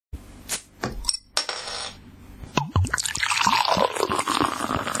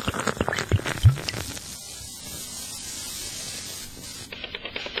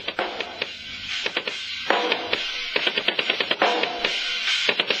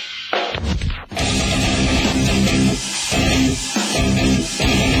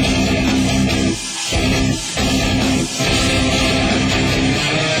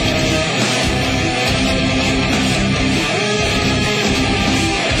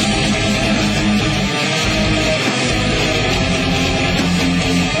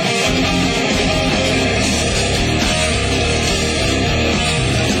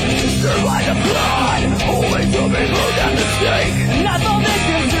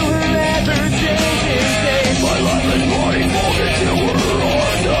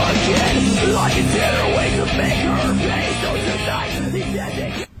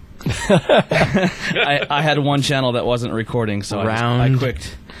I had one channel that wasn't recording, so I quick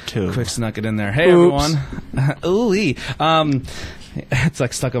snuck it in there. Hey, everyone. Ooh-wee. It's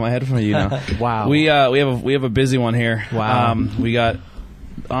like stuck in my head for you now. Wow. We have a busy one here. Wow. We got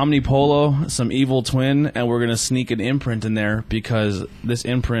Omnipollo, some Evil Twin, and we're gonna sneak an imprint in there because this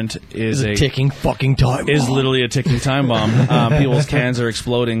imprint is a ticking fucking time bomb. Is literally a ticking time bomb. People's cans are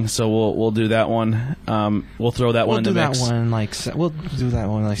exploding, so we'll do that one. We'll throw that one in the mix. We'll do that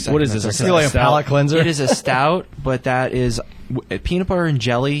one like second. What is this? I feel like a palate cleanser. It is a stout, but that is peanut butter and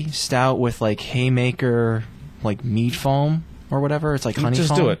jelly stout with like Haymaker like meat foam or whatever. It's like honey Let's just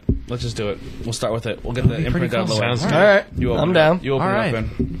foam. do it. Let's just do it. We'll start with it. We'll get the imprint out of the way. Sounds All right. I'm down. You open All it right.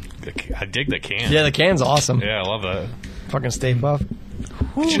 up, Ben. I dig the can. Yeah, the can's awesome. Yeah, I love that. Fucking Stay Puft.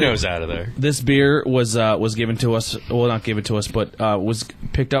 Get your nose out of there. This beer was given to us. Well, not given to us, but was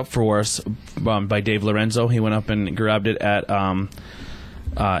picked up for us by Dave Lorenzo. He went up and grabbed it at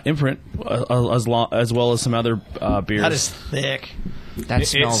Imprint, as well as some other beers. That is thick. That It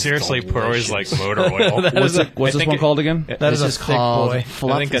smells seriously delicious. pours like motor oil. What's this one called again? That is This a is thick called boy.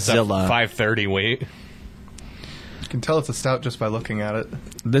 I think it's a Flupzilla. 530 weight. You can tell it's a stout just by looking at it.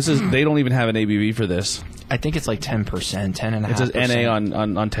 They don't even have an ABV for this. I think it's like 10%, 10.5%. It says NA on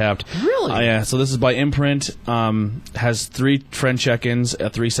Untapped. Really? Yeah. So this is by Imprint. Has 3 friend check-ins, a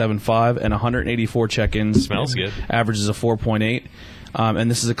 375, and 184 check-ins. Smells good. Averages a 4.8. And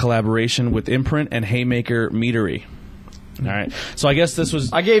this is a collaboration with Imprint and Haymaker Meadery. All right. So I guess this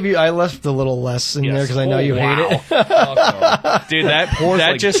was. I left a little less in there because I know you hate it. Dude, that pours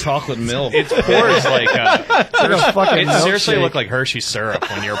that like just chocolate milk. It pours like Fucking it seriously milkshake. looked like Hershey syrup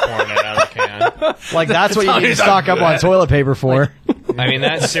when you're pouring it out of the can. Like that's what you need to stock up on toilet paper for. I mean,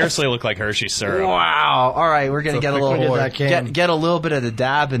 that seriously looked like Hershey syrup. Wow. All right, we're going to get a thick little boy. That can. get a little bit of the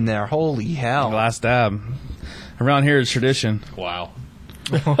dab in there. Holy hell. Last dab. Around here is tradition. Wow.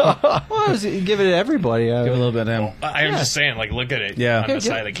 Well, give it to everybody. Give a little bit in. I'm just saying, like, look at it Yeah. on the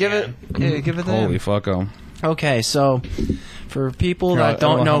side of the give can. give it Holy them. fucko. Okay, so for people Here, I that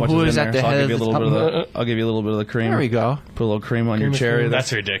don't know how much who in is at there, the so I'll head give of you a the little bit of the. I'll give you a little bit of the cream. There we go. Put a little cream on your Cream of cherry. cream.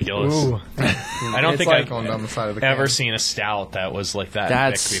 That's ridiculous. Ooh. I don't think like I've going down the side of the ever can. seen a stout that was like that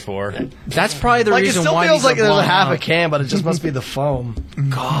That's- thick before. That's probably the Like it reason still why feels these like are there's a blown half a out. can, but it just must be the foam.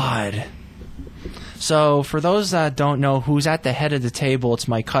 God. So, for those that don't know who's at the head of the table, it's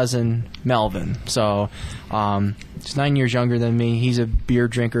my cousin Melvin. So, he's 9 years younger than me. He's a beer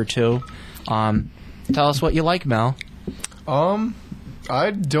drinker too. Tell us what you like, Mel.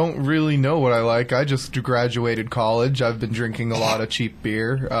 I don't really know what I like. I just graduated college. I've been drinking a lot of cheap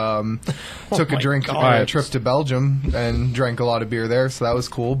beer. Took a drink on a trip to Belgium and drank a lot of beer there, so that was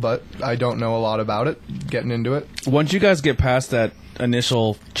cool, but I don't know a lot about it. Getting into it. Once you guys get past that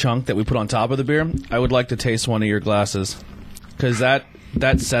initial chunk that we put on top of the beer, I would like to taste one of your glasses. Because that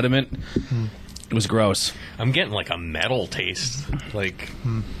sediment was gross. I'm getting like a metal taste. Like,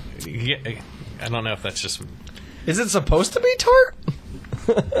 I don't know if that's just. Is it supposed to be tart?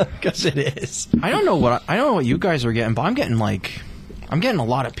 Because it is. I don't know what you guys are getting, but I'm getting a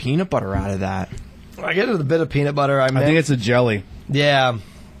lot of peanut butter out of that. I get a bit of peanut butter. I think it's a jelly. yeah.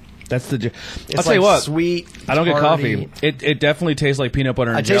 That's the. It's I'll tell you like what. sweet. I don't get tarty. coffee. It definitely tastes like peanut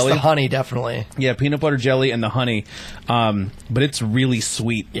butter and I taste jelly. the honey definitely. Yeah, peanut butter jelly and the honey, but it's really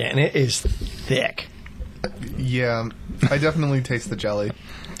sweet. Yeah, and it is thick. Yeah, I definitely taste the jelly.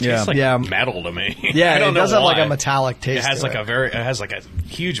 Yeah, It's like Yeah. metal to me. Yeah, I don't it know does have like why. a metallic taste. It has to like a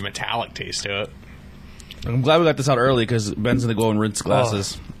huge metallic taste to it. I'm glad we got this out early because Ben's gonna go and rinse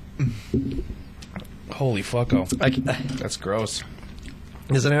glasses. Holy fucko, that's gross.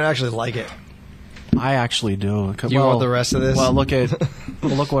 Does anyone actually like it? I actually do. You want the rest of this? Well,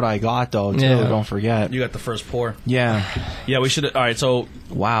 look what I got though. Too. Yeah. Don't forget. You got the first pour. Yeah. Yeah, we should. All right, so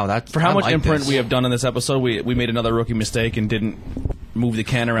Wow. That for how I much like imprint this. we have done in this episode, we made another rookie mistake and didn't move the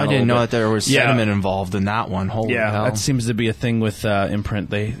can around. I didn't a know little that there was bit. sediment involved in that one. Holy Yeah, hell. that seems to be a thing with imprint.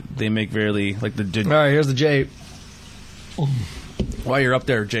 They make very like the. All right, here's the J. While you're up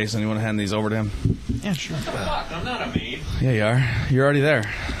there, Jason, you want to hand these over to him? Yeah, sure. I'm not a maid. Yeah, you are. You're already there.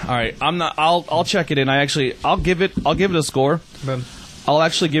 All right, I'm not. I'll check it in. I'll give it a score. Ben. I'll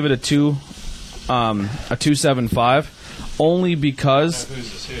actually give it a 2.75, only because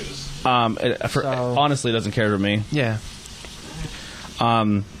Who's whose? honestly, it doesn't care to me. Yeah.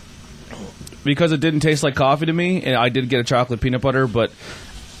 Because it didn't taste like coffee to me, and I did get a chocolate peanut butter, but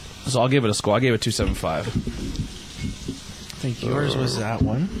so I'll give it a score. I gave it 2.75. I think yours was that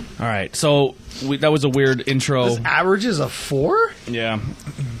one. All right, so that was a weird intro. This average is a 4? Yeah,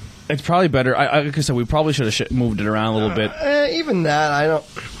 it's probably better. Like I said, we probably should have moved it around a little bit. Even that, I don't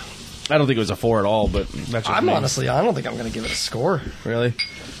I don't think it was a 4 at all, but that's just I'm me. honestly, I don't think I'm going to give it a score. Really?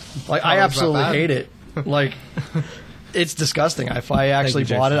 Like, How I is that absolutely bad? hate it. Like, it's disgusting. If I actually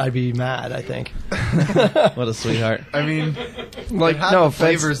Jason. bought it, I'd be mad, I think. What a sweetheart. I mean, Like, had no the offense.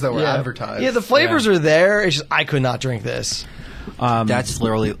 flavors that were Yeah. advertised. Yeah, the flavors are there. It's just, I could not drink this. That's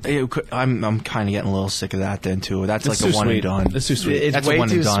literally. I'm kind of getting a little sick of that then too. That's It's like a too one sweet. and done. It's too sweet. It's That's a way one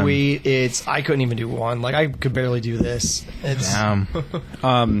and too done. sweet. I couldn't even do one. Like, I could barely do this. It's Damn.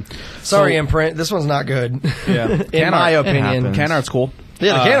 sorry, So- Imprint. This one's not good. Yeah. In my art, it opinion. happens. Can art's cool.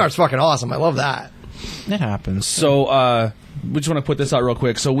 Yeah, the can art's fucking awesome. I love that. It happens. So we just want to put this out real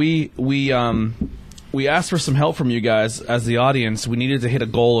quick. So we asked for some help from you guys as the audience. We needed to hit a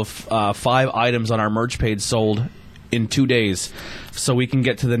goal of 5 items on our merch page sold in 2 days, so we can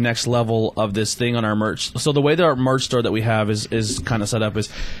get to the next level of this thing on our merch. So the way that our merch store that we have is kind of set up is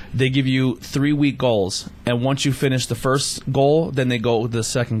they give you 3-week goals, and once you finish the first goal, then they go with the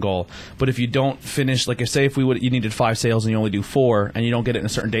second goal. But if you don't finish, like if you needed 5 sales and you only do 4, and you don't get it in a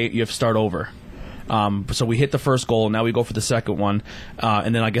certain date, you have to start over. So we hit the first goal, now we go for the second one,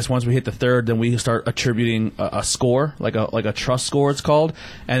 and then I guess once we hit the third, then we start attributing a score, like a trust score it's called.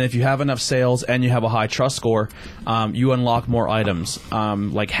 And if you have enough sales and you have a high trust score, you unlock more items,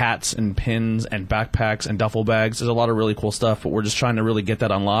 like hats and pins and backpacks and duffel bags. There's a lot of really cool stuff, but we're just trying to really get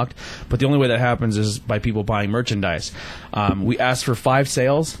that unlocked. But the only way that happens is by people buying merchandise. We asked for 5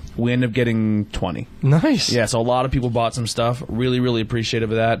 sales, we end up getting 20. Nice. Yeah, so a lot of people bought some stuff. Really, really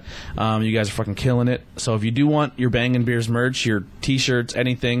appreciative of that. You guys are fucking killing it. So if you do want your Bangin' Beers merch, your t-shirts,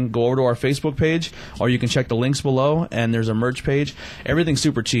 anything, go over to our Facebook page, or you can check the links below, and there's a merch page. Everything's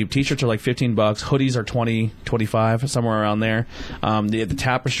super cheap. T-shirts are like $15. Hoodies are $20, $25, somewhere around there. The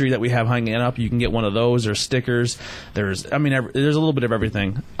tapestry that we have hanging up, you can get one of those. There's stickers. There's a little bit of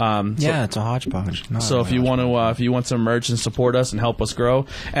everything. Yeah, it's a hodgepodge. No, So if you want to, if you want some merch and support us and help us grow,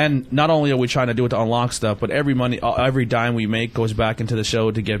 and not only are we trying to do it to unlock stuff, but every dime we make goes back into the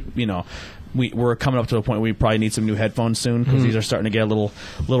show to get, we're coming up to a point where we probably need some new headphones soon, because these are starting to get a little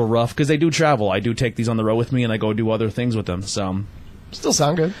rough, because they do travel. I do take these on the road with me, and I go do other things with them. So Still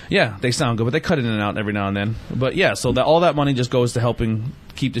sound good. yeah, they sound good, but they cut in and out every now and then. But yeah, so all that money just goes to helping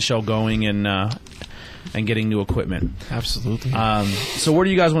keep the show going and getting new equipment. Absolutely. So where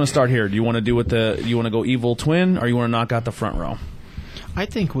do you guys want to start here? Do you want to you want to go Evil Twin, or you want to knock out the front row? I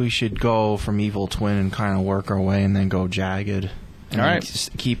think we should go from Evil Twin and kind of work our way, and then go Jagged. And All then right.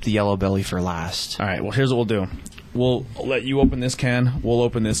 just keep the Yellow Belly for last. All right, well, here's what we'll do. We'll let you open this can, we'll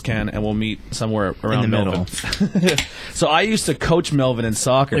open this can, and we'll meet somewhere around In the Melvin. So I used to coach Melvin in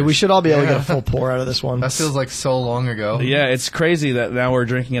soccer. Hey, we should all be able to get a full pour out of this one. That feels like so long ago. Yeah, it's crazy that now we're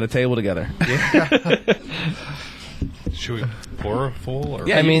drinking at a table together. Should we pour a full? Or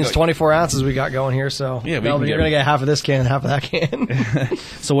Yeah, I you mean, can it's go- 24 ounces we got going here, so Yeah, we Melvin, can you're get- going to get half of this can and half of that can.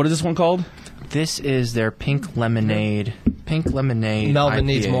 So what is this one called? This is their pink lemonade. Pink lemonade. Melvin IPA.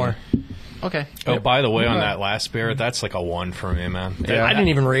 needs more. Okay. Oh, by the way, on that last beer, that's like a 1 for me, man. Yeah. I didn't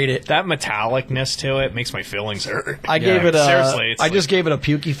even rate it. That metallicness to it makes my feelings hurt. I gave it a. Seriously, it's I just gave it a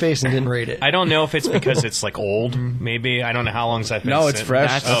pukey face and didn't rate it. I don't know if it's because it's like old. Maybe I don't know how long's that been. No, it's sitting.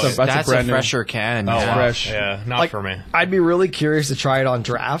 fresh. That's, That's a brand new- fresher can. Oh, yeah. wow. fresh. Yeah, not Like, for me. I'd be really curious to try it on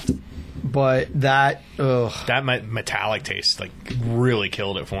draft, but that. Ugh. That metallic taste like really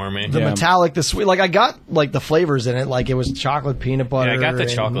killed it for me. The Yeah. metallic, the sweet, like I got like the flavors in it, like it was chocolate, peanut butter. I got the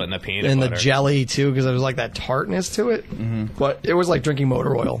and- chocolate and the peanut and butter. the jelly too, because there was like that tartness to it. Mm-hmm. But it was like drinking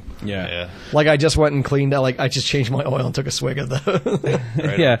motor oil. Yeah. Like I just went and cleaned out. Like I just changed my oil and took a swig of the.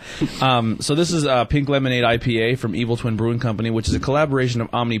 Right. Yeah. So this is Pink Lemonade IPA from Evil Twin Brewing Company, which is a collaboration of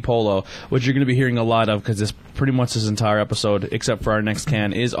Omnipollo, which you're going to be hearing a lot of, because this pretty much this entire episode, except for our next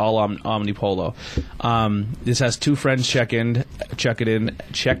can, is all Omnipollo. This has 2 friends checked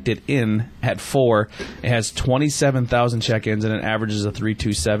it in at 4. It has 27,000 check-ins and it averages a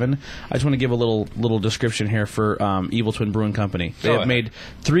 327. I just want to give a little description here for Evil Twin Brewing Company. They Go have ahead. made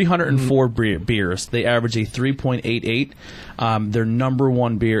 304 beers. They average a 3.88. Their number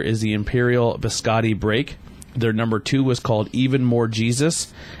 1 beer is the Imperial Biscotti Break. Their number 2 was called Even More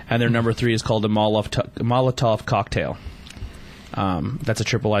Jesus, and their number 3 is called a Molotov Cocktail. That's a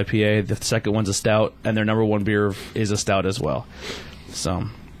triple IPA. The second one's a stout, and their number 1 beer is a stout as well. So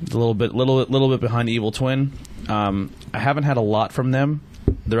a little bit behind Evil Twin. I haven't had a lot from them.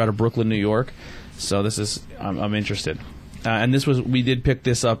 They're out of Brooklyn, New York. So this is I'm interested. And we did pick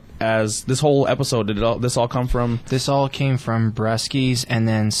this up as this whole episode. This all come from? This all came from Bresky's, and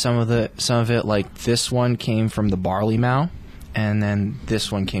then some of it, like this one, came from the Barley Mow, and then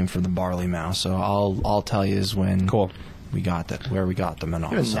this one came from the Barley Mow. So I'll tell you is when. Cool. where we got them and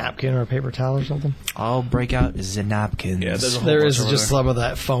all. A napkin or a paper towel or something. I'll break out the napkins. Yeah, there's a whole There bunch is over just there. some of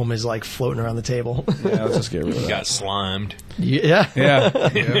that foam is like floating around the table. Yeah, let's just get rid of that. Got slimed. Yeah.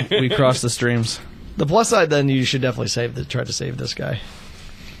 Yeah, we crossed the streams. The plus side, then, you should definitely try to save this guy.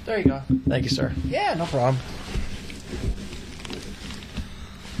 There you go. Thank you, sir. Yeah, no problem.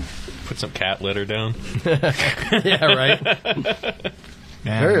 Put some cat litter down. Yeah, right.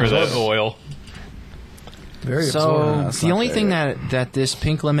 Very Or the absorbent. oil. Very So absorbent. that's the not only fair. thing that this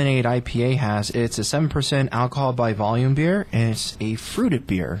Pink Lemonade IPA has, it's a 7% alcohol by volume beer, and it's a fruited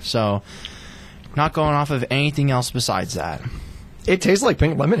beer. So not going off of anything else besides that. It tastes like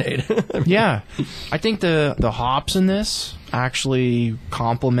pink lemonade. Yeah, I think the hops in this actually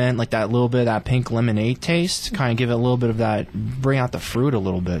complement like that little bit of that pink lemonade taste. Kind of give it a little bit of that, bring out the fruit a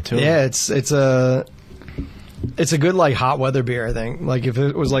little bit too. Yeah, it's a good like hot weather beer. I think like if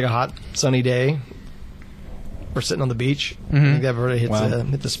it was like a hot sunny day, we're sitting on the beach. I think that really hit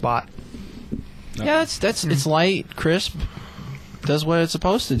the spot. yeah. It's light, crisp, does what it's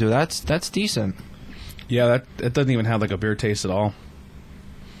supposed to do. That's decent. Yeah, it doesn't even have like a beer taste at all.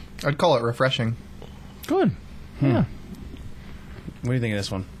 I'd call it refreshing. Good. Yeah. What do you think of this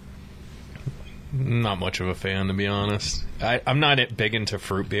one? Not much of a fan, to be honest. I'm not big into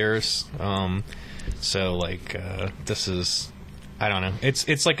fruit beers. So, like, this is... I don't know.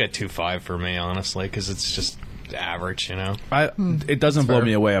 It's like a 2.5 for me, honestly, because it's just average, you know? It doesn't blow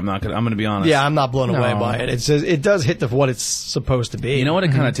me away. I'm gonna be honest. Yeah, I'm not blown away No. by it. It does hit what it's supposed to be. You know what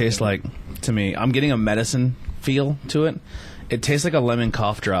it kind of tastes like to me? I'm getting a medicine feel to it. It tastes like a lemon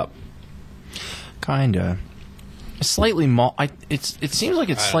cough drop. Kinda. Slightly malt. It seems like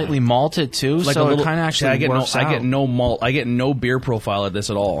it's I don't slightly malted too. Like so a little. it kind of actually I get works out. I get no malt. I get no beer profile at this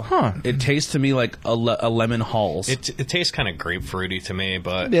at all. Huh. It tastes to me like a lemon Halls. It tastes kind of grapefruity to me,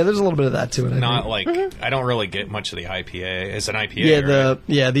 but Yeah, there's a little bit of that to it. I not think. like... I don't really get much of the IPA. It's an IPA,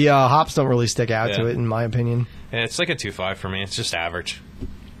 Yeah, right? the hops don't really stick out to Yeah. it, in my opinion. Yeah, it's like a 2.5 for me. It's just average.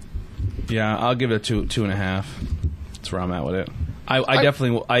 Yeah, I'll give it a 2.5. That's where I'm at with it. I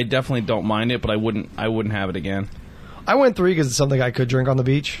definitely don't mind it, but I wouldn't have it again. I went 3 because it's something I could drink on the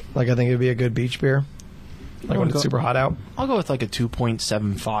beach. Like I think it'd be a good beach beer. Like when it's super hot out. I'll go with like a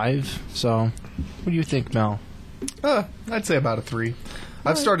 2.75. So, what do you think, Mel? I'd say about a 3.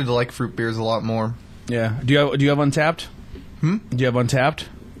 I've started to like fruit beers a lot more. Yeah. Do you have Untapped? Do you have Untapped?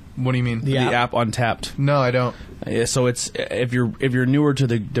 What do you mean? The app Untapped. No, I don't. Yeah, so it's if you're newer to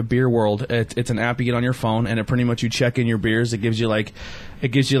the beer world, it's an app you get on your phone, and it pretty much you check in your beers. It gives you like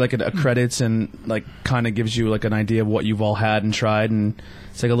a credits and like kind of gives you like an idea of what you've all had and tried, and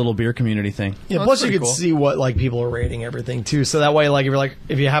it's like a little beer community thing. Yeah, Oh, plus that's you pretty could cool. see what like people are rating everything too. So that way, like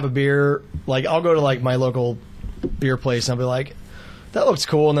if you have a beer, like I'll go to like my local beer place and I'll be like, that looks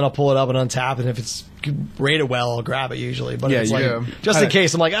cool, and then I'll pull it up and untap, and if it's rated well, I'll grab it usually. But Yeah, it's like yeah. just in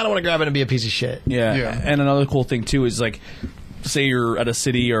case, I'm like, I don't want to grab it and be a piece of shit. Yeah. Yeah. And another cool thing too is like, say you're at a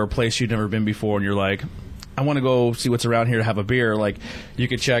city or a place you've never been before, and you're like, I want to go see what's around here to have a beer. Like, you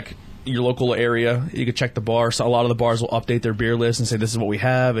could check your local area. You could check the bar. So a lot of the bars will update their beer list and say, this is what we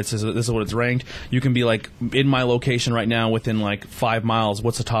have. This is what it's ranked. You can be like, in my location right now, within like 5 miles,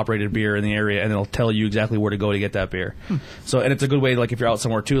 what's the top rated beer in the area, and it'll tell you exactly where to go to get that beer. So, and it's a good way, like if you're out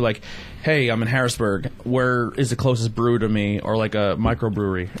somewhere too, like, hey, I'm in Harrisburg. Where is the closest brew to me, or like a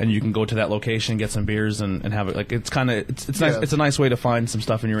microbrewery? And you can go to that location, get some beers, and have it. Like, it's kind of it's nice. Yeah. It's a nice way to find some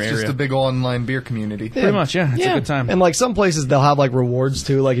stuff in your It's area. just a big online beer community. Pretty much, yeah. It's a good time. And like some places, they'll have like rewards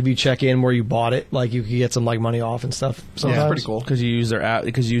too. Like if you check in where you bought it, like you could get some like money off and stuff. Sometimes. Yeah, it's pretty cool. Because you use their app.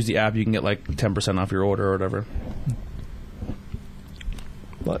 Because you use the app, you can get like 10% off your order or whatever.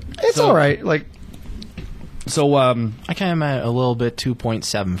 But it's So- all right. Like So, I kind of at a little bit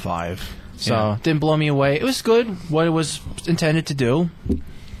 2.75. So Yeah. didn't blow me away. It was good. What it was intended to do.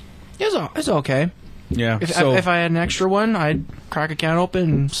 It's okay. yeah. If so, I had an extra one, I'd crack a can open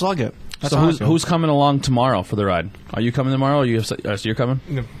and slug it. That's so how I who's feel. who's coming along tomorrow for the ride? Are you coming tomorrow? Or so you're coming?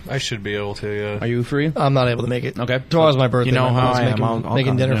 I should be able to, yeah. Are you free? I'm not able to make it. Okay. Tomorrow's my birthday. You know My how mom's I am. making, I'll making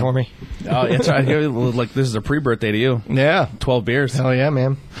come, dinner yeah. for me. Oh, that's right. Like this is a pre-birthday to you. Yeah. 12 beers. Hell yeah,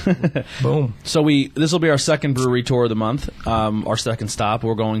 man. Boom. So this will be our second brewery tour of the month. Our second stop.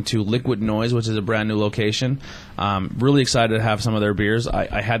 We're going to Liquid Noise, which is a brand new location. Really excited to have some of their beers.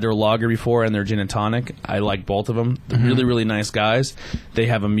 I had their lager before and their gin and tonic. I like both of them. They're really, really nice guys. They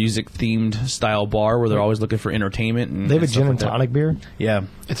have a music-themed style bar where they're always looking for entertainment. And They have a stuff gin like and that. tonic beer. Yeah,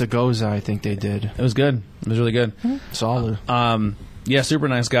 It's a Goza, I think they did. it was good. It was really good. Solid. Yeah, super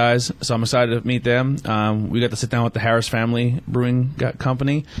nice guys. So I'm excited to meet them. We got to sit down with the Harris Family Brewing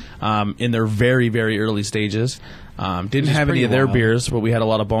Company in their very, very early stages. Didn't is have any pretty of their wild. beers, but we had a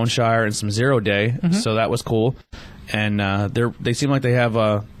lot of Boneshire and some Zero Day, so that was cool. and they seem like they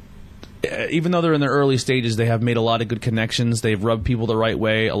have even though they're in their early stages, they have made a lot of good connections. They've rubbed people the right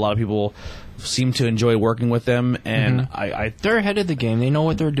way. A lot of people seem to enjoy working with them, and they're ahead of the game. They know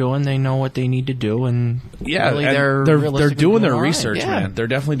what they're doing. They know what they need to do, and really they're doing their research, right. man. They're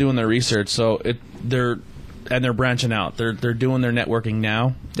definitely doing their research. So they're branching out. They're doing their networking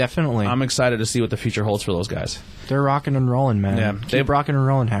now. Definitely, I'm excited to see what the future holds for those guys. They're rocking and rolling, man. Yeah, Keep rocking and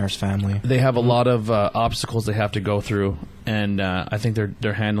rolling, Harris family. They have a lot of obstacles they have to go through, and I think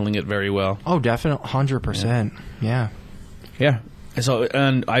they're handling it very well. Oh, definitely, 100%. Yeah. So,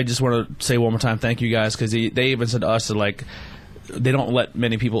 and I just want to say one more time, thank you guys, because they even said to us that, like, they don't let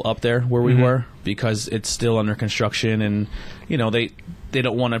many people up there where we were because it's still under construction, and they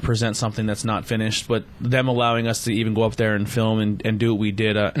don't want to present something that's not finished. But them allowing us to even go up there and film and do what we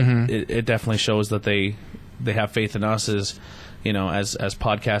did, it definitely shows that they have faith in us as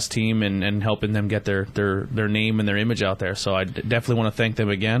podcast team and helping them get their name and their image out there. So I definitely want to thank them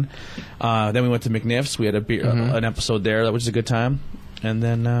again. Then we went to McNiff's. We had an episode there, which was a good time. And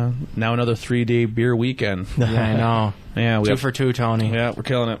then now another 3-day beer weekend. Yeah, I know. Yeah, we 2 for 2, Tony. Yeah, we're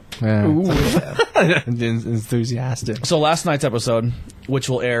killing it. Yeah. Ooh, yeah. Enthusiastic. So last night's episode, which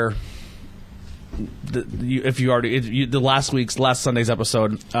will air, last Sunday's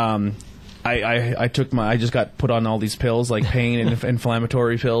episode. I just got put on all these pills, like pain and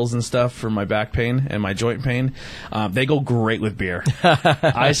inflammatory pills and stuff for my back pain and my joint pain. They go great with beer.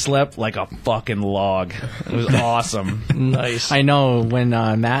 I slept like a fucking log. It was awesome. Nice. I know when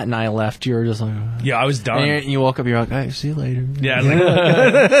Matt and I left, you were just like, yeah, I was done. And you woke up, you're like, hey, see you later. Yeah,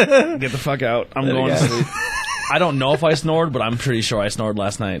 like, get the fuck out. I'm going to sleep. I don't know if I snored, but I'm pretty sure I snored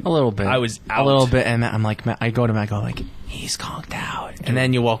last night. A little bit. I was out. A little bit, and I'm like, Matt, I go to Matt, he's conked out. And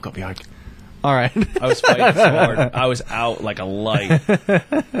then you woke up, you're like, all right. I was fighting so hard. I was out like a light.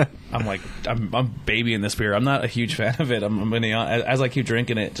 I'm babying this beer. I'm not a huge fan of it. I'm gonna, as I keep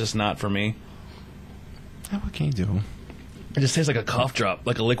drinking it, just not for me. What can you do? It just tastes like a cough drop,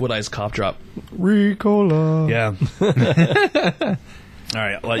 like a liquidized cough drop. Ricola. Yeah. All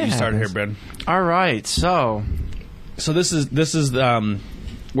right, I'll let you start here, Ben. All right, so this is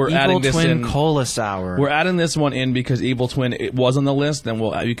we're Evil adding this Twin in. Cola Sour. We're adding this one in because Evil Twin, it was on the list, and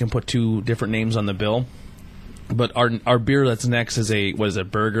you can put 2 different names on the bill. But our beer that's next is a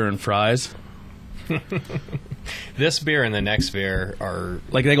burger and fries. This beer and the next beer are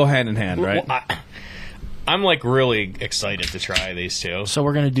like they go hand in hand, right? Well, I'm like really excited to try these two. So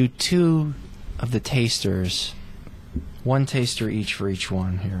we're gonna do 2 of the tasters, 1 taster each for each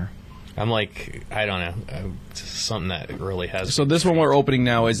one here. I'm like, I don't know, something that really has. So this one we're opening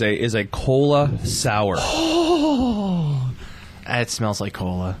now is a cola sour. Oh, it smells like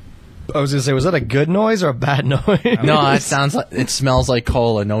cola. I was gonna say, was that a good noise or a bad noise? No, it smells like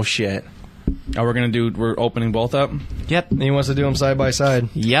cola. No shit. Oh, we're opening both up. Yep. He wants to do them side by side.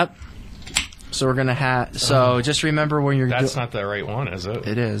 Yep. So we're gonna have. So just remember when you're. That's not the right one, is it?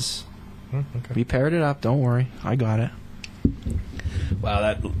 It is. Okay. We paired it up. Don't worry, I got it. Wow,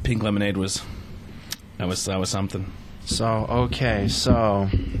 that pink lemonade was something. So okay, so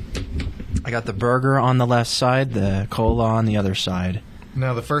I got the burger on the left side, the cola on the other side.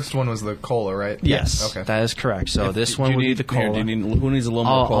 Now, the first one was the cola, right? Yes. Okay. That is correct. So this Do one you will be need the cola. who needs a little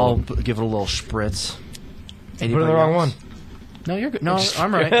more cola? I'll give it a little spritz. Put in the wrong one. No, you're good. No,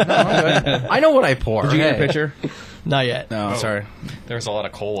 I'm right. No, I'm good. I know what I pour. Did you get a Hey. picture? Not yet. No, sorry. There's a lot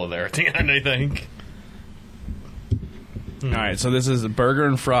of cola there at the end, I think. All right, so this is a burger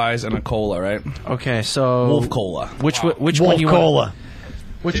and fries and a cola, right? Okay, so Wolf Cola. Which Wolf one you Cola. want?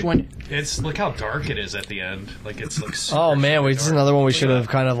 Which one? Look how dark it is at the end. Like it's like. Oh man, super this is dark. another one we should have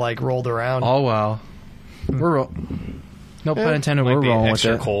kind of like rolled around. Oh well, no pun intended. Might We're be rolling with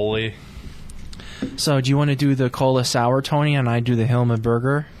extra it. cola-y. So, do you want to do the cola sour, Tony, and I do the Hillman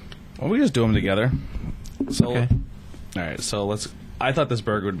burger? Well, we just do them together. So, Okay. All right, so let's. I thought this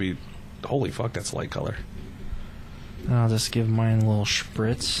burger would be. Holy fuck, that's light color. I'll just give mine a little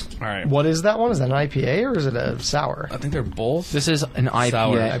spritz. All right. What is that one? Is that an IPA or is it a sour? I think they're both. This is an IPA.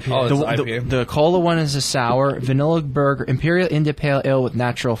 Sour. Oh, it's IPA. The cola one is a sour. Vanilla burger, Imperial India Pale Ale with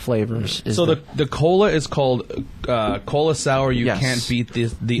natural flavors. So the cola is called cola sour. You Yes. can't beat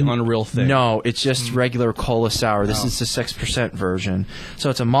the Unreal thing. No, it's just regular cola sour. This is the 6% version. So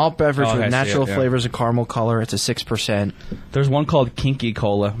it's a malt beverage Oh, I with see natural it, yeah. flavors and caramel color. It's a 6%. There's one called Kinky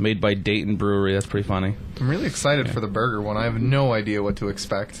Cola made by Dayton Brewery. That's pretty funny. I'm really excited for the burger one. I have no idea what to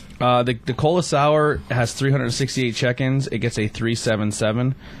expect. The cola sour has 368 check-ins. It gets a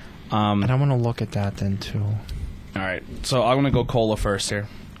 377. And I want to look at that then too. All right, so I'm gonna go cola first here.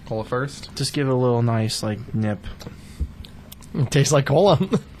 Cola first? Just give it a little nice like nip. It tastes like cola.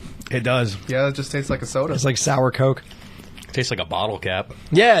 It does. Yeah, it just tastes like a soda. It's like sour Coke. Tastes like a bottle cap.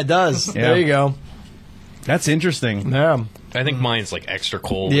 Yeah, it does. Yeah. There you go. That's interesting. Yeah. I think mine's like extra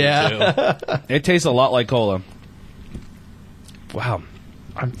cold. Yeah. Too. It tastes a lot like cola. Wow.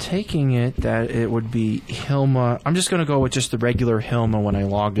 I'm taking it that it would be Hilma. I'm just going to go with just the regular Hilma when I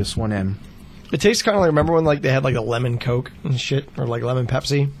log this one in. It tastes kind of like, remember when like they had like a lemon Coke and shit, or like lemon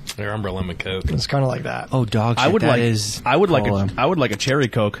Pepsi? I remember lemon Coke. It's kind of like that. Oh, dog shit, I would that like. is I would cola. like a cherry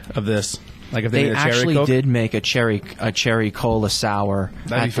Coke of this. Like if they They made a cherry actually Coke. did make a cherry cola sour.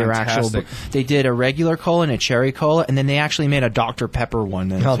 That'd be at their fantastic. They did a regular cola and a cherry cola, and then they actually made a Dr. Pepper one.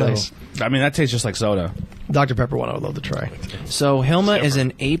 Then Oh, too. nice. I mean, that tastes just like soda. Dr. Pepper one I would love to try. So Hilma is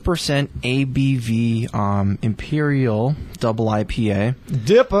an 8% ABV Imperial double IPA.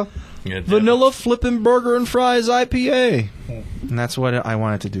 Dipper. Yeah, Vanilla flippin' burger and fries IPA. And that's what I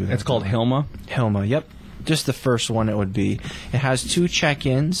wanted to do. It's called Hilma. Hilma, yep. Just the first one it would be. It has 2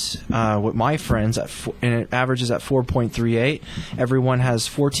 check-ins with my friends, and it averages at 4.38. Everyone has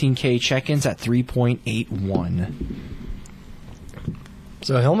 14K check-ins at 3.81.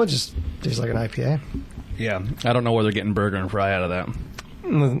 So Hilma just tastes like an IPA. Yeah, I don't know where they're getting burger and fry out of that.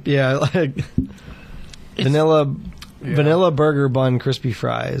 Yeah, like vanilla burger bun crispy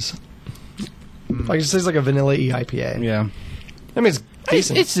fries. Like it just tastes like a vanilla IPA. Yeah, I mean, it's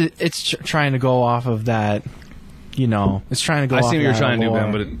decent. It's trying to go off of that, it's trying to go I off see what you're that trying to do,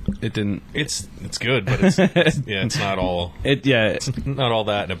 lore. Ben, but it didn't. It's good, but it's it's not all not all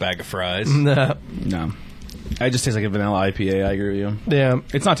that in a bag of fries. No. No. It just tastes like a vanilla IPA. I agree with you. Yeah.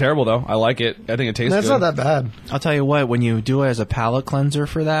 It's not terrible though. I like it. I think it tastes That's good. not that bad. I'll tell you what, when you do it as a palate cleanser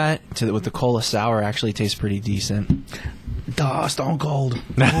for that, with the cola sour, it actually tastes pretty decent. Duh, Stone Cold.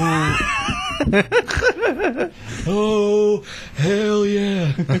 Oh, hell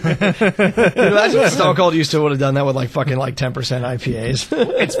yeah. Imagine if Stone Cold used to would have done that with like fucking like 10% IPAs.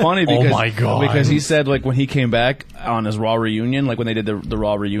 It's funny because my God. because he said like when he came back on his Raw reunion, like when they did the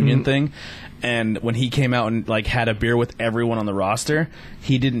Raw reunion thing, and when he came out and like had a beer with everyone on the roster,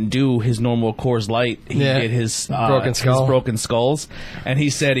 he didn't do his normal Coors Light. He did his Broken Skull. his Broken Skulls, and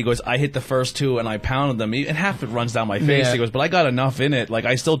he said he goes, I hit the first 2 and I pounded them, and half it runs down my face. Yeah. He goes, but I got enough in it. Like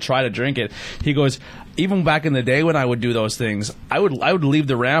I still try to drink it. He goes, even back in the day when I would do those things, I would leave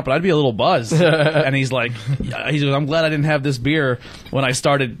the ramp, but I'd be a little buzzed. And he's like, I'm glad I didn't have this beer when I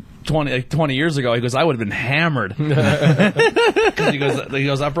started 20 years ago. He goes, I would have been hammered. Because he goes,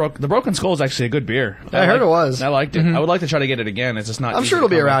 the Broken Skull is actually a good beer. I heard it was. I liked it. I would like to try to get it again. It's just not. I'm easy sure to it'll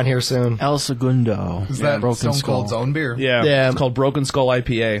be come by. around here soon. El Segundo. Is that Broken Stone Skull. Cold's own beer? Yeah, Yeah. It's called Broken Skull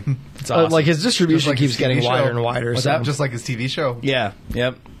IPA. It's awesome. Like his distribution Just like keeps his getting TV wider show. and wider. What's so. that? Just like his TV show. Yeah.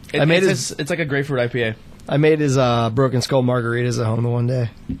 Yep. I made it's like a grapefruit IPA. I made his Broken Skull margaritas at home the one day.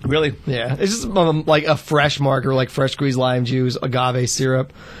 Really? Yeah, it's just like a fresh marker, like fresh squeezed lime juice, agave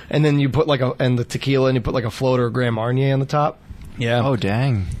syrup, and then you put and the tequila, and you put like a floater of Grand Marnier on the top. Yeah. Oh,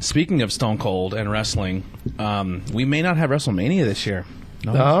 dang. Speaking of Stone Cold and wrestling, we may not have WrestleMania this year.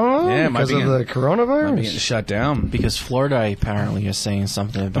 No. Oh, Yeah, it might because be of the Might be coronavirus. getting shut down. Because Florida apparently is saying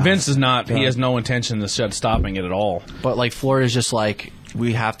something about Vince is not. He Yeah. has no intention of stopping it at all. But like Florida's just like,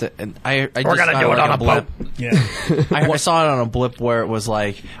 we have to. And I We're just gonna saw do it like on a blip. Yeah. I saw it on a blip where it was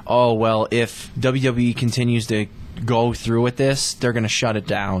like, oh well, if WWE continues to go through with this, they're gonna shut it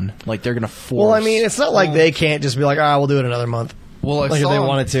down. Like they're gonna force. Well, I mean, it's not like they can't just be like, we'll do it another month. Well, Like if they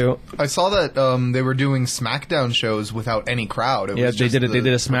wanted to. I saw that they were doing SmackDown shows without any crowd. It Yeah, was they just did it. They the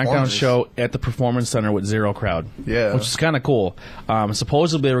did a SmackDown performers. show at the Performance Center with 0 crowd. Yeah. which is kind of cool.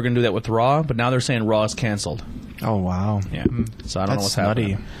 Supposedly they were going to do that with Raw, but now they're saying Raw is canceled. oh wow, Yeah, so I don't know what's that's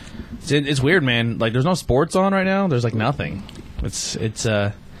happening. nutty. It's weird, man. Like there's no sports on right now. There's like nothing.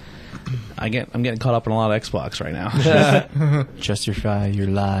 I'm getting caught up in a lot of Xbox right now. Justify your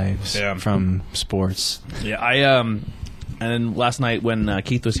lives Yeah. from sports. Yeah, and then last night when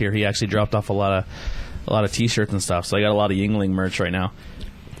Keith was here, he actually dropped off a lot of T-shirts and stuff. So I got a lot of Yingling merch right now.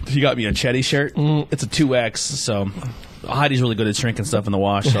 He got me a Chetty shirt. It's a 2X, so Heidi's really good at shrinking stuff in the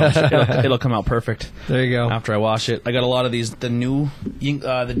wash. So it'll come out perfect. There you go. After I wash it, I got a lot of these the new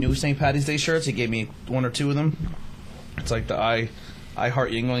St. Patty's Day shirts. He gave me 1 or 2 of them. It's like the I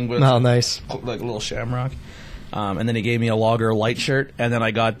Heart Yingling with Oh, nice. like a little shamrock. And then he gave me a Lager light shirt, and then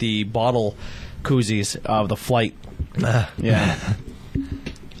I got the bottle koozies of the Flight. Yeah.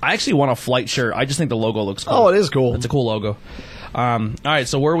 I actually want a Flight shirt. I just think the logo looks cool. Oh, it is cool. It's a cool logo. All right,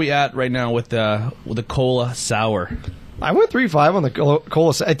 so where are we at right now with the cola sour? I went 3.5 on the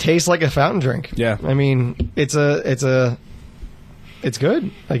cola. It tastes like a fountain drink. Yeah. I mean, it's good.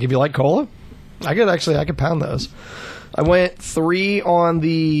 Like if you like cola, I could pound those. I went 3 on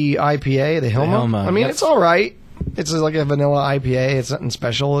the IPA, the Hilma. Hilma, I mean, yep. it's all right. It's like a vanilla IPA. It's nothing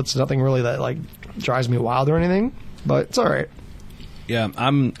special. It's nothing really that like drives me wild or anything. But it's all right. Yeah,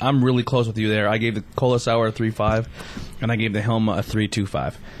 I'm really close with you there. I gave the Cola Sour a 3.5, and I gave the Hilma a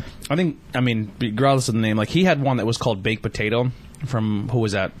 3.25. I mean, regardless of the name, like he had one that was called Baked Potato from, who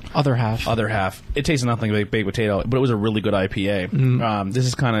was that? Other Half. Other Half. It tasted nothing like baked potato, but it was a really good IPA. This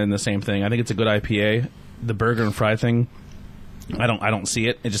is kind of in the same thing. I think it's a good IPA. The burger and fry thing, I don't see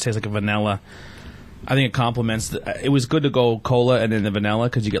it. It just tastes like a vanilla. I think it complements. It was good to go cola and then the vanilla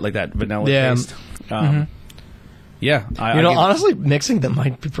because you get like that vanilla taste. Yeah, honestly, mixing them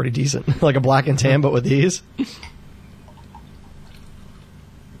might be pretty decent. Like a black and tan, but with these.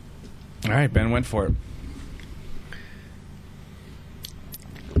 All right, Ben went for it.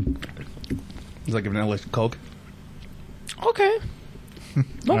 It's like a vanilla Coke. Okay.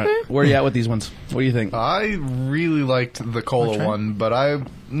 All right, where are you at with these ones? What do you think? I really liked the cola one, but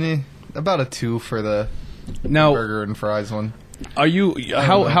about a 2 for the burger and fries one. Are you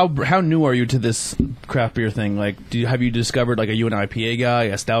how new are you to this craft beer thing? Like, have you discovered, like, are you an IPA guy,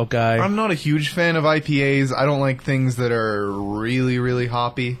 a stout guy? I'm not a huge fan of IPAs. I don't like things that are really, really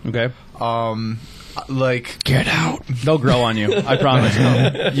hoppy. Okay. Like, get out. They'll grow on you. I promise.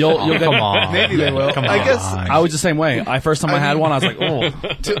 You'll come on. Maybe they will. Come on. I guess I was the same way. First time I had one, I was like, oh.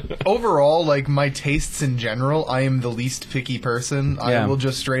 Overall, like, my tastes in general, I am the least picky person. Yeah. I will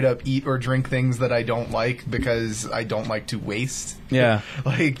just straight up eat or drink things that I don't like because I don't like to waste. Yeah.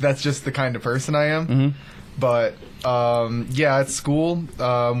 Like, that's just the kind of person I am. Mm-hmm. But, yeah, at school,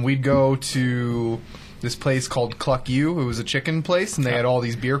 we'd go to this place called Cluck U. It was a chicken place, and they had all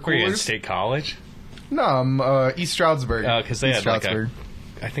these beer Were you in coolers. State College? No, I'm East Stroudsburg. Oh, because they East had Stroudsburg.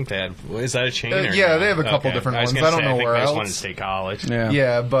 I think they had. Is that a chain? Or yeah, no? they have a couple different ones. I don't know where I else. think one in State College. Yeah.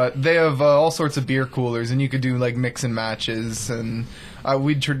 Yeah, but they have all sorts of beer coolers, and you could do like mix and matches, and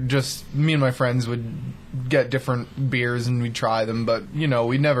we'd just me and my friends would get different beers and we'd try them, but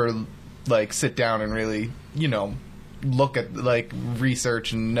we'd never like sit down and really look at like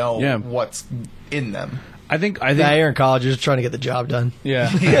research and know what's in them. I think Now you're in college, you're just trying to get the job done. Yeah.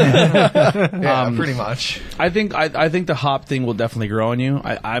 Yeah, pretty much. I think the hop thing will definitely grow on you.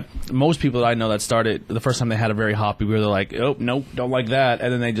 Most people that I know that started the first time they had a very hoppy beer, they're like, oh nope, don't like that,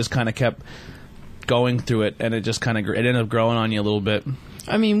 and then they just kind of kept going through it, and it just kind of it ended up growing on you a little bit.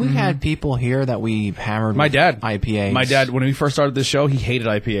 I mean, we had people here that we hammered. My with dad, IPAs. My dad, when we first started this show, he hated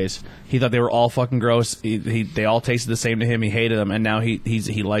IPAs. He thought they were all fucking gross. They all tasted the same to him. He hated them, and now he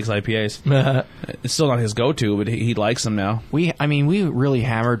likes IPAs. It's still not his go-to, but he likes them now. We really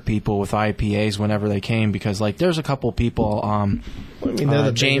hammered people with IPAs whenever they came because, like, there's a couple people. They're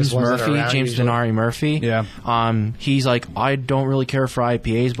the James biggest ones that are Murphy, around James usually. Denari Murphy. Yeah. He's like, I don't really care for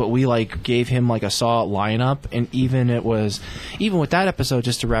IPAs, but we like gave him like a solid lineup, and even with that episode,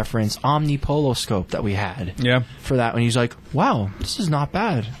 just to reference Omnipollo scope that we had. Yeah. For that, and he's like, wow, this is not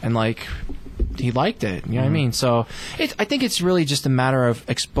bad, and like. He liked it, you know what I mean? So I think it's really just a matter of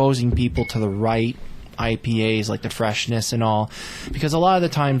exposing people to the right IPAs, like the freshness and all, because a lot of the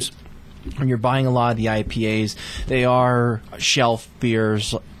times when you're buying a lot of the IPAs, they are shelf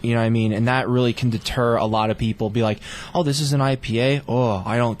beers, you know what I mean? And that really can deter a lot of people. Be like, oh, this is an IPA? Oh,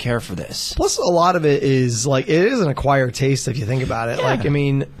 I don't care for this. Plus, a lot of it is, like, it is an acquired taste if you think about it. Yeah. Like, I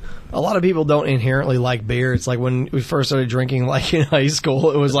mean, a lot of people don't inherently like beer. It's like when we first started drinking, like, in high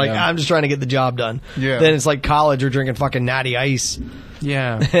school, it was like, I'm just trying to get the job done. Yeah. Then it's like college, you're drinking fucking Natty Ice.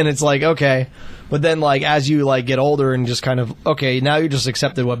 Yeah. And it's like, okay. But then, like, as you, like, get older and just kind of, okay, now you just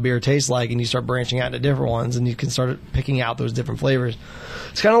accepted what beer tastes like and you start branching out into different ones and you can start picking out those different flavors.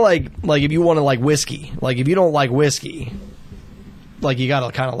 It's kind of like if you want to like whiskey. Like, if you don't like whiskey, like, you got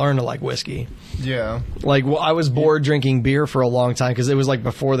to kind of learn to like whiskey. Yeah. Like, well, I was bored drinking beer for a long time because it was like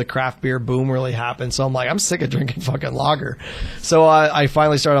before the craft beer boom really happened. So I'm like, I'm sick of drinking fucking lager. So I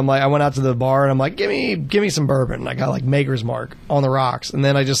finally started. I went out to the bar and I'm like, give me some bourbon. And I got like Maker's Mark on the rocks, and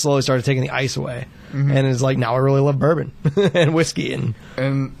then I just slowly started taking the ice away. Mm-hmm. And it's like, now I really love bourbon and whiskey.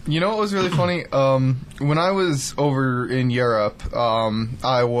 And you know what was really funny? When I was over in Europe,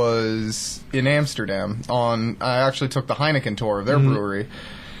 I was in Amsterdam. I actually took the Heineken tour of their brewery.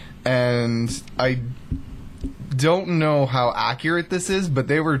 And I don't know how accurate this is, but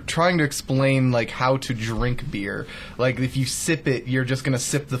they were trying to explain like how to drink beer. Like, if you sip it, you're just gonna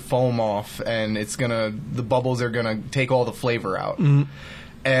sip the foam off, and the bubbles are gonna take all the flavor out. Mm-hmm.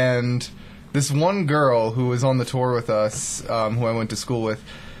 And this one girl who was on the tour with us, who I went to school with,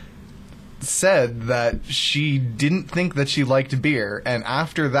 said that she didn't think that she liked beer, and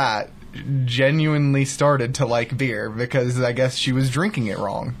after that, genuinely started to like beer because I guess she was drinking it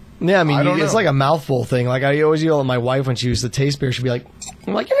wrong. yeah, I mean, I don't it's know. like a mouthful thing. Like, I always yell at my wife when she used to taste beer. She'd be like,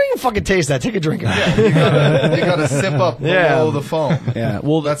 I'm like, you don't even fucking taste that. Take a drink of it. You gotta sip up below the foam. Yeah,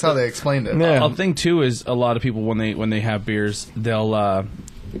 well, That's how they explained it. Yeah. The thing too is a lot of people when they have beers, they'll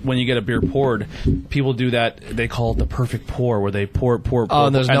when you get a beer poured, people do that. They call it the perfect pour, where they pour. Oh,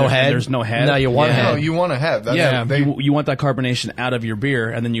 and there's no head. There's no head. No, you want No, head. you want a head. That's You want that carbonation out of your beer,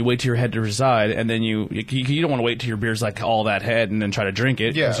 and then you wait till your head to reside, and then you don't want to wait till your beer's like all that head, and then try to drink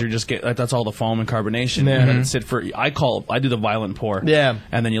it. Yeah. because you just get that's all the foam and carbonation. Yeah. And let it sit for. I do the violent pour. Yeah.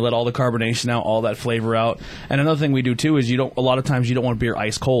 and then you let all the carbonation out, all that flavor out. And another thing we do too is a lot of times you don't want beer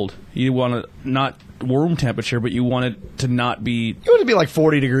ice cold. You want it not room temperature, but you want it to not be. You want it to be like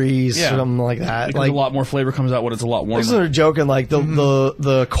 40 degrees, Yeah. something like that. Because Like, a lot more flavor comes out when it's a lot warmer. they're joking. Like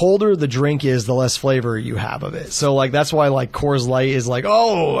the colder the drink is, the less flavor you have of it. So like that's why like Coors Light is like,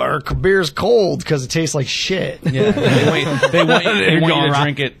 oh, our beer's cold because it tastes like shit. Yeah, they want you to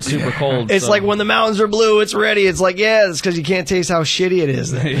drink it super cold. It's so. like when the mountains are blue, it's ready. It's like, yeah, it's because you can't taste how shitty it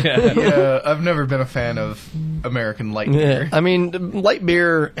is. Yeah, I've never been a fan of American light beer. I mean, light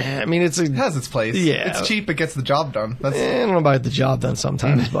beer. I mean, it's It has its place. Yeah. It's cheap. It gets the job done. That's I don't know about the job done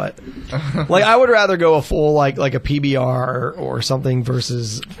sometimes, but like I would rather go a full like a PBR or something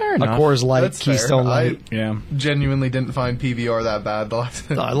versus a enough. Coors Light, That's fair. Keystone Light. yeah. genuinely didn't find PBR that bad. The last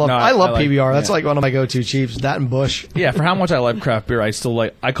No, I love No, I love I like- PBR. That's yeah. like one of my go-to cheaps. That and Busch. Yeah, for how much I love craft beer, I still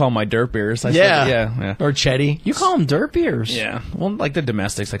like. I call them my dirt beers. Yeah. Yeah. Or Chetty. You call them dirt beers? Yeah, well, like the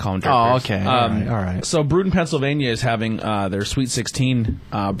domestics, I call them dirt Oh, beers. okay. All right. So, Brewed in Pennsylvania is having their Sweet 16,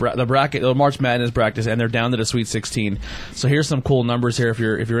 the bracket, the March Madness bracket, and they're down to the Sweet 16. So, here's some cool numbers here. If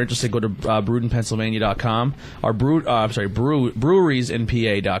you're interested, go to brewedinpennsylvania.com or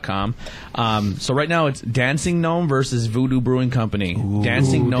breweriesinpa.com. So, right now it's Dancing Gnome versus Voodoo Brewing Company.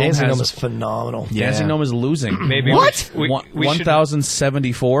 Dancing Gnome Dancing has Gnome is phenomenal. Dancing Gnome is losing. Maybe What? we should-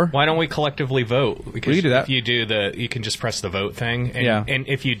 1,074. Why don't we collectively vote? Because can do that. if you do you can just press the vote thing, and, Yeah. and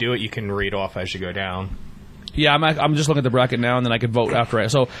if you do it, you can read off as you go down. Yeah, I'm just looking at the bracket now, and then I could vote after.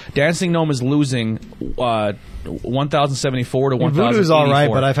 So Dancing Gnome is losing 1,074 to 1,084. Voodoo's all right,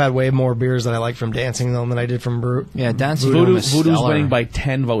 but I've had way more beers that I like from Dancing Gnome than I did from Brew. Yeah, Dancing Gnome is Voodoo's stellar. winning by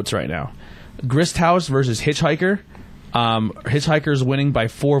 10 votes right now. Grist House versus Hitchhiker. Hitchhiker's winning by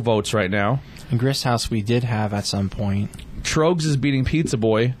 4 votes right now. And Grist House we did have at some point. Trogs is beating Pizza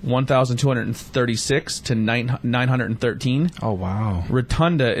Boy 1,236 to 913. Oh, wow.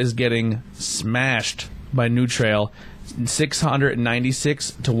 Rotunda is getting smashed by New Trail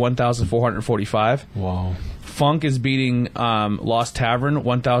 696 to 1,445. Whoa. Funk is beating Lost Tavern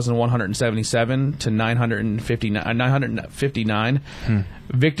 1,177 to 959.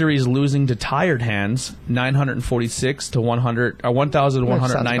 Victory is losing to Tired Hands 946 to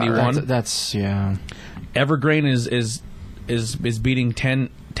 1,191. That's yeah. Evergreen is beating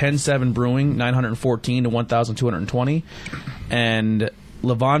 10-7 Brewing 914 to 1,220, and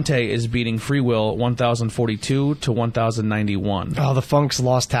Levante is beating Free Will 1,042 to 1,091. Oh, the Funk's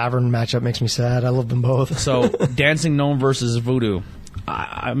Lost Tavern matchup makes me sad. I love them both. So Dancing Gnome versus Voodoo.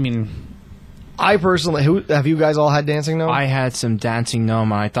 I mean, I personally, have you guys all had Dancing Gnome? I had some Dancing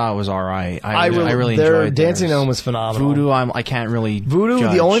Gnome, and I thought it was all right. I really their enjoyed Dancing theirs. Gnome was phenomenal. Voodoo, I can't really Voodoo,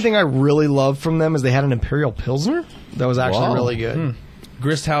 judge. the only thing I really loved from them is they had an Imperial Pilsner that was actually Whoa. really good.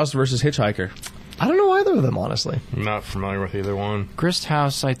 Grist House versus Hitchhiker. I don't know either of them, honestly. I'm not familiar with either one. Grist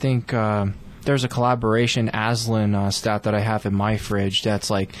House, I think there's a collaboration Aslan stout that I have in my fridge that's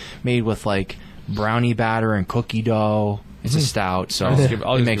like made with like brownie batter and cookie dough. It's a stout, so I'll just it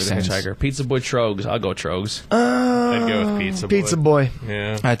give makes it to sense. Hitchhiker. Pizza Boy Trogs. I'll go Trogs. I'd go with Pizza Boy. Pizza Boy.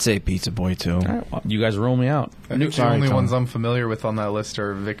 Yeah. I'd say Pizza Boy too. All right, well, you guys roll me out. I think the Sorry, only Tom. ones I'm familiar with on that list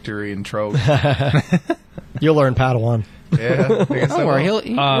are Victory and Trogue. You'll learn Padawan. Yeah, I guess I Don't worry, will.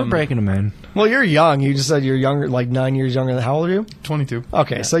 we're breaking him in. Well, you're young. You just said you're younger, like 9 years younger. How old are you? 22.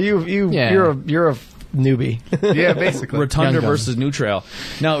 Okay, so Yeah. you're a newbie. Yeah, basically. Rotunda Young gun. versus New Trail.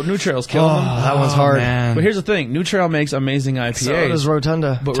 Now, New Trail's killing them. that one's hard. Man. But here's the thing. New Trail makes amazing IPAs. So does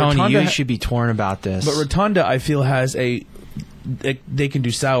Rotunda. but Tony, Rotunda, you should be torn about this. But Rotunda, I feel, has a... They can do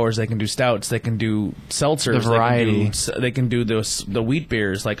sours, they can do stouts, they can do seltzers, The variety. They can do the wheat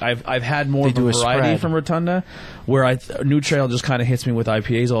beers. Like I've had more They of a do a variety spread. from Rotunda, where New Trail just kind of hits me with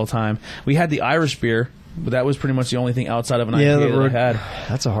IPAs all the time. We had the Irish beer, but that was pretty much the only thing outside of an IPA that I had.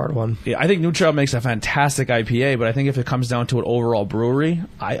 That's a hard one. Yeah, I think New Trail makes a fantastic IPA, but I think if it comes down to an overall brewery,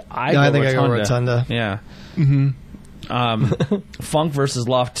 I think I go Rotunda. Yeah. Funk versus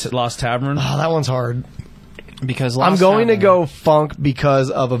Lost Tavern. Oh, that one's hard. because I'm Lost going to Tavern- go Funk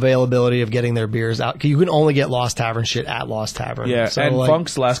because of availability of getting their beers out. You can only get Lost Tavern shit at Lost Tavern. Yeah, So, and like,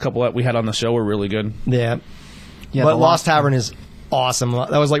 Funk's last couple that we had on the show were really good. Yeah. Yeah, But the Lost Tavern is awesome.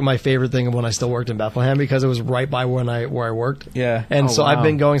 That was like my favorite thing of when I still worked in Bethlehem because it was right by where I worked. Yeah. And Oh, so wow. I've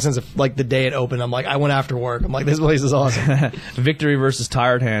been going since like the day it opened. I'm like, I went after work. I'm like, this place is awesome. Victory versus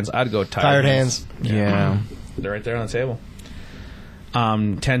Tired Hands. I'd go Tired Hands. Yeah. They're right there on the table.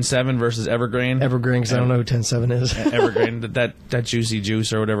 10-7 versus Evergreen. Evergreen, because I don't know who 10-7 is. Evergreen, that Juicy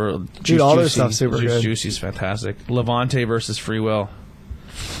Juice or whatever. Dude, all their stuff's super good. Juicy's fantastic. Levante versus Free Will.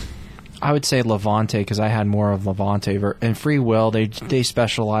 I would say Levante because I had more of Levante. And Free Will, they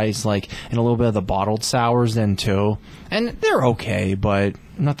specialize like in a little bit of the bottled sours then too. And they're okay, but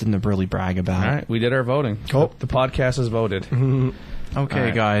nothing to really brag about. All right, we did our voting. Cool. The podcast has voted. Okay,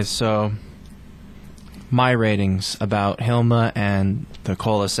 right. guys, so my ratings about Hilma and the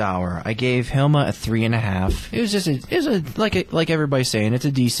Cola Sour. I gave Hilma a 3.5. It was like everybody's saying, it's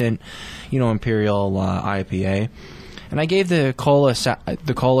a decent, Imperial IPA. And I gave the Cola Sour a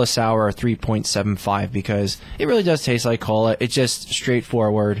 3.75 because it really does taste like cola. It's just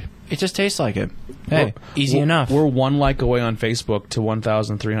straightforward. It just tastes like it. Hey, easy enough. We're one like away on Facebook to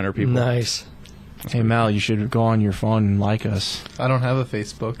 1,300 people. Nice. Hey, Mel, you should go on your phone and like us. I don't have a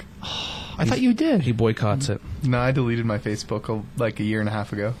Facebook. I thought you did. He boycotts it. No, I deleted my Facebook like a year and a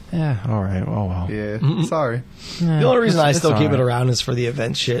half ago. Yeah, all right. Oh, well. Yeah, sorry. The only reason I still keep all it right. around is for the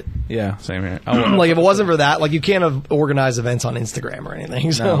event shit. Yeah, same here. Like, if it wasn't for that, like, you can't have organized events on Instagram or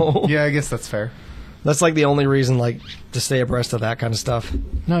anything. So Yeah, I guess that's fair. that's like the only reason, like, to stay abreast of that kind of stuff.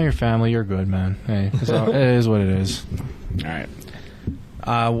 No, your family, you're good, man. Hey, it is what it is. All right.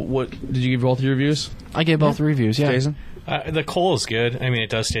 What did you give both your reviews, I gave both reviews, yeah. Jason? The cola is good. I mean, it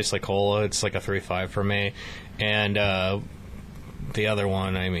does taste like cola. It's like a 3.5 for me. And the other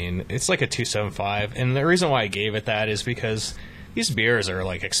one, I mean, it's like a 2.75. And the reason why I gave it that is because these beers are,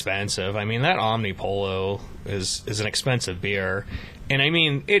 like, expensive. I mean, that Omnipollo is an expensive beer. And, I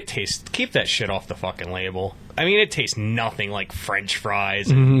mean, it tastes... Keep that shit off the fucking label. I mean, it tastes nothing like French fries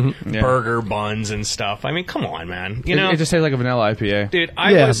and burger buns and stuff. I mean, come on, man. You know? It just tastes like a vanilla IPA. Dude,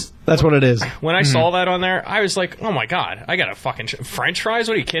 That's what it is. when I saw that on there, I was like, oh my god, I got a fucking French fries?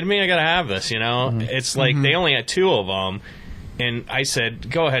 What are you kidding me? I gotta have this, It's like they only had 2 of them. And I said,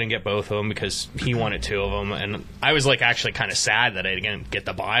 go ahead and get both of them because he wanted 2 of them. And I was like actually kind of sad that I didn't get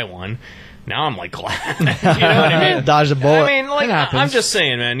to buy one. Now I'm like glad. You know what I mean? Dodge the bullet. I mean, like, It happens. I'm just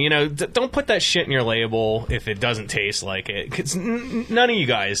saying, man, don't put that shit in your label if it doesn't taste like it. Because none of you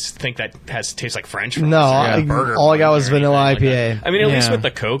guys think that tastes like French fries. No, or burger all I got buns was or vanilla anything like IPA. that. I mean, at least Yeah. with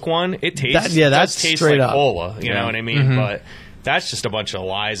the Coke one, it tastes That's does taste straight like up. cola. You Yeah. know what I mean? But that's just a bunch of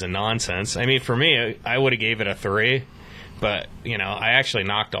lies and nonsense. I mean, for me, I would have gave it a 3. But, I actually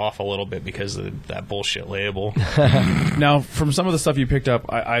knocked off a little bit because of that bullshit label. Now, from some of the stuff you picked up,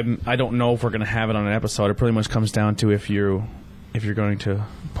 I don't know if we're going to have it on an episode. It pretty much comes down to if you're going to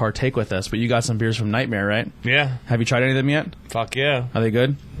partake with us. But you got some beers from Nightmare, right? Yeah. Have you tried any of them yet? Fuck yeah. Are they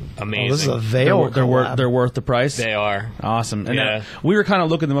good? Amazing. Oh, this is a Veil They're collab. worth the price. They are. Awesome. And Yeah. we were kind of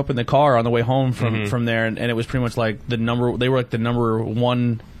looking them up in the car on the way home from there, and it was pretty much like they were like the number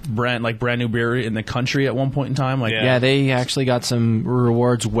 1 brand new beer in the country at one point in time. Like, Yeah, they actually got some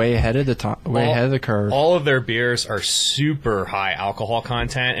rewards way ahead of the ahead of the curve. All of their beers are super high alcohol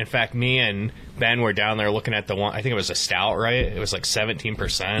content. In fact, me and Ben were down there looking at the one, I think it was a stout, right? It was like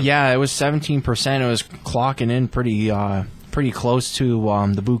 17%. Yeah, it was 17%. It was clocking in pretty close to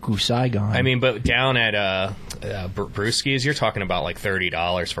the Buku Saigon. I mean, but down at Brewski's, you're talking about like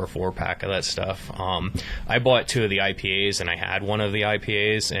 $30 for a 4-pack of that stuff. I bought 2 of the IPAs, and I had one of the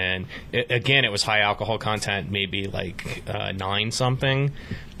IPAs, and it was high alcohol content, maybe like 9 something.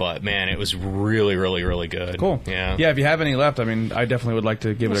 But man, it was really, really, really good. cool. Yeah. Yeah. If you have any left, I mean, I definitely would like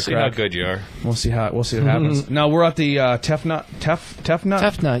to give We'll it a see crack. how good you are. We'll see what happens. Now we're at the Tefnut.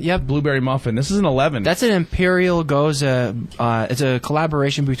 Tefnut, yep. Blueberry muffin. This is an 11. That's an Imperial Goza. It's a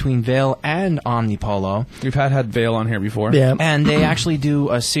collaboration between Veil and Omnipollo. We've had Vale on here before. Yeah. And they actually do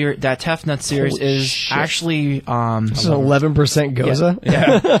a series. That Tefnut series Holy is shit. actually This is 11% Goza.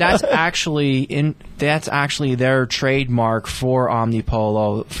 that's actually their trademark for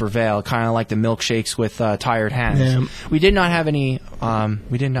Omnipollo for Veil, kind of like the milkshakes with tired hands. Yeah. We did not have any.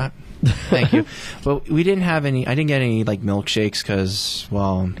 We did not. Thank you. But we didn't have any. I didn't get any like milkshakes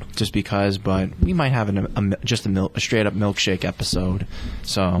just because. But we might have a straight up milkshake episode.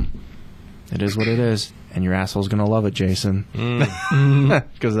 So it is what it is. And your asshole's gonna love it, Jason,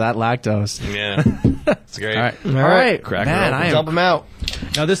 because of that lactose. Yeah. It's great. All right. All right. Cracker man, open. I am Dump them out.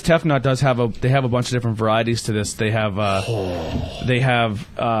 Now this Tefnut does have a bunch of different varieties to this. They have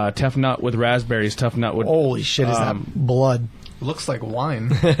Tefnut with raspberries, Tefnut with Holy shit, is that blood? Looks like wine.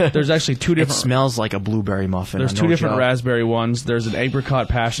 There's actually two It different. smells like a blueberry muffin. There's I two know different joke. raspberry ones. There's an apricot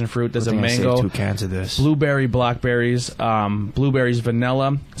passion fruit. There's a I saved mango. 2 cans of this. Blueberry, blackberries, blueberries,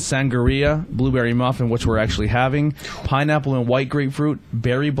 vanilla, sangria, blueberry muffin, which we're actually having, pineapple and white grapefruit,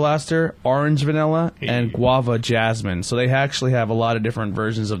 berry blaster, orange vanilla, and guava jasmine. So they actually have a lot of different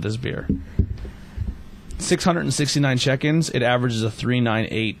versions of this beer. 669 check-ins. It averages a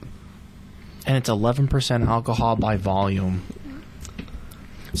 3.98. And it's 11% alcohol by volume.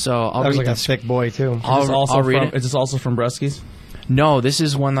 So I'll That was read like a this. thick boy too. I'll read it. Is this also from Bresky's? No, this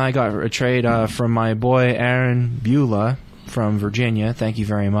is one I got a trade from my boy Aaron Beulah from Virginia. Thank you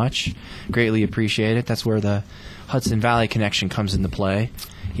very much. Greatly appreciate it. That's where the Hudson Valley connection comes into play.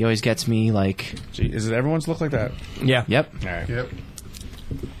 He always gets me like... Gee, is it everyone's look like that? Yeah, Yep. All right. Yep.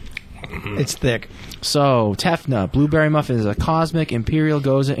 it's thick. So, Tefna, Blueberry Muffin is a cosmic imperial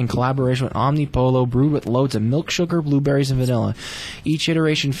goza in collaboration with Omnipollo, brewed with loads of milk sugar, blueberries, and vanilla. Each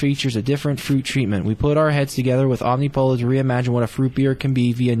iteration features a different fruit treatment. We put our heads together with Omnipollo to reimagine what a fruit beer can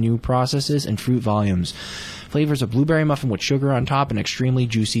be via new processes and fruit volumes. Flavors of blueberry muffin with sugar on top and extremely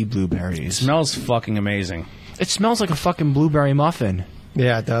juicy blueberries. Smells fucking amazing. It smells like a fucking blueberry muffin.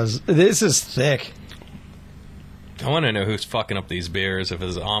 Yeah, it does. This is thick. I want to know who's fucking up these beers. If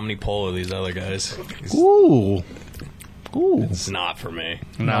it's Omnipollo or these other guys. Ooh. Ooh. It's not for me.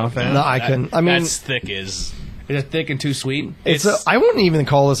 Not a fan. No, I couldn't. I mean, That's thick as... Is it thick and too sweet? I wouldn't even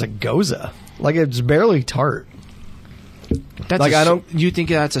call this a goza. Like, it's barely tart. That's Like, I don't- You think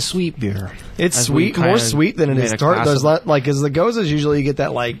that's a sweet beer? It's As we sweet, more kinda sweet than it made is a tart. class There's of- not like, because the gozas usually you get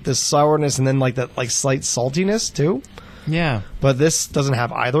that like the sourness and then like that like slight saltiness too. Yeah. But this doesn't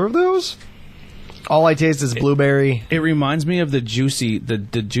have either of those. All I taste is blueberry. It reminds me of the juicy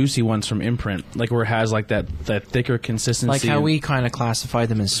juicy ones from Imprint, like where it has like that thicker consistency. Like how we kind of classify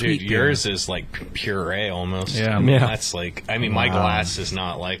them as sweet Dude, beer. yours is like puree almost. Yeah. I mean, Yeah. that's like... I mean, my glass is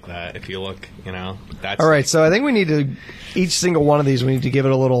not like that. If you look, that's... All right, so I think we need to each single one of these. We need to give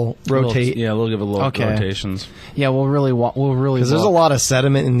it a little rotate Yeah, we'll give it a little Okay. rotations. Yeah, we'll really because there's a look. lot of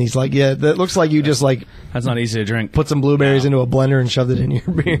sediment in these. Like, yeah, that looks like you just like That's not easy to drink. put some blueberries into a blender and shoved it in your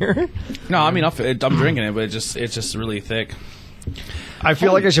beer. No, I mean I'm drinking it, but it's just really thick. I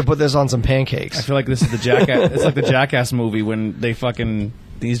feel like I should put this on some pancakes. I feel like this is the Jackass. It's like the Jackass movie when they fucking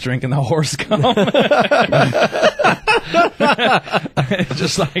he's drinking the horse cum.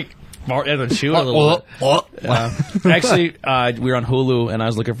 Just like chew it a little bit. Actually, we were on Hulu and I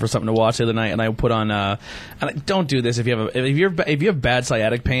was looking for something to watch the other night, and I put on. And don't do this if you have bad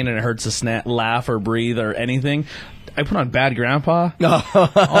sciatic pain and it hurts to laugh or breathe or anything. I put on Bad Grandpa.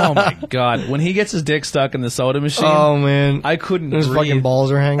 Oh my god! When he gets his dick stuck in the soda machine, Oh man, I couldn't his breathe. fucking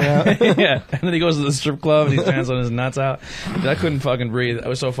balls are hanging out. Yeah, and then he goes to the strip club and he's dancing his nuts out. Dude, I couldn't fucking breathe. That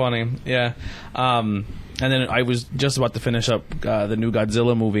was so funny. Yeah. And then I was just about to finish up the new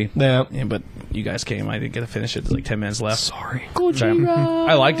Godzilla movie. Yeah. But you guys came. I didn't get to finish it. There's like 10 minutes left. Sorry.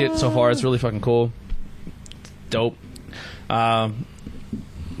 I liked it so far. It's really fucking cool. Dope. What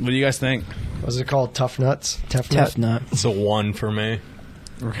do you guys think? What's it called? Tough nuts. Tough nut. It's a 1 for me.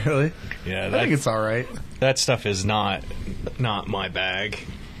 Really? Yeah, I think it's all right. that stuff is not my bag.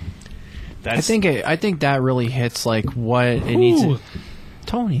 I think that really hits like what it needs to.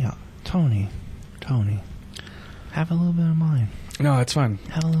 Tony, have a little bit of mine. No, it's fine.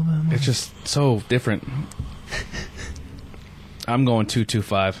 Have a little bit of mine. It's just so different. I'm going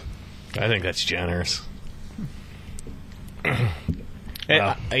 225. I think that's generous.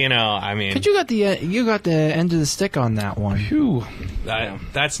 Wow. I mean, But you got the end of the stick on that one. Phew.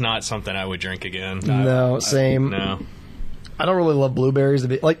 that's not something I would drink again. No, same. No. I don't really love blueberries.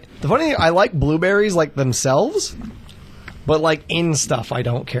 Like the funny thing, I like blueberries like themselves, but like in stuff, I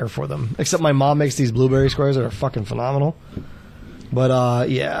don't care for them. Except my mom makes these blueberry squares that are fucking phenomenal. But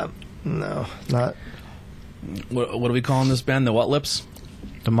yeah, no, not. What are we calling this, Ben? The what lips?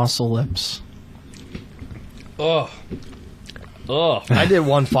 The muscle lips. Oh. I did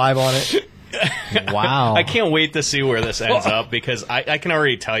 1.5 on it. Wow. I can't wait to see where this ends up because I can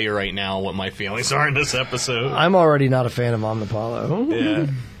already tell you right now what my feelings are in this episode. I'm already not a fan of Omnipollo.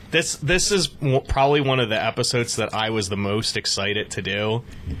 Yeah. This is probably one of the episodes that I was the most excited to do,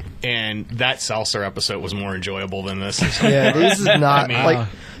 and that seltzer episode was more enjoyable than this. Yeah, this is not mean- like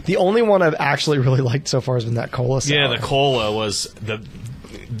the only one I've actually really liked so far has been that cola sour. Yeah, the cola was that's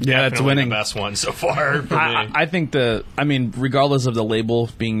definitely winning. the best one so far for me. I think regardless of the label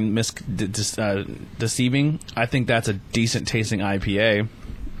being deceiving, I think that's a decent tasting IPA.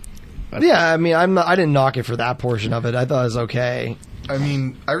 Yeah, I mean, I didn't knock it for that portion of it. I thought it was okay. I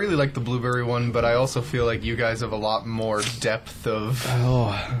mean, I really like the blueberry one, but I also feel like you guys have a lot more depth of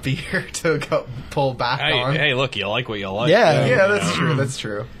beer to pull back on. Hey, look, you like what you like. Yeah, That's true. That's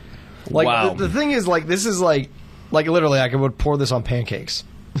true. Like Wow. the thing is, like, this is like literally, I would pour this on pancakes.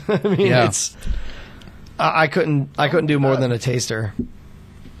 I mean, Yeah. it's. I couldn't do more than a taster.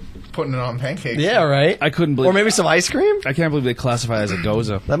 Putting it on pancakes. Yeah, right. I couldn't believe. Or maybe some ice cream. I can't believe they classify it as a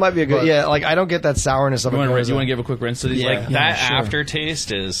goza. That might be a good. But- Yeah, like I don't get that sourness of You a want goza. to give a quick rinse to these? Yeah. Like, That sure.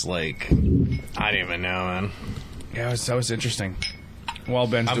 aftertaste is like, I don't even know, man. yeah, that was interesting. While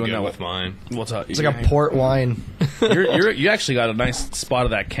Ben's I'm doing good that, with mine. we'll talk. It's like a port wine. You actually got a nice spot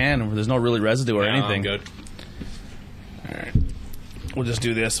of that can where there's no really residue or Yeah, anything. I'm good. All right. We'll just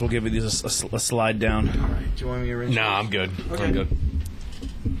do this. We'll give you these a slide down. Do you want me to rinse? No, I'm good. I'm good.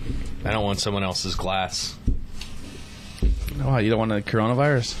 I don't want someone else's glass. Oh, you don't want a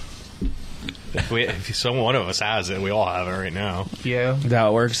coronavirus? If some one of us has it, we all have it right now. Yeah. Is that how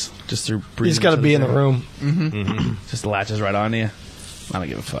it works? Just through You breathing. just got to each be in the other's air? room. Just latches right onto you. I don't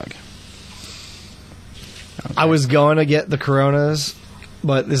give a fuck. I was going to get the Coronas,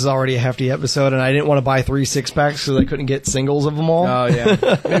 but this is already a hefty episode, and I didn't want to buy 3 6-packs because I couldn't get singles of them all. Oh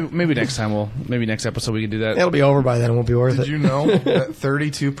yeah. maybe next time maybe next episode we can do that. It'll be over by then. It won't be worth Did it. you know that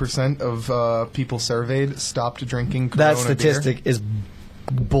 32% of people surveyed stopped drinking Corona That statistic is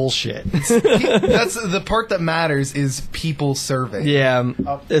bullshit. beer? That's the part that matters is people surveyed. Yeah,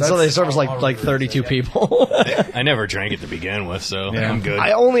 it's so they That's service like 32 people. I never drank it to begin with, so Yeah. I'm good.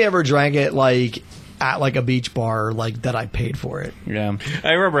 I only ever drank it like at like a beach bar, like that I paid for it. Yeah.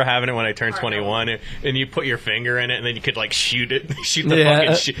 I remember having it when I turned 21, and you put your finger in it, and then you could like shoot it, shoot the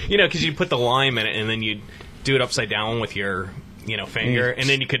Yeah. fucking, because you put the lime in it, and then you do it upside down with your, finger, and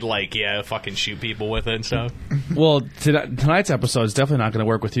then you could like, fucking shoot people with it and stuff. Well, tonight's episode is definitely not going to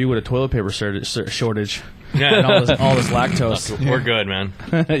work with you with a toilet paper shortage and Yeah, all this lactose. we're good, man.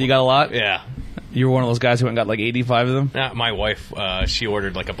 You got a lot? Yeah. You were one of those guys who went and got like 85 of them? My wife, she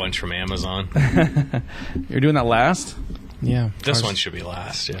ordered like a bunch from Amazon. You're doing that last? Yeah. This one should be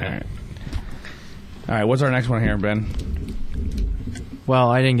last. Yeah. All right. All right, what's our next one here, Ben? Well,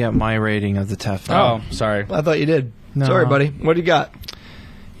 I didn't get my rating of the Teflon. Oh, sorry. I thought you did. No. Sorry, buddy. What do you got?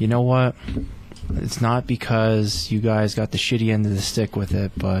 You know what? It's not because you guys got the shitty end of the stick with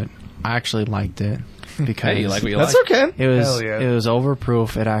it, but I actually liked it because Hey, you like what you That's like? okay. it was Hell yeah. it was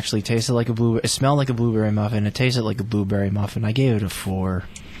overproof. It actually tasted like a blueberry. It smelled like a blueberry muffin. It tasted like a blueberry muffin. I gave it a 4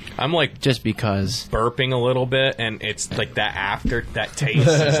 I'm like just because. burping a little bit, and it's like that taste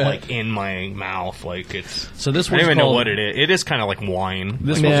is like in my mouth. Like it's. So this I don't one's even know called- what it is. It is kind of like wine.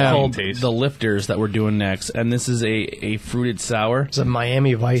 This like one's Yeah. called taste. the Lifters that we're doing next, and this is a fruited sour. It's a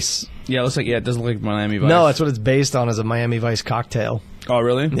Miami Vice. Yeah, it looks like it doesn't look like Miami Vice. No, that's what it's based on, is a Miami Vice cocktail. Oh,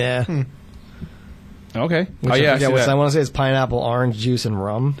 really? Yeah. Okay. Which oh yeah, I forget see what that. I want to say it's pineapple, orange juice, and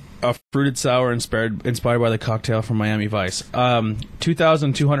rum. A fruited sour inspired by the cocktail from Miami Vice.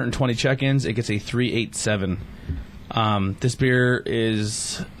 2,220 check-ins. It gets a 387. This beer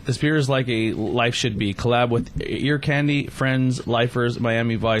is like a life should be. Collab with Ear Candy, Friends, Lifers,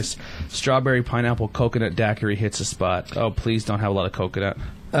 Miami Vice, strawberry, pineapple, coconut daiquiri hits a spot. Oh, please don't have a lot of coconut.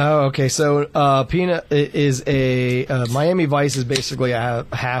 Oh, okay. So, peanut is a Miami Vice is basically a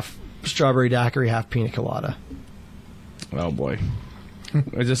half strawberry daiquiri, half pina colada. Oh boy.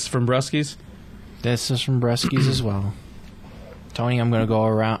 Is this from Brusky's? This is from Bresky's as well. Tony, I'm gonna go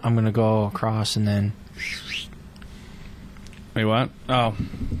around. I'm gonna go across and then. Wait, what? Oh.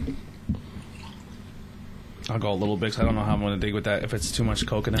 I'll go a little bit 'cause I don't know how I'm going to dig with that if it's too much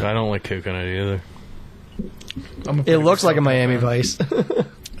coconut. I don't like coconut either. It looks like a Miami Vice.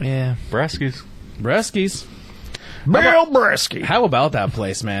 Yeah. Bresky's. Bresky's. Bill Bresky. How about that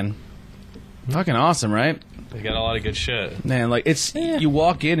place, man? Fucking awesome, right? They got a lot of good shit. Man, like it's you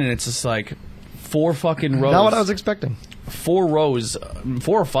walk in and it's just like 4 fucking rows. Not what I was expecting. 4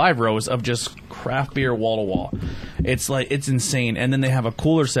 or 5 rows of just craft beer wall to wall. It's like it's insane. And then they have a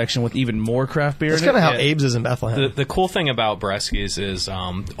cooler section with even more craft beer. That's in kind of it. how Yeah. Abe's is in Bethlehem. The cool thing about Bresky's is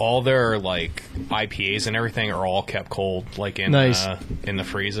all their like IPAs and everything are all kept cold, like in Nice. in the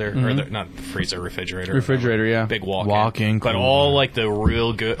freezer or not the freezer, refrigerator. Refrigerator, yeah. Big Walk-in But cooler. all like the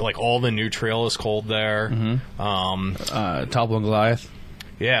real good, like all the Nutriel is cold there. Toppling Goliath.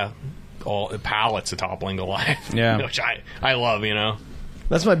 Yeah, all pallets of toppling Goliath. Yeah. which I love.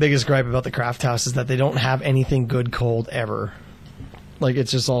 That's my biggest gripe about the craft house is that they don't have anything good cold ever. Like, it's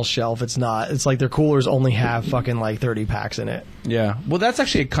just all shelf. It's not. It's like their coolers only have fucking like 30 packs in it. Yeah. Well, that's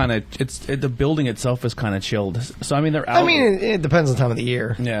actually kind of the building itself is kind of chilled. So I mean, they're out. I mean, it depends on the time of the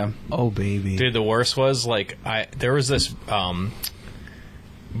year. yeah. Oh baby. Dude, the worst was like there was this beer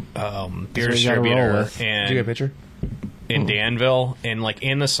what you gotta roll distributor, with. and Did you get a picture? in Danville, and like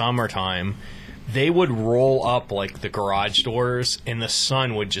in the summertime, they would roll up like the garage doors, and the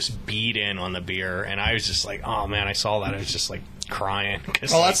sun would just beat in on the beer, and I was just like, oh man, I saw that, I was just like crying.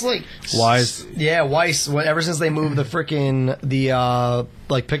 Oh, that's like Wise. Yeah, Weiss. Ever since they moved the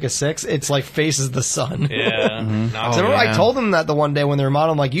like pick a six, it's like faces the sun. Yeah. Not So to- I told them that the one day when they were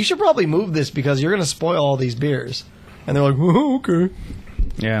modeling, I'm like, you should probably move this because you're going to spoil all these beers. And they're like, oh, okay.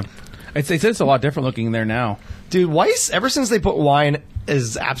 Yeah. It's a lot different looking there now. Dude, Weiss, ever since they put wine,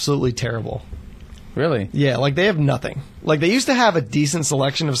 is absolutely terrible. Really? Yeah, like they have nothing. Like they used to have a decent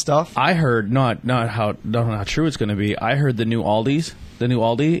selection of stuff. I heard not how true it's going to be. I heard the new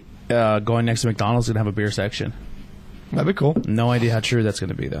Aldi going next to McDonald's is going to have a beer section. That'd be cool. No idea how true that's going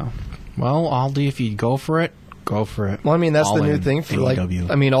to be though. Well, Aldi, if you go for it, go for it. Well, I mean, that's All the new in thing for like. AEW.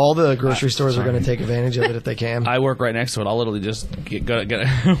 I mean, all the grocery stores are going to take advantage of it if they can. I work right next to it. I'll literally just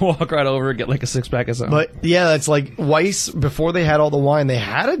walk right over, get like a 6-pack of something. But yeah, it's like Weiss, before they had all the wine, they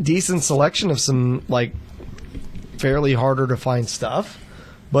had a decent selection of some like fairly harder to find stuff.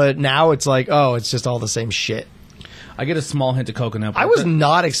 But now it's like, oh, it's just all the same shit. I get a small hint of coconut. I was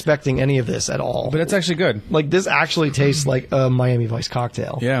not expecting any of this at all. but it's actually good. Like this actually tastes like a Miami Vice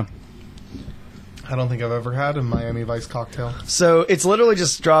cocktail. Yeah. I don't think I've ever had a Miami Vice cocktail. So it's literally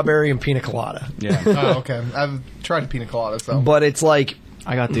just strawberry and pina colada. Yeah. Oh, okay. I've tried a pina colada, so. But it's like,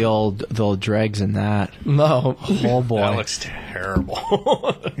 I got the old dregs in that. no. Oh boy. That looks terrible.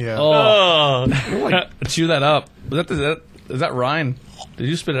 Yeah. Oh, chew that up. Is that Ryan? Did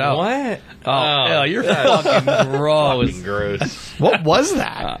you spit it out? What? Oh, yeah, you're fucking gross. Fucking gross. What was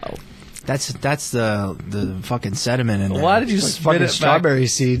that? That's the fucking sediment in there. Why did you Like spit fucking it back? strawberry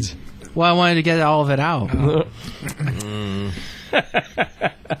seeds. Well, I wanted to get all of it out.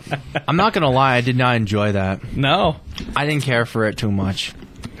 I'm not gonna lie, I did not enjoy that. No. I didn't care for it too much.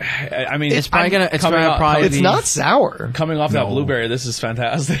 I mean, It's probably gonna coming probably It's be- not sour. coming off that No. blueberry. This is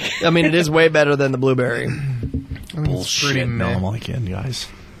fantastic. I mean, it is way better than the blueberry. I mean, it's pretty bullshit. No, meh. I'm only kidding, guys.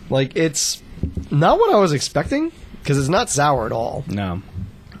 Like, it's not what I was expecting, because it's not sour at all. No.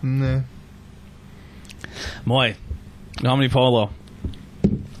 Nah. Boy, Omnipollo.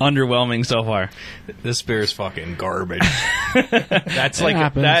 Underwhelming so far. This beer is fucking garbage. That's like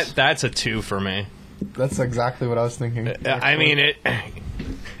happens. that's a 2 for me. That's exactly what I was thinking. I mean it.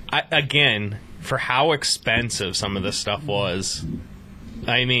 Again, for how expensive some of this stuff was.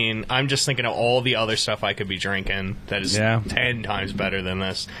 I mean, I'm just thinking of all the other stuff I could be drinking that is 10 times better than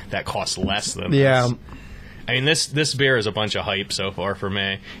this. That costs less than Yeah. this. I mean, this beer is a bunch of hype so far for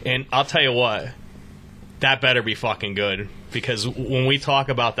me. And I'll tell you what, that better be fucking good. Because when we talk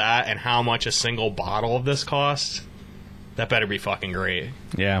about that and how much a single bottle of this costs, that better be fucking great.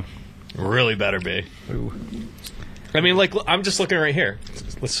 Yeah. Really better be. Ooh. I mean, like, I'm just looking right here.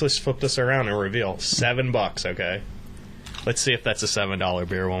 Let's just flip this around and reveal. $7, okay? Let's see if that's a $7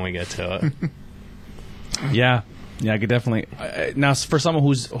 beer when we get to it. Yeah. Yeah, I could definitely. Now, for someone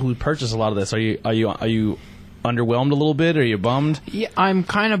who purchased a lot of this, are you underwhelmed a little bit? Or are you bummed? Yeah, I'm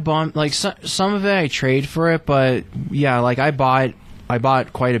kind of bummed. Like some of it, I trade for it, but yeah, like I bought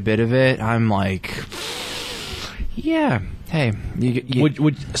quite a bit of it. I'm like, yeah. Hey,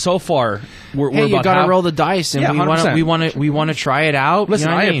 So far, we're hey, you about got to half- roll the dice, and Yeah, we want to try it out. Listen,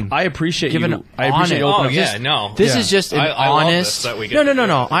 you know what I mean? I appreciate Give you. an I appreciate you honest- opening Oh, up. yeah, no. This Yeah. is just an I love this honest. that we get to No.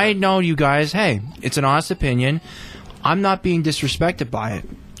 do it. I know you guys. Hey, it's an honest opinion. I'm not being disrespected by it.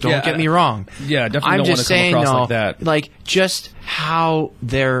 Don't Yeah, get me wrong. Yeah, definitely I'm don't just want to come saying, across though, like that. like just how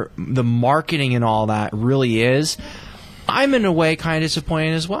the marketing and all that really is. I'm in a way kind of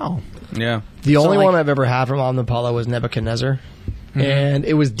disappointed as well. Yeah. The So, only like- one I've ever had from Omnipollo was Nebuchadnezzar. And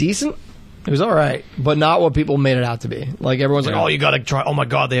it was decent. It was all right, but not what people made it out to be. Like, everyone's Yeah. like, oh, you got to try. Oh, my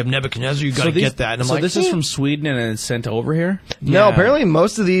God, they have Nebuchadnezzar. You got to get that. And I'm so like, this is from Sweden and it's sent over here? No, Yeah. apparently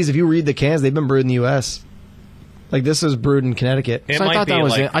most of these, if you read the cans, they've been brewed in the U.S. Like, this was brewed in Connecticut. It So I might thought be that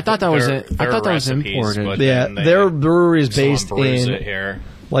was like it. I thought that was their- it. I their thought that was recipes, imported. but Yeah, then they- their brewery is someone based brews in, it here.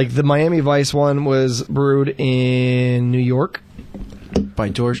 like, the Miami Vice one was brewed in New York. By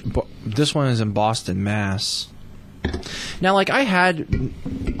George. This one is in Boston, Mass. Now, like I had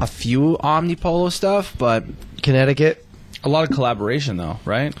a few Omnipollo stuff, but Connecticut. A lot of collaboration, though,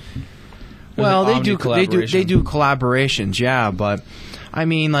 right? well, There's they an do Omni collaborations, yeah. But I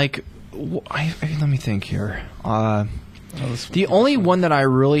mean, like, let me think here. The only one that I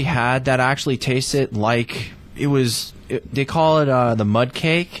really had that actually tasted like it was, they call it the mud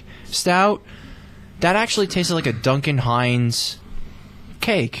cake stout. That actually tasted like a Duncan Hines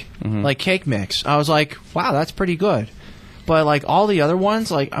cake, like cake mix. I was like, wow, that's pretty good. But like all the other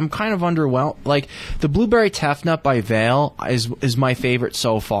ones, like I'm kind of underwhelmed. Like the blueberry Tefnut by Vale is my favorite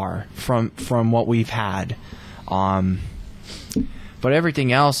so far from what we've had. But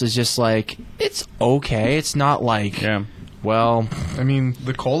everything else is just like, it's okay. It's not like, well... I mean,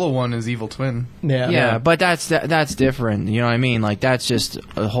 the cola one is Evil Twin. Yeah, but that's different. You know what I mean? Like, that's just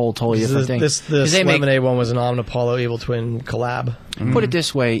a whole totally different thing. This lemonade one was an Omnipollo Evil Twin collab. Put it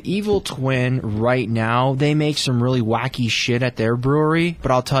this way, Evil Twin right now, they make some really wacky shit at their brewery,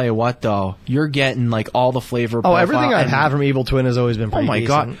 but I'll tell you what though, you're getting like all the flavor profile. Everything I've had from Evil Twin has always been pretty decent.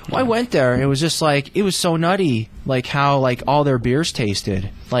 God. Well, I went there, it was just like, it was so nutty, like how like all their beers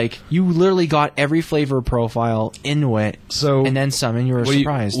tasted. Like, you literally got every flavor profile into it, and then some, and you were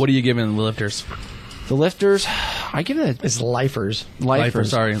surprised. What are you giving the lifters? The lifters, I give it... It's Lifers.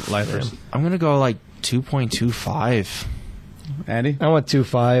 Lifers. Yeah. I'm going to go like 2.25. Andy? I went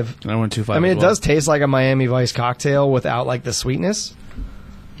 2.5. I went 2.5. I mean, it does taste like a Miami Vice cocktail without like the sweetness.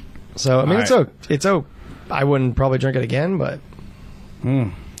 So I mean, it's I wouldn't probably drink it again, but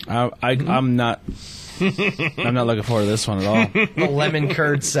I'm not. I'm not looking forward to this one at all. the lemon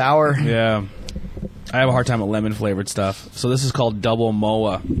curd sour. Yeah, I have a hard time with lemon flavored stuff. So this is called Double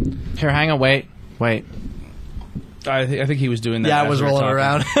Moa. Here, hang on, wait. I think he was doing that. Yeah, I was rolling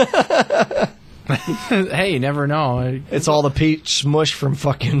around. Hey, you never know. It's all the peach smush from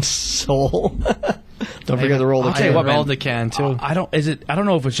fucking Soul. Don't forget to roll the can. Rolled the can too. I don't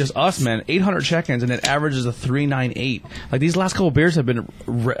know if it's just us, man. 800 check-ins and it averages a 398. Like, these last couple beers have been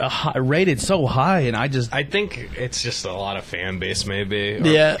rated so high, and I think it's just a lot of fan base, maybe.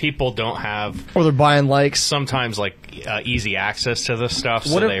 Yeah, people don't have, or they're buying likes. Sometimes like easy access to this stuff,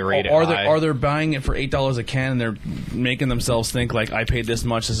 so they rate it high. Are they buying it for $8 a can, and they're making themselves think like, I paid this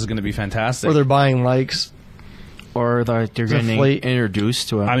much, this is going to be fantastic. Or they're buying likes. Or they're getting introduced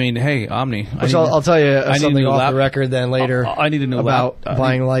to it. I mean, hey, Omni. I'll tell you something off the record then later. I need to know about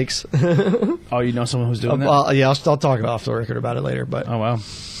buying likes. Oh, you know someone who's doing that? Yeah, I'll talk off the record about it later. But oh wow,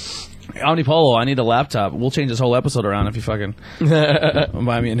 Omnipollo, I need a laptop. We'll change this whole episode around if you fucking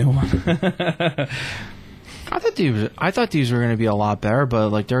buy me a new one. I thought these were going to be a lot better, but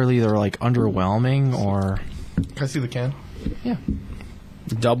like they're either like underwhelming or. Can I see the can? Yeah.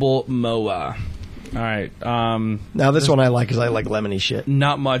 Double Moa. All right. Now this one I like because I like lemony shit.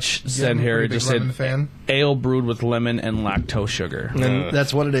 Not much said here. It just said fan. Ale brewed with lemon and lactose sugar. And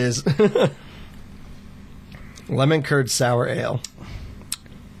that's what it is. Lemon curd sour ale.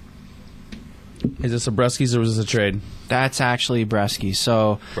 Is this a Bresky's or is this a trade? That's actually Bresky.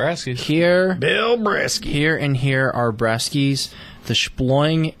 So Bresky's. Here, Bill Bresky. Here and here are Breskies. The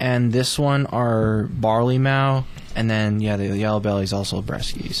Sploing and this one are Barley Mow. And then, the Yellow Belly is also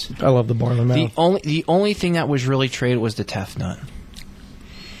Breskies. I love the Barley Mow. The only thing that was really traded was the Tefnut.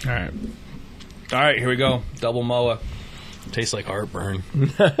 All right, here we go. Double Moa. Tastes like heartburn.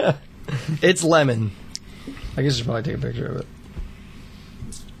 It's lemon. I guess I should probably take a picture of it.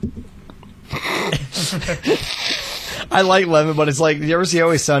 I like lemon, but it's like, you ever see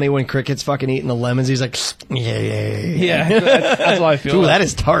Always Sunny when Cricket's fucking eating the lemons? He's like, yeah. That's what I feel. Ooh, that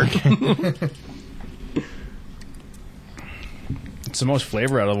is tart. It's the most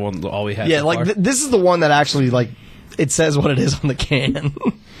flavor out of all we had. Yeah, so like far. this is the one that actually, like, it says what it is on the can.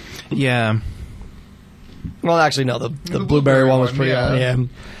 Yeah. Well, actually, no. The blueberry one was pretty. Yeah.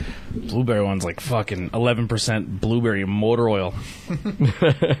 Blueberry one's like fucking 11% blueberry motor oil.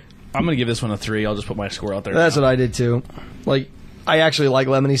 I'm gonna give this one a 3. I'll just put my score out there. That's what I did too. Like, I actually like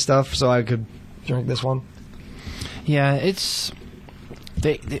lemony stuff, so I could drink this one. Yeah, it's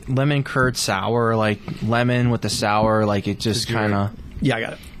the lemon curd sour, like lemon with the sour, like it just kind of. Yeah, I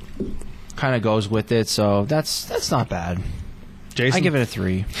got it. Kind of goes with it, so that's not bad. Jason, I give it a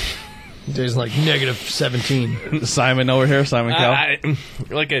 3. Jason's like -17. Simon over here, Simon Cal.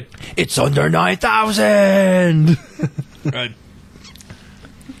 It's under 9,000.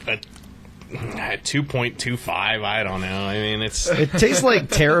 2.25. I don't know. I mean, it tastes like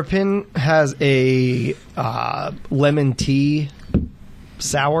Terrapin has a lemon tea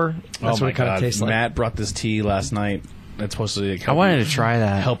sour. That's what it kind of tastes like. Matt brought this tea last night. That's supposed to. I wanted to try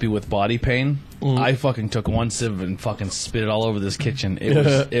that. Help you with body pain. I fucking took one sip and fucking spit it all over this kitchen.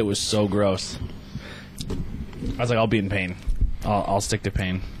 It was so gross. I was like, I'll be in pain. I'll stick to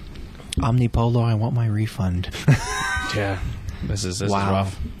pain. Omnipollo, I want my refund. Yeah, this is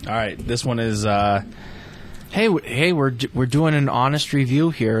rough. All right, this one is. Hey, we're doing an honest review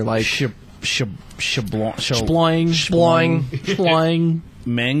here. Like sploing.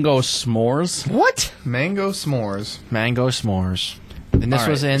 Mango s'mores. What? Mango s'mores. Mango s'mores. And this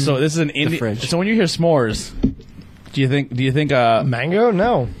was in. So this is an the fridge. So when you hear s'mores, do you think mango?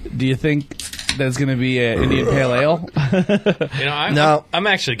 No. Do you think that's going to be an Indian Pale Ale? I'm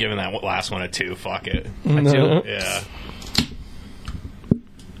actually giving that last one a 2. Fuck it. A 2? Yeah.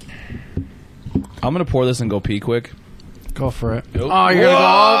 I'm going to pour this and go pee quick. Go for it. Nope. Oh, you're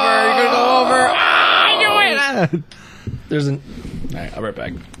gonna go over. Ah, I knew it. There's an. All right, I'll be right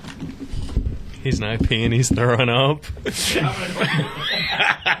back. He's not peeing, he's throwing up.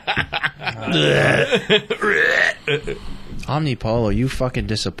 Omnipollo, you fucking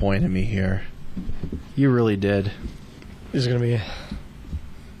disappointed me here. You really did. This is gonna be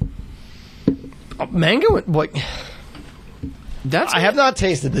mango. What? That's I have not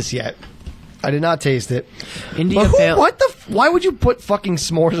tasted this yet. I did not taste it. India But Pale. what the? Why would you put fucking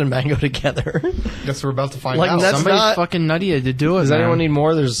s'mores and mango together? Guess we're about to find Like, out. that's Somebody's not- fucking nutty to do it. Does man. anyone need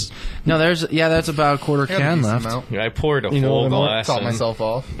more? There's. No, that's about a quarter I got a can decent left. amount. I poured a You know full what, I'm glass. Top and myself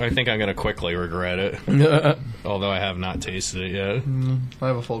off. I think I'm going to quickly regret it. Although I have not tasted it yet. I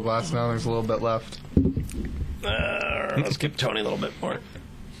have a full glass now. There's a little bit left. Let's give Tony a little bit more.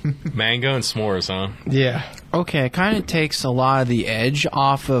 Mango and s'mores, huh? Yeah. Okay, it kind of takes a lot of the edge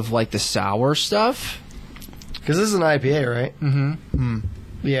off of like the sour stuff. Because this is an IPA, right? Mm-hmm.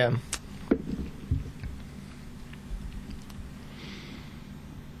 Yeah.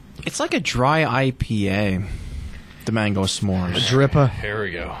 It's like a dry IPA. The mango s'mores. Drippa. Here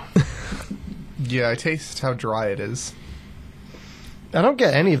we go. Yeah, I taste how dry it is. I don't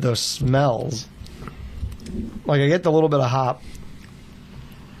get any of those smells. Like, I get the little bit of hop.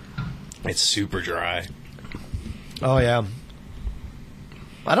 It's super dry. Oh, yeah.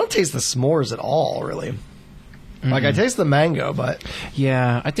 I don't taste the s'mores at all, really. Like, I taste the mango, but...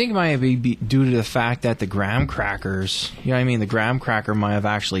 Yeah, I think it might be due to the fact that the graham crackers, you know what I mean? The graham cracker might have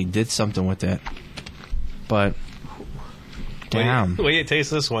actually did something with it. But, damn. Wait, you taste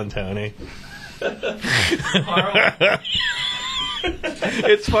this one, Tony.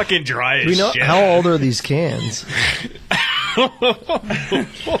 It's fucking dry as Do we know shit. how old are these cans?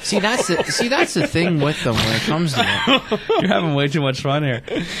 See, that's the thing with them when it comes to it. You're having way too much fun here.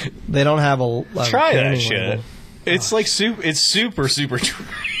 They don't have a Try that canning shit. label. It's like it's super dry.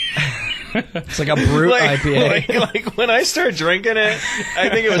 It's like a brute IPA. Like when I started drinking it, I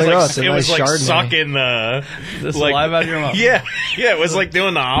think it was Like, oh, it's a it was nice like Chardonnay. sucking the saliva out of your mouth. Yeah, it was like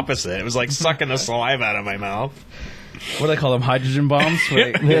doing the opposite. It was like sucking the saliva out of my mouth. What do they call them? Hydrogen bombs?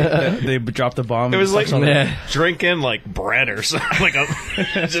 Where they drop the bomb. It was like Yeah. drinking like bread or something. Like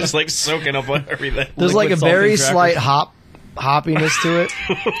just like soaking up everything. There's like a liquid salty very crackers. slight hoppiness to it.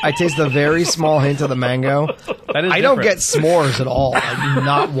 I taste a very small hint of the mango. That is I don't different. get s'mores at all. Like,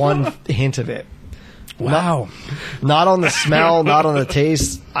 not one hint of it. Wow. Not on the smell, not on the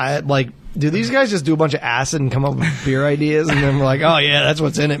taste. Do these guys just do a bunch of acid and come up with beer ideas, and then we're like, oh yeah, that's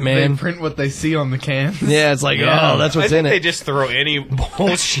what's in it, They man. print what they see on the can. Yeah, it's like, oh, that's I what's think in they it. just throw any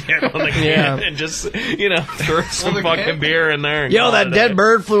bullshit on the can Yeah. and just throw some the fucking can- beer in there. And Yo, call that it dead a-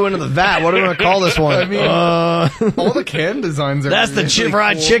 bird flew into the vat. What are we gonna call this one? I mean, all the can designs are. That's the really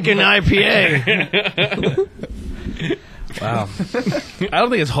fried cool. chicken IPA. Wow. I don't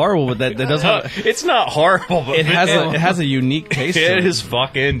think it's horrible, but that does have, It's not horrible, but it has a unique taste. to It is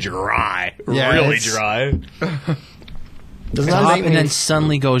fucking dry, Yeah, really it's- dry. Does not Hop make and me. then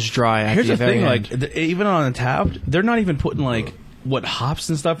suddenly goes dry. At Here's the very thing, end. like even on Untapped, they're not even putting like what hops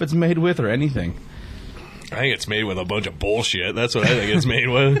and stuff it's made with or anything. I think it's made with a bunch of bullshit. That's what I think it's made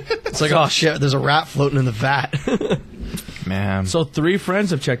with. It's like, oh shit, there's a rat floating in the vat. man. So 3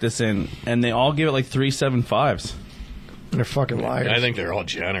 friends have checked this in, and they all give it like 3.75s. They're fucking liars. I think they're all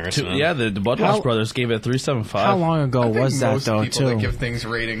generous. man. Yeah, the Budwash How- brothers gave it 3.75. How long ago I think was that most though? people that Too. give things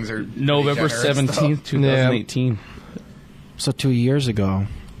ratings are pretty November generous, 17th, 2018. So 2 years ago.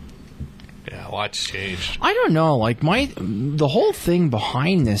 Yeah, a lot's changed. I don't know. Like the whole thing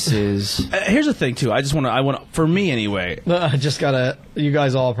behind this is Here's the thing, too. I want for me anyway. I just gotta. You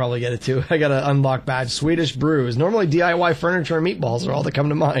guys all probably get it too. I gotta unlock badge. Swedish brews. Normally DIY furniture and meatballs are all that come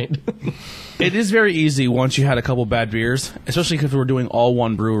to mind. It is very easy once you had a couple bad beers, especially because we're doing all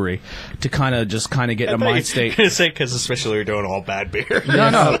one brewery, to kind of get in a mind state. Because especially we're doing all bad beer.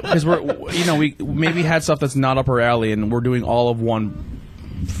 No, because we maybe had stuff that's not up our alley, and we're doing all of one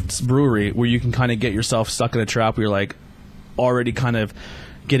brewery where you can kind of get yourself stuck in a trap where you're like already kind of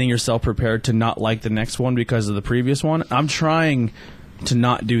getting yourself prepared to not like the next one because of the previous one. I'm trying to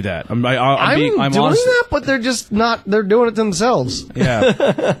not do that. I'm I'm doing doing that, but they're just not. They're doing it themselves.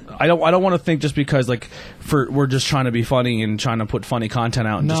 Yeah, I don't want to think just because we're just trying to be funny and trying to put funny content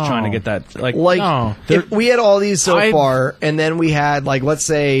out and just No. trying to get that Like, No. if we had all these so I've- far, and then we had, like, let's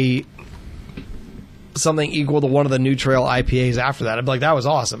say something equal to one of the New Trail IPAs after that, I'd be like, that was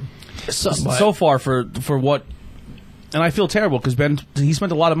awesome. so far for what And I feel terrible because Ben, he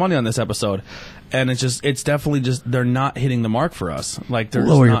spent a lot of money on this episode, and it's definitely just they're not hitting the mark for us. Like they're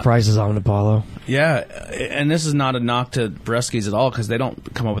Lower just your prices on Apollo. Yeah, and this is not a knock to Breskies at all because they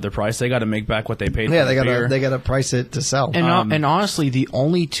don't come up with their price. They got to make back what they paid. Yeah, for the beer. they gotta price it to sell. And honestly, the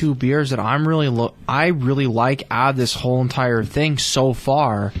only two beers that I really like out of this whole entire thing so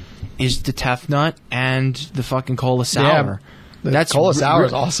far is the Tefnut and the fucking Cola Sour. Yeah. The Cola Sour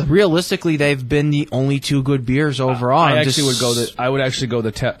is awesome. Realistically, they've been the only two good beers overall. I would actually go not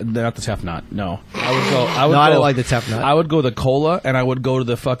the Tefnut. No, I didn't like the Tefnut. I would go the Cola, and I would go to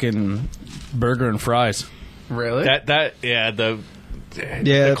the fucking burger and fries. Really? The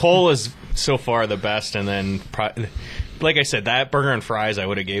Cola is so far the best, and then like I said, that burger and fries, I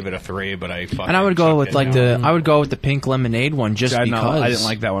would have gave it a 3, but I would go with the pink lemonade one just because. I didn't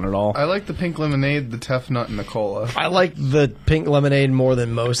like that one at all. I like the pink lemonade, the Tefnut, and the Cola. I like the pink lemonade more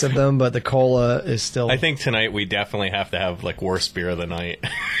than most of them, but the Cola is still. I think tonight we definitely have to have like worst beer of the night.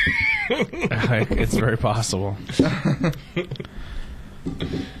 It's very possible.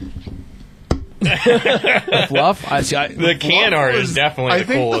 Fluff. The can art is definitely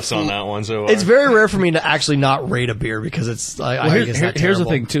the coolest on that one. So it's very rare for me to actually not rate a beer because it's. Here's the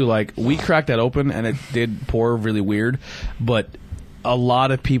thing too. Like we cracked that open and it did pour really weird, but a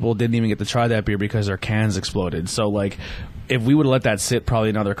lot of people didn't even get to try that beer because their cans exploded. So like, if we would have let that sit probably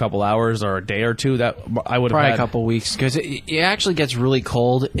another couple hours or a day or two, that I would have probably had a couple weeks because it actually gets really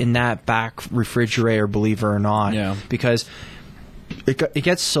cold in that back refrigerator. Believe it or not, yeah, because. It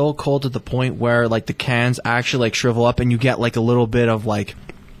gets so cold to the point where like the cans actually like shrivel up and you get like a little bit of like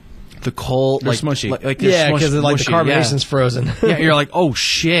the cold they're like smushy. Because like the carbonation's frozen. Yeah, you're like, oh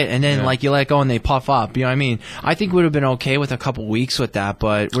shit, and then like you let go and they puff up. You know what I mean? I think we would have been okay with a couple weeks with that,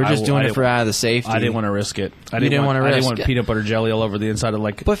 but we're just doing it for out of the safety. I didn't want to risk it. I didn't want to risk. I didn't want peanut butter jelly all over the inside of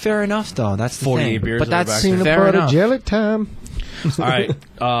like. But fair enough, though. That's the 48 thing. beers. But that's peanut fair butter enough. jelly time. All right,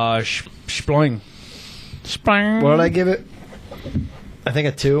 Sploing. What did I give it? I think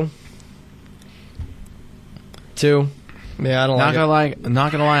a 2. 2. Yeah, I don't like it.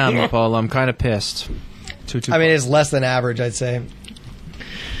 Not gonna lie, Omnipollo. I'm kind of pissed. I mean, it's less than average, I'd say.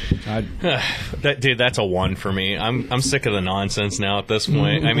 That's a 1 for me. I'm sick of the nonsense now at this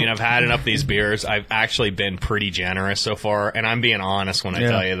point. I mean, I've had enough of these beers. I've actually been pretty generous so far, and I'm being honest when I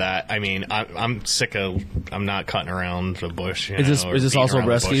tell you that. I mean, I'm sick of. I'm not cutting around the bush. Is this also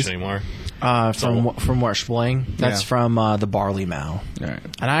Breskies anymore? From where Spling? That's from the Barley Mow. All right.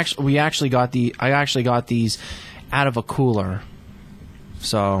 And I actually got these out of a cooler.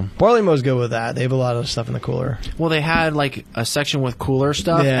 So Barley Mo's good with that. They have a lot of stuff in the cooler. well, they had like a section with cooler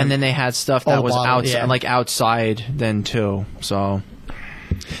stuff, Yeah. and then they had stuff that was bottle, yeah. outside then too. So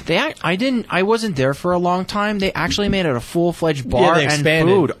I wasn't there for a long time. They actually made it a full-fledged bar they and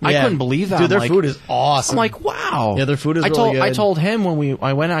expanded. food. I Yeah. couldn't believe that. Dude, their I'm like, food is awesome. I'm like, wow. Yeah, their food is really good. I told him when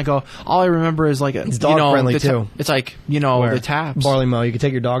I went, I go, all I remember is like It's dog-friendly, too. It's like, the taps. Barley Mo, you can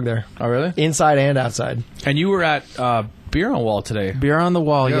take your dog there. Oh, really? Inside and outside. And you were at Beer on Wall today. Beer on the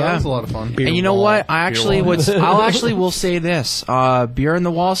wall, yeah. That was a lot of fun. And you know what? I actually will say this. Beer on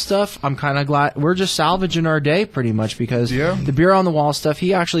the wall stuff, I'm kind of glad. We're just salvaging our day pretty much because the beer on the wall stuff,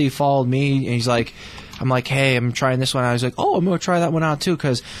 he actually followed me and he's like, I'm like, hey, I'm trying this one. I was like, oh, I'm going to try that one out too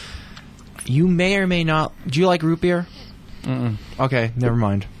because you may or may not. Do you like root beer? Mm-mm. Okay, never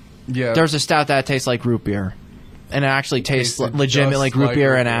mind. Yeah. There's a stout that tastes like root beer. And it actually tastes legitimate like root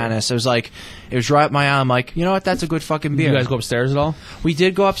beer and anise. It was right up my alley. I'm like, you know what? That's a good fucking beer. Did you guys go upstairs at all? We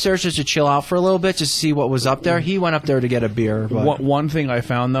did go upstairs just to chill out for a little bit, just to see what was up there. He went up there to get a beer. But One thing I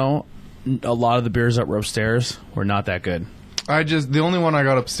found, though, a lot of the beers that were upstairs were not that good. The only one I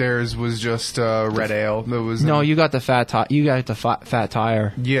got upstairs was just red ale. That was you got the fat tire. You got the fat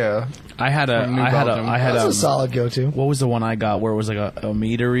tire. Yeah. I had That's a solid go-to. What was the one I got where it was like a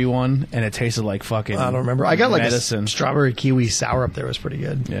meadery one and it tasted like fucking I don't remember. I got like medicine. a strawberry kiwi sour up there. It was pretty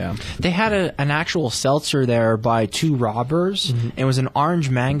good. Yeah. They had an actual seltzer there by Two Robbers. It was an orange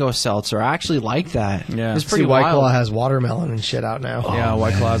mango seltzer. I actually like that. Yeah. It's pretty White wild. Claw has watermelon and shit out now. Yeah,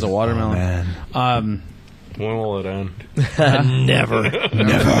 White Claw has a watermelon. man. When will it end? Never.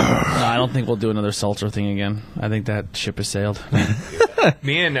 I don't think we'll do another seltzer thing again. I think that ship has sailed.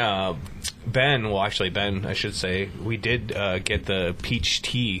 Me and Ben, I should say, we did get the peach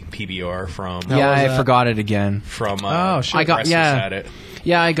tea PBR from. I forgot it again. From shit. I got Restless had it.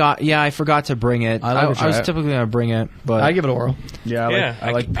 I forgot to bring it. I was typically gonna bring it, but I give it oral. Yeah,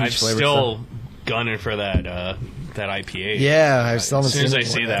 I like peach I'm flavor still stuff. gunning for that IPA. Yeah, I still haven't as soon as seen I it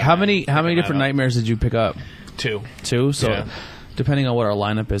see before. that. How many different nightmares did you pick up? 2. So Yeah. Depending on what our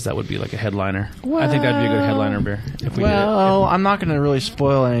lineup is, that would be like a headliner. I think that'd be a good headliner beer if we Well, I'm not going to really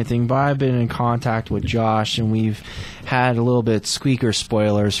spoil anything, but I've been in contact with Josh, and we've had a little bit squeaker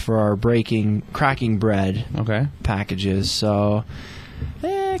spoilers for our cracking bread packages. So,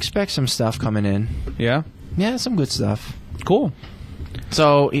 expect some stuff coming in. Yeah? Yeah, some good stuff. Cool.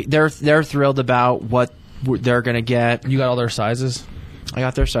 So they're thrilled about what they're going to get. You got all their sizes? I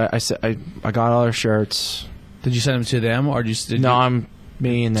got their size. I got all their shirts. Did you send them to them, or did you? I'm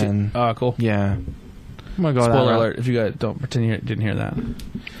me and then. Oh, cool. Yeah. I'm gonna go. Spoiler alert! If you guys don't pretend you didn't hear that.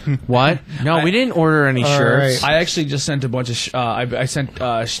 What? No, we didn't order any shirts. I actually just sent a bunch of. I sent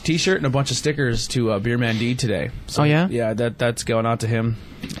a T-shirt and a bunch of stickers to Beerman D today. So, oh yeah. Yeah, that's going out to him.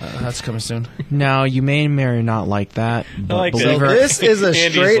 That's coming soon. Now you may or may not like that. But like believe that. it or- This is a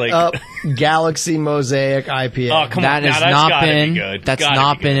Andy's straight like- up Galaxy Mosaic IPA. Oh, come that on. has Now, that's not gotta been. be good. That's Gotta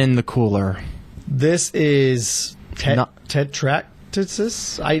not be been good. in the cooler. This is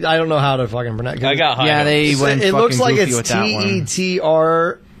Tetractis. I don't know how to fucking pronounce it. I got high Yeah, they hopes. went It looks fucking like goofy with it's that one.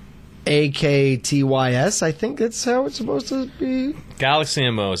 TETRAKTYS. I think that's how it's supposed to be. Galaxy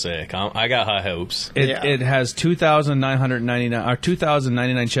and Mosaic. I got high hopes. It has 2,999 or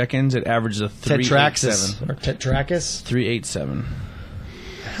 2,099 check-ins. It averages a Tetraxis 387. or Tetrakis. 387.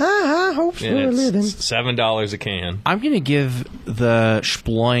 Ha hopes for And a living. it's $7 a can. I'm gonna give the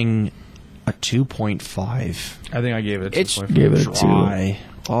Sploing a 2.5. I think I gave it. It's 2.5. Give it a dry.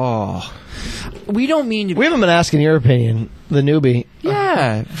 Oh, we don't mean to. We haven't been asking your opinion, the newbie.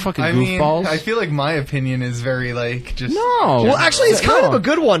 Yeah, fucking I mean, goofballs. I feel like my opinion is very like just No. Well, actually, it's kind of a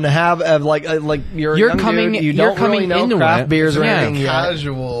good one to have. Like you're a You're young coming- dude, you you're don't coming really know into craft it. beers or Yeah. anything yet.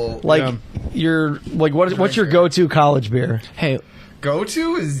 casual. Like you're like what's your go-to college beer? Hey,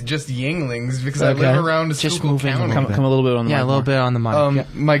 Go-to is just Yinglings because I Okay. live around a Just Schuylkill move in a County. little Come a little bit on the yeah, a mic little more. bit on the mic. Yeah.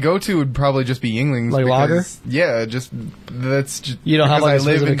 My go-to would probably just be Yinglings. Like because, yeah, just that's just You don't have because like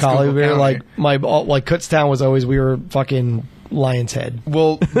a I live in specific college Schuylkill beer. County. Like like Kutztown was always we were fucking Lion's Head,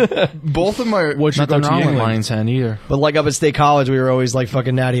 well, both of my What's your Nothing go-to wrong with Yingling? Lion's Hand either. but like up at State College we were always like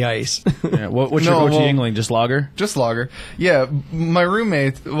fucking Natty Ice. Yeah, what's your No, go-to well- Yingling? Just lager? just lager. Yeah, my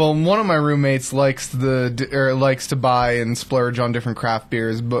roommate. Well, one of my roommates likes to buy and splurge on different craft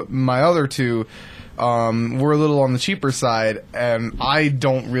beers, but my other two were a little on the cheaper side, and I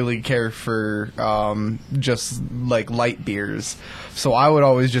don't really care for just like light beers. So I would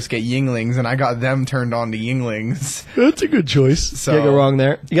always just get Yinglings, and I got them turned on to Yinglings. That's a good choice. So- Can't go wrong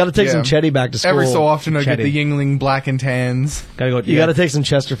there. You got to take Yeah. some Chetty back to school. Every so often I get Chetty. the Yingling Black and Tans. Gotta go. You got to take some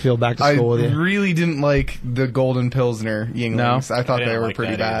Chesterfield back to I school with you. really didn't like the Golden Pilsner Yinglings. No? I thought I they didn't were like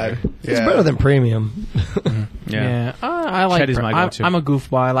pretty that bad. It's better than premium. Yeah. I like. Chetty's my go-to. I'm a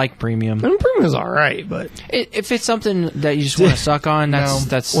goofball. I like premium. I mean, premium's all right, but If it's something that you just want to suck on,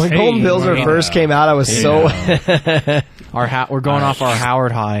 that's when Hey, Golden Pilsner hey, first came out, I was so. we're going off our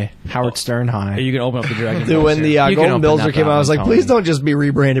Howard Stern high. Hey, you can open up the Dragon. Dude, when the You can Golden open Pilsner that came out, I was like, one, please Tony. don't just be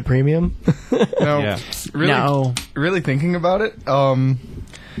rebranded premium. No, Yeah. really, No. really thinking about it.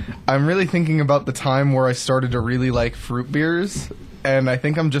 I'm really thinking about the time where I started to really like fruit beers, and I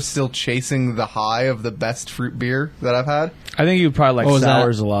think I'm just still chasing the high of the best fruit beer that I've had. I think you probably What like was that?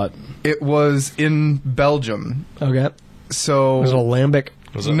 sours a lot. It was in Belgium, Okay. so Was it a lambic?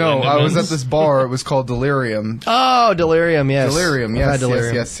 Was it no, I was Lindemans? at this bar. It was called Delirium. Oh, Delirium, yes. Delirium, I've yes, had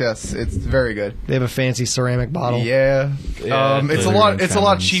Delirium. yes. It's very good. They have a fancy ceramic bottle. Yeah, Yeah, it's a Delirium lot. It's a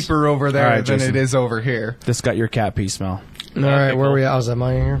lot Tremens. cheaper over there All right, than Jason. it is over here. This got your cat pee smell. All right, where are we at? Was that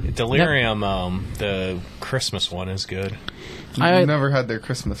mine here? Delirium, the Christmas one is good. I've never had their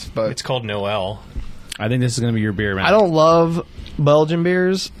Christmas, but It's called Noel. I think this is going to be your beer, man. I don't love Belgian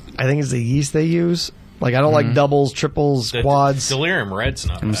beers. I think it's the yeast they use. Like, I don't like doubles, triples, The quads. Delirium Red's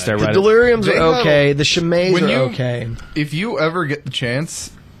not I'm gonna bad. stare The right at Deliriums They are have- okay. The Chimay when are you- okay. if you ever get the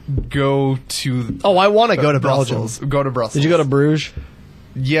chance, go to Oh, I want to go to Brussels. Belgium. Go to Brussels. Did you go to Bruges?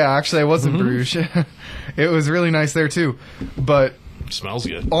 Yeah, actually, I was in Bruges. It was really nice there too. But Smells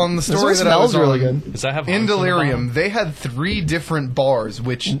good. on the This story one that I was smells really on, good. Does that have in Hunts on the Delirium, bottom? they had 3 different bars,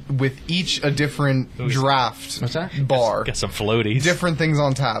 which with each a different draft What's that? bar, Got some floaties. different things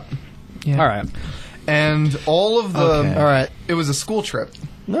on tap, Yeah. All right. and all of the. Okay. All right. It was a school trip,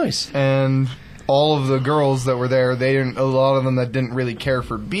 Nice. and all of the girls that were there, they didn't. A lot of them that didn't really care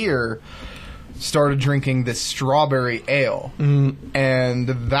for beer started drinking this strawberry ale, and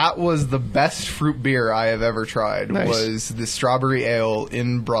that was the best fruit beer I have ever tried. Nice. Was the strawberry ale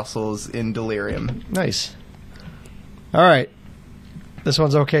in Brussels in Delirium. Nice. All right. This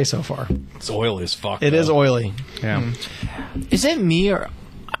one's okay so far. It's oily as fuck. It is though. oily. Yeah. Is it me or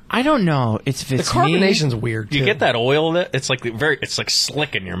I don't know? It's The me. carbonation's weird, too. You get that oil that it's like it's like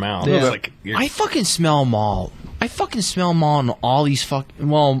slick in your mouth. Yeah. It's like you're, I fucking smell malt. I fucking smell them all in all these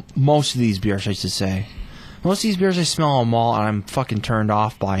most of these beers, I should say. Most of these beers, I smell them all, and I'm fucking turned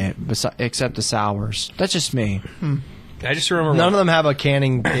off by it, except the sours. That's just me. I just remember None of them have a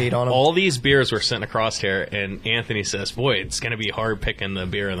canning date on them. all these beers were sitting across here, and Anthony says, "Boy, it's going to be hard picking the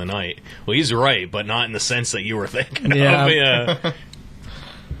beer of the night." Well, he's right, but not in the sense that you were thinking. Yeah. Of.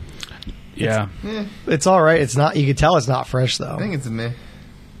 Yeah. It's all right. It's not. You can tell it's not fresh though. I think it's meh.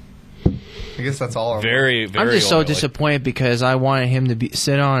 I guess that's all. Very, very. I'm just so oily. disappointed because I wanted him to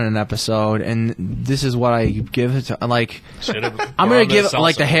sit on an episode, and this is what I give it to. Like, I'm gonna give it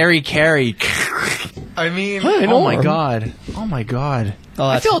like the Harry Carey. I mean, Oh my god! Oh my god! Oh,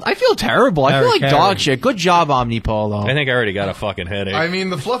 I feel terrible. I Harry feel like Carey. dog shit. Good job, Omnipollo. I think I already got a fucking headache. I mean,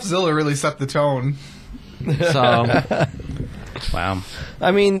 the Fluffzilla really set the tone. So Wow.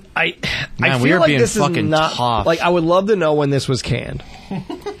 I mean, I Man, feel we are like being this is fucking not tough. like I would love to know when this was canned.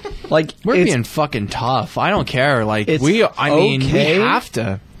 Like we're it's, being fucking tough. I don't care. Like It's we okay. have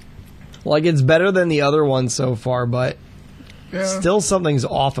to. like it's better than the other ones so far, but Yeah. still something's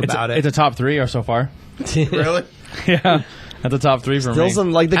off about It's it. a top 3 or so far. Really? Yeah. That's the top 3 for Still me.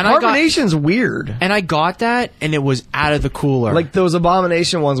 some like the And I got- carbonation's weird. And I got that, and it was out of the cooler. Like those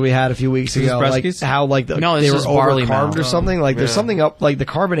abomination ones we had a few weeks These ago, like Breskies? how like No, they this were is barley over-carved malt. or something. Like there's Yeah. something up. Like the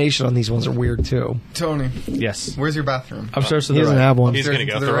carbonation on these ones are weird too. Tony, Yes. where's your bathroom? Upstairs to He the doesn't right. have one. He's He's going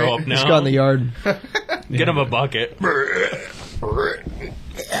to go To the throw right. up now. got in the yard. Get him a bucket.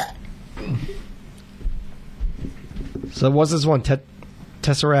 So what's this one?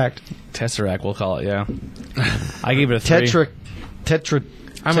 Tesseract. Tesseract, we'll call it, yeah. I gave it a 3. Tetra.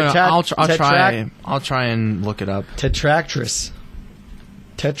 I'll try and look it up. Tetractris.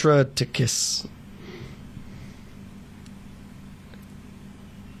 Tetraticus.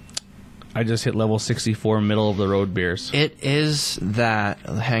 I just hit level 64 middle of the road beers. It is that.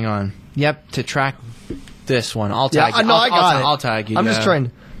 Hang on. Yep, to track this one. I'll Yeah, tag you. no, I got it. I'll tag you. I'm just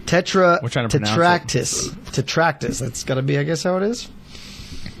trying. We're trying to pronounce Tetractus. That's got to be, I guess, how it is.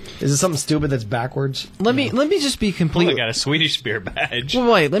 Is it something stupid that's backwards? Let me just be Oh, I completely. got a Swedish beer badge.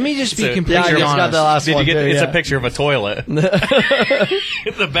 Wait, let me just be It's a- completely Yeah, I just got honest. the last Did one. you get? too, It's yeah. a picture of a toilet.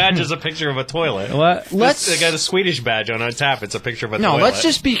 The badge is a picture of a toilet. What? Let's- I got a Swedish badge on its tap. It's a picture of a No, toilet. let's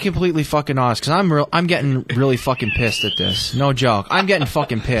just be completely fucking honest, because I'm getting really fucking pissed at this. No joke. I'm getting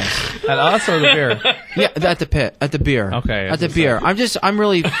fucking pissed. At us or the beer? Yeah, at the beer. Okay, At the beer. I'm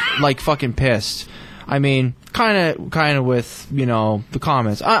really like fucking pissed. I mean, kind of with, you know, the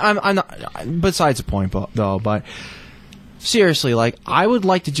comments. I'm not. Besides the point, though. But seriously, like, I would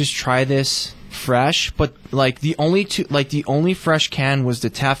like to just try this fresh. But like the only fresh can was the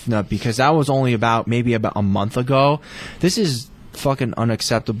Tefna, because that was only maybe about a month ago. This is fucking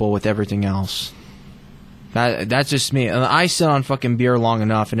unacceptable with everything else. That's just me. And I sit on fucking beer long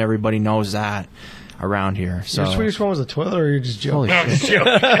enough, and everybody knows that around here. So Your Swedish one was a toilet, or you're just joking? holy shit.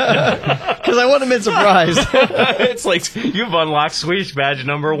 Because I wouldn't have been surprised. It's like you've unlocked Swedish badge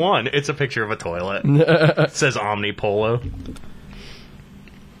number 1. It's a picture of a toilet. It says Omnipollo.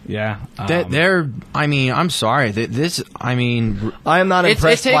 Yeah. I mean, I'm sorry. I mean, I am not It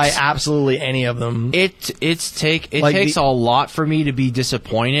impressed by takes- absolutely any of them. it Like takes a lot for me to be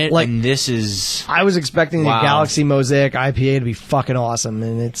disappointed, Like- and this is I was expecting Wow. the Galaxy Mosaic IPA to be fucking awesome,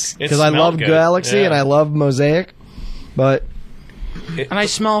 and it's It because I smelled love good, Galaxy yeah. and I love Mosaic, but and I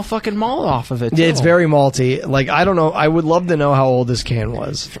smell fucking malt off of it. yeah, it's too. very malty. Like I don't know, I would love to know how old this can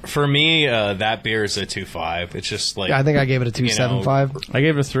was. For me, that beer is a 2.5. It's just like I think I gave it a 2.75. I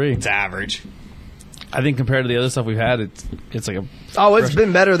gave it a 3. it's average. I think compared to the other stuff we've had, it's like a Oh, it's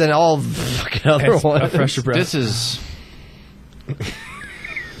been better than all the fucking other a ones. fresher breath. This is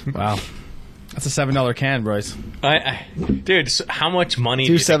Wow. That's a $7 can, Bryce. Dude, so how much money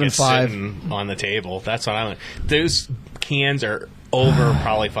do you think is $2.75. sitting on the table? That's what I want. Those cans are over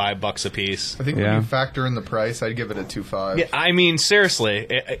probably $5 a piece. I think Yeah. when you factor in the price, I'd give it a 2.5. Yeah, I mean, seriously,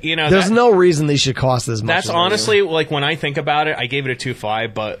 you know, There's no reason these should cost as much. that's as they do. honestly like when I think about it, I gave it a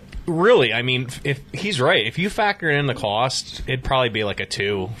 2.5, but really, I mean, if he's right, if you factor in the cost, it'd probably be like a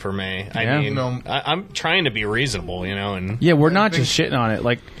 2 for me. I Yeah. mean, No. I'm trying to be reasonable, you know, and Yeah, we're not just shitting on it.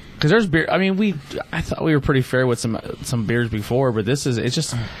 Like, because there's beer. I mean, I thought we were pretty fair with some beers before, but it's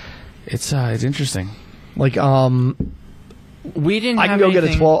interesting. Like we didn't. I can have go get a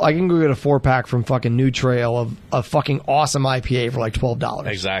anything- 12. I can go get a 4-pack from fucking New Trail of a fucking awesome IPA for like $12.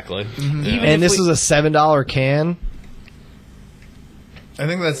 exactly. Even Yeah. if And this we- is a $7 can. I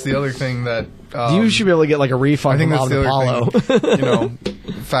think that's the other thing that You should be able to get like a I refund think from that's the Omnipollo. other thing. You know,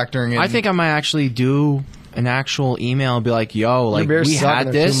 factoring in. I think I might actually do an actual email and be like, "Yo, like beers we suck had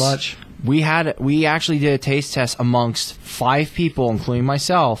and they're this. too much. We actually did a taste test amongst 5 people, including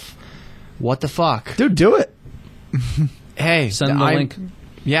myself. What the fuck? Dude, do it. hey, Send the link.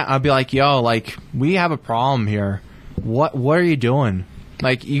 Yeah, I'll be like, yo, like, we have a problem here. What are you doing?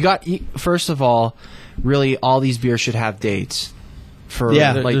 Like, first of all, really, all these beers should have dates.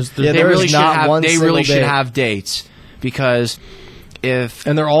 Yeah, like, there they really is should not have. one They single really should date. have dates because if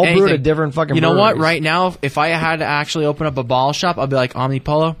And they're all brewed anything- at different fucking. You know what? breweries. Right now, if I had to actually open up a bottle shop, I'd be like,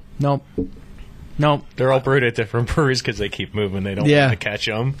 Omnipollo? Nope. They're all brewed at different breweries because they keep moving. They don't Yeah. want to catch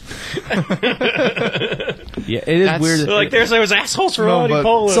them. Yeah, it is That's- weird. They're like, there's those assholes from No, but-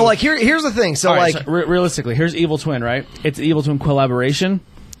 Omnipollo. So like here's the thing. So All right, like so realistically, here's Evil Twin, right? It's Evil Twin collaboration.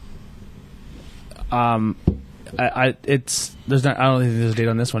 I don't think there's a date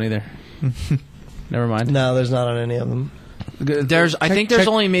on this one either. Never mind. no, there's not on any of them. I think there's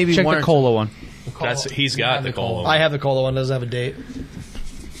only maybe check one the or cola one. He's got the cola. I have the cola one. Doesn't have a date.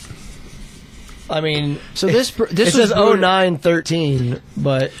 I mean, So this it was says brewed- 0913,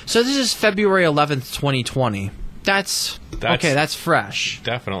 but So this is February 11th, 2020. That's okay. That's fresh.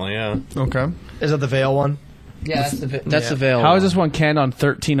 Definitely, yeah. Okay. is that the Veil one? Yeah, that's Yeah. available. How is this one canned on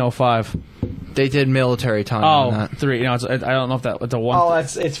 1305? They did military time on Oh, that. 3. No, I don't know if that's a one. Oh,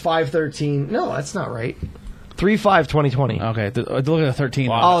 it's 513. No, that's not right. 3/5/2020. Okay, look at the 13.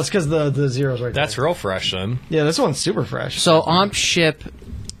 Oh, it's because the zeros right That's there. real fresh, then. Yeah, this one's super fresh. So on ship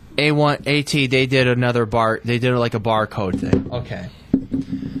A1 AT, they did another bar. They did like a barcode thing. Okay.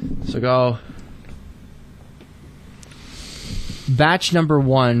 So go. Batch number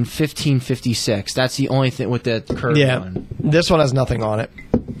 1, 1556. That's the only thing with the curved Yeah, one. this one has nothing on it.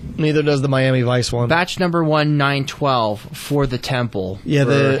 Neither does the Miami Vice one. Batch number 1, 912 for the temple. Yeah, for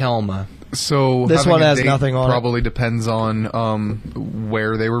the- Helma. So This having one a has date nothing on it. Probably depends on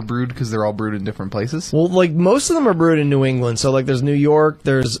where they were brewed because they're all brewed in different places. Well, like most of them are brewed in New England. So like there's New York,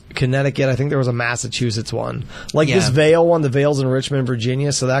 there's Connecticut. I think there was a Massachusetts one. Like Yeah. this Vale one, the Vale's in Richmond,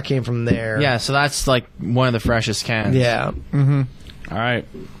 Virginia. So that came from there. Yeah, so that's like one of the freshest cans. Yeah. All right.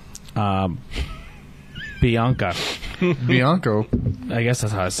 Bianca. Bianco. I guess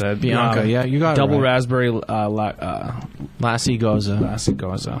that's how I said. Bianca, yeah, you got it double right. raspberry Lassie Goza. lassi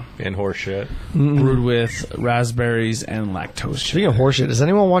goza, And horseshit. brewed with raspberries and lactose. Speaking of horseshit, does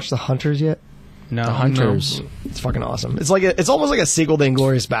anyone watch The Hunters yet? No, The Hunters. It's fucking awesome. It's like it's almost like a sequel to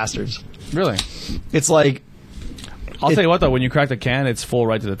Inglourious Bastards. Really? It's like I'll tell you what though, when you crack the can, it's full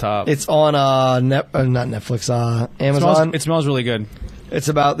right to the top. it's on not Netflix, Amazon. It smells really good. It's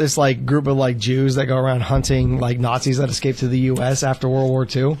about this like group of like Jews that go around hunting like Nazis that escaped to the U.S. after World War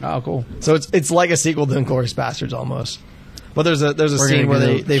II. Oh, cool. So it's like a sequel to Inglourious Bastards almost. But there's a We're scene gonna where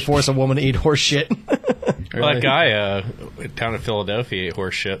go- they force a woman to eat horse shit. Well, that guy down in Philadelphia ate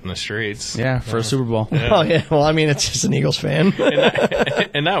horse shit in the streets. Yeah, for a Super Bowl. Oh yeah, well I mean it's just an Eagles fan.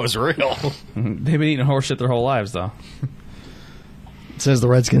 And that was real. They've been eating horse shit their whole lives, though. Says the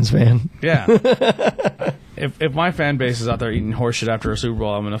Redskins fan. Yeah. if my fan base is out there eating horse shit after a Super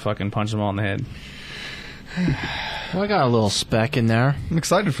Bowl, I'm gonna fucking punch them all in the head. Well, I got a little speck in there. I'm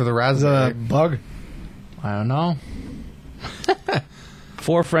excited for the The raspberry. bug. I don't know.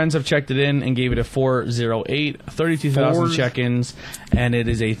 4 friends have checked it in and gave it a 408, 32,000 check-ins, and it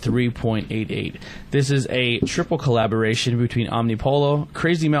is a 3.88. This is a triple collaboration between Omnipollo,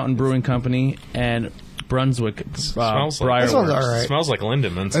 Crazy Mountain Brewing Company, and Brunswick Smells Briar like, This one's Works. alright. Smells like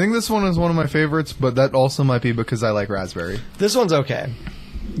Lindeman's. I think this one is one of my favorites, but that also might be because I like raspberry. This one's okay.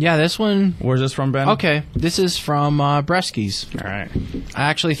 Yeah, this one. Where's this from, Ben? Okay, this is from Bresky's. All right. I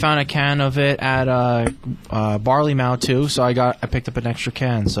actually found a can of it at Barley Mow too, so I picked up an extra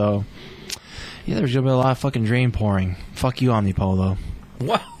can. So yeah, there's gonna be a lot of fucking drain pouring. Fuck you, Omnipollo.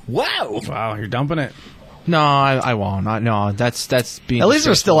 Wow. Wow, you're dumping it. No, I won't. No, that's being. At least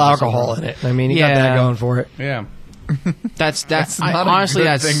there's still disrespectful. alcohol in it. I mean, you got Yeah. that going for it. Yeah. That's not a honestly good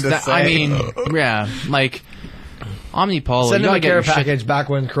that's thing to that, I say. mean, yeah, like Omnipollo. Send you him gotta a get care your shit- package back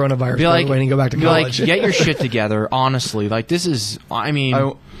when coronavirus Be was like, waiting to go back to be like, college. get your shit together. Honestly, like this is. I mean,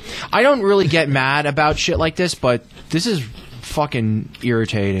 I- I don't really get mad about shit like this, but this is fucking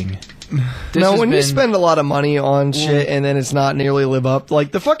irritating. This No, has when you been- spend a lot of money on shit and then it's not nearly live up,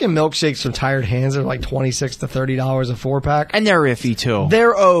 like the fucking milkshakes from Tired Hands are like $26 to $30 a 4-pack. and they're iffy too.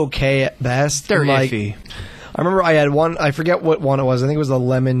 They're okay at best. They're And, like, iffy. I remember I had one. I forget what one it was. I think it was the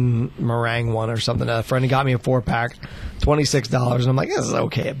lemon meringue one or something. A friend got me a 4-pack, $26, and I'm like, this is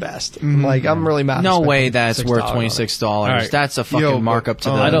okay at best. I'm like, I'm really mad. No to spend way that's worth $6 on it. $26. right. That's a fucking Yo, but, markup to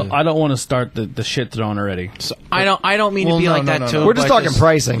the. I don't want to start the shit throwing already. So, I don't mean Well, to be no, like no, that no, too. no. We're just but talking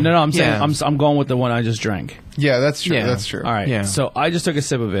pricing. No, I'm saying Yeah. I'm going with the one I just drank. Yeah, that's true. Yeah. That's true. All right. Yeah. So I just took a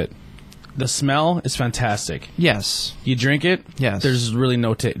sip of it. The smell is fantastic. Yes. You drink it. Yes. There's really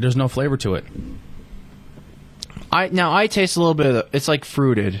there's no flavor to it. I taste a little bit of it's like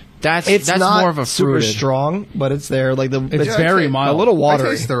fruited. That's not more of a super fruited. strong, but it's there. Like It's very mild. A little I watery.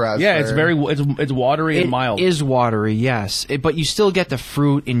 taste the raspberry. Yeah, it's watery It and mild. is watery, yes, but you still get the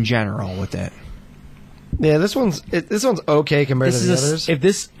fruit in general with it. Yeah, this one's okay compared to the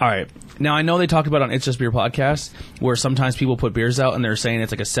others. All right. Now I know they talked about on It's Just Beer podcast where sometimes people put beers out and they're saying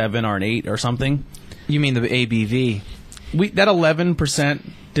it's like a 7 or an 8 or something. You mean the ABV? That 11%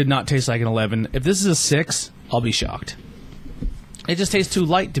 did not taste like an 11. If this is a 6, I'll be shocked. It just tastes too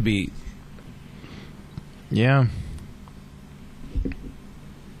light to be. Yeah.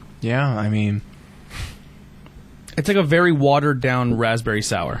 Yeah, I mean, It's like a very watered down raspberry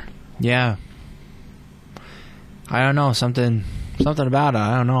sour. yeah. I don't know, something about it.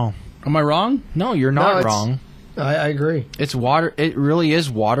 I don't know. Am I wrong? No, you're not wrong. I agree. It's water. It really is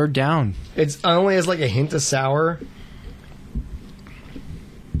watered down. It only has like a hint of sour.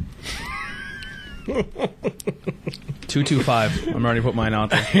 225. I'm already put mine out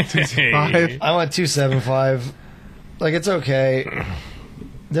there. I went 275. Like, it's okay.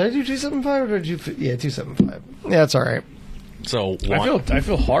 Did I do 275 or did you? Yeah, 275. Yeah, it's all right. So I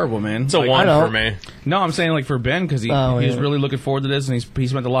feel horrible, man. it's a Like, 1 I know. for me. No, I'm saying like for Ben because he's really looking forward to this and he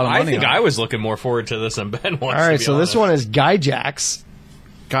spent a lot of money. I think on it. I was looking more forward to this than Ben was. All right, so this one is Guy Jacks.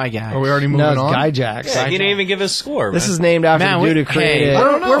 Guy Gags. Are we already moving No, it's on? Guy Jacks. Yeah, he didn't even give his score. This man. is named after Man, the dude who created. I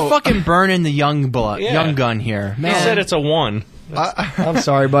don't know. We're fucking burning the young Yeah. gun here. He Man, said it's a 1. I'm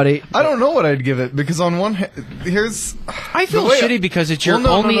sorry, buddy. I don't know what I'd give it because on one hand, here's I feel the way- shitty because it's your Well,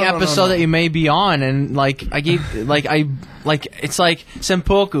 no, only no, episode that you may be on, and like I gave, it's like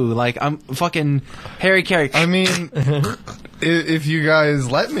Senpoku, like I'm fucking Harry Carey. I mean, if you guys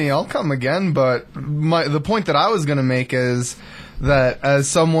let me, I'll come again. But the point that I was going to make is that as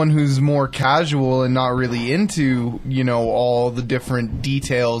someone who's more casual and not really into, all the different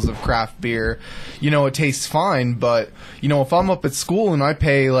details of craft beer, it tastes fine. But, if I'm up at school and I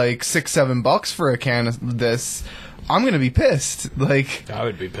pay like $6-7 for a can of this, I'm going to be pissed. Like, I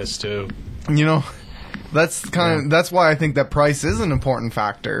would be pissed too. that's that's why I think that price is an important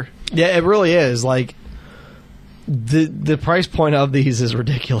factor. Yeah, it really is. Like, the price point of these is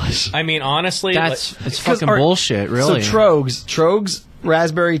ridiculous. I mean, honestly, It's 'Cause fucking our- bullshit, really. So Trogs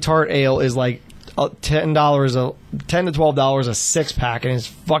Raspberry Tart Ale is like $10 $10 to $12 a 6-pack, and it's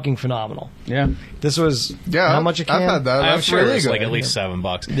fucking phenomenal. Yeah. This was Yeah, how much a can? I've had that. I'm That's sure really it's good. like at least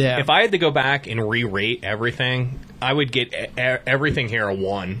 $7. Yeah. If I had to go back and re-rate everything, I would get everything here a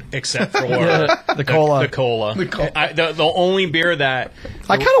 1, except for The cola. The cola. The only beer that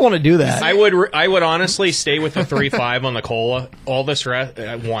I kind of want to do that. I would honestly stay with the 3.5 on the cola. All this rest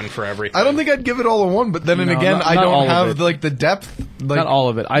 1 for everything. I don't think I'd give it all a 1, but then No, again, not I all don't of have it. like the depth. Like, Not all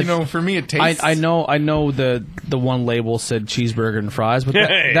of it. for me, it tastes. I know the one label said cheeseburger and fries, but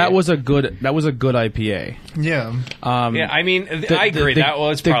that was a good IPA. Yeah. Yeah, I mean, I agree. That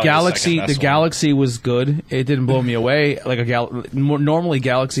was the probably Galaxy. The, The Galaxy was good. It didn't blow me away. Like normally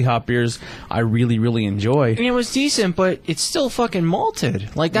Galaxy hop beers, I really really enjoy. I mean, it was decent, but it's still fucking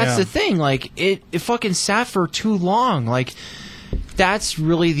malted. Like, that's Yeah. the thing. Like, it fucking sat for too long. Like, that's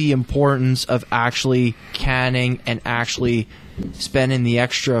really the importance of actually canning and actually spending the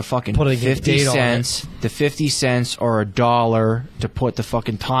extra fucking Putting a 50 date on cents, the 50 cents or $1 to put the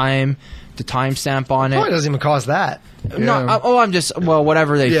fucking timestamp on it. Probably doesn't even cost that. I'm just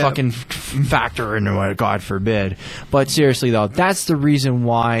whatever they Yeah. fucking factor into it, God forbid. But seriously though, that's the reason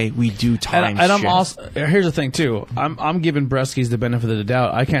why we do time. And I'm shit. also here's the thing too. I'm giving Bresky's the benefit of the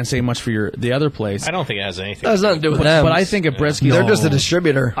doubt. I can't say much for the other place. I don't think it has anything. That has nothing to do with them. But I think if Bresky's they're just a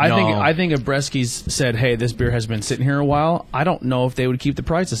distributor. I think if Bresky's said, "Hey, this beer has been sitting here a while," I don't know if they would keep the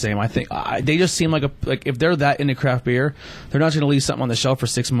price the same. I think they just seem like if they're that into craft beer, they're not going to leave something on the shelf for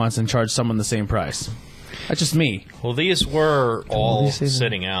 6 months and charge someone the same price. That's just me. Well, these were all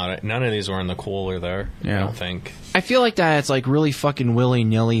sitting out. None of these were in the cooler there. Yeah. I don't think. I feel like that it's like really fucking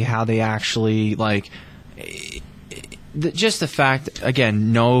willy-nilly how they actually like just the fact,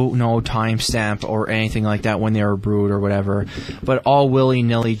 again, no timestamp or anything like that when they were brewed or whatever, but all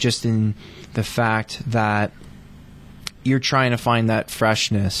willy-nilly just in the fact that you're trying to find that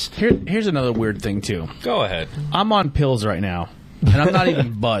freshness. Here's another weird thing too. Go ahead. I'm on pills right now, and I'm not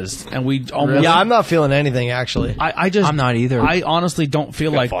even buzzed. And we almost. Yeah, I'm not feeling anything actually. I'm not either. I honestly don't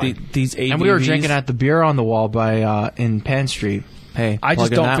feel like fine. these ABVs. And we were drinking at the Beer on the Wall by in Penn Street. Hey, I just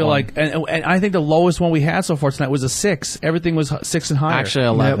plug in don't that feel one. like, and I think the lowest one we had so far tonight was a 6. Everything was 6 and higher. Actually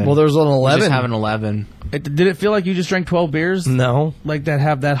 11. Yeah, well, there's an We 11. just have an 11. Did it feel like you just drank 12 beers? No. Like that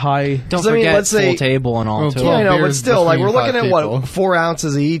have that high? Don't 'Cause, I mean, forget let's say- full table and all Well, too. Yeah, I know, but beers still, like, we're between looking at 5 people. 4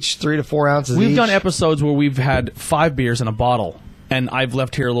 ounces each, 3 to 4 ounces each. We've done episodes where we've had 5 beers in a bottle, and I've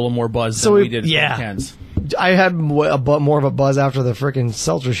left here a little more buzzed than we did yeah. with cans. I had more of a buzz after the freaking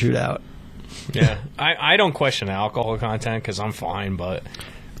seltzer shootout. Yeah, I don't question the alcohol content because I'm fine, but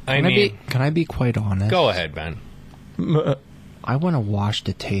Can I be quite honest? Go ahead, Ben. I want to wash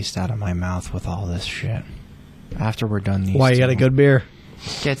the taste out of my mouth with all this shit. After we're done these Why, you got a good beer?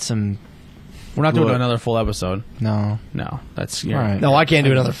 Get some... We're not doing another full episode. No. That's... All right. No, I can't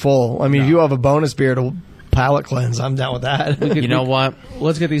do another full. I mean, if you have a bonus beer to palate cleanse, I'm down with that. You know what?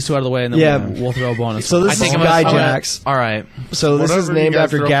 Let's get these two out of the way, and then we'll throw a bonus. So this is Guy Jacks. All right. So this is Whatever you named guys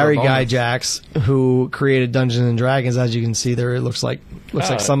after throw for Gary a bonus. Guy Jacks, who created Dungeons and Dragons. As you can see there, it looks like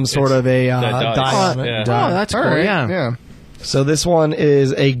some sort of a dice. die on it. Yeah. Oh, that's cool. All right, Yeah. yeah. So this one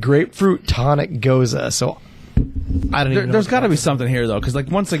is a grapefruit tonic goza. So I don't even know. There's got to be something here, though, because, like,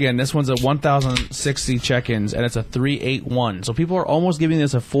 once again, this one's a 1,060 check-ins, and it's a 381. So people are almost giving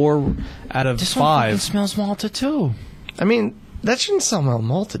this a 4 out of This one fucking 5. smells malted, too. I mean, that shouldn't smell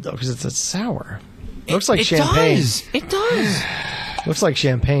malted, though, because it's a sour. It looks like it champagne. Does. It does. Looks like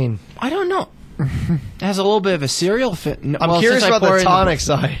champagne. I don't know. It has a little bit of a cereal fit. No, I'm curious about the tonic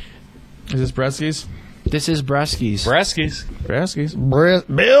side. Is this Bresky's? This is Bresky's. Bresky's. Bresky's.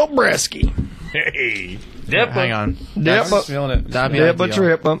 Bill Bresky. Hey. Dip Hang on. Dip Feeling it. That'd be Dip a ideal.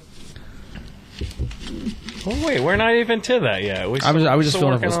 trip. Oh, wait, we're not even to that yet. I was just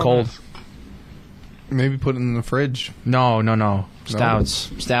feeling it was cold. Maybe put it in the fridge. No.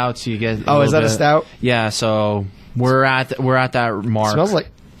 Stouts. You get. Oh, is that a bit- stout? Yeah. So we're at that mark.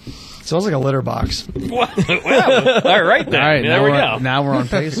 Smells like a litter box. Wow. All right, then. All right, there we go. Now we're on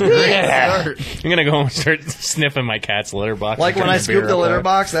pace. Yeah. I'm going to go and start sniffing my cat's litter box. Like when I Drink scoop beer the up litter there.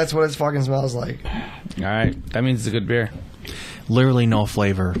 box, that's what it fucking smells like. All right, that means it's a good beer. Literally no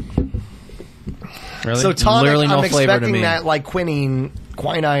flavor. Really? So tonic, Literally no I'm flavor to expecting me. that like quinine,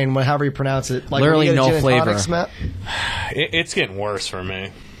 however you pronounce it. Like Literally when you get a no gin and tonic flavor. smell. It's getting worse for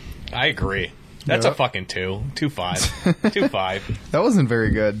me. I agree. That's a fucking 2. 2.5. 2.5. That wasn't very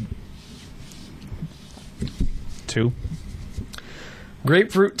good. 2.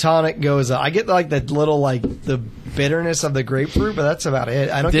 Grapefruit tonic goes. I get like the little like the bitterness of the grapefruit, but that's about it.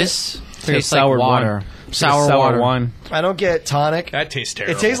 I don't This like a tastes like sour water. wine. Sour water. wine. get. I don't get tonic. That tastes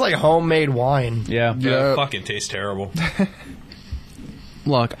terrible. It tastes like homemade wine. Yeah. That fucking tastes terrible.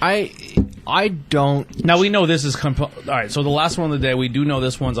 Look, I don't. Now we know this is all right. So the last one of the day, we do know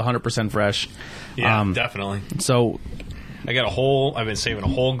this one's 100% fresh. Yeah, definitely. So I've been saving a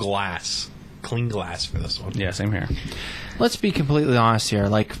whole clean glass for this one. yeah, same here. Let's be completely honest here.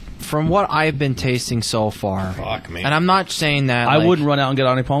 Like from what I've been tasting so far, Fuck me. and I'm not saying that I like- wouldn't run out and get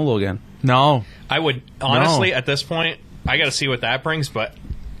Omnipollo again. No, I would, honestly, at this point, I got to see what that brings, but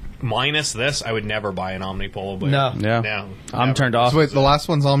minus this, I would never buy an Omnipollo beer. No. Yeah. No. I'm never. turned off. So wait, the last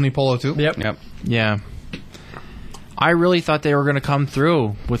one's Omnipollo too? Yep. Yep. yeah. I really thought they were going to come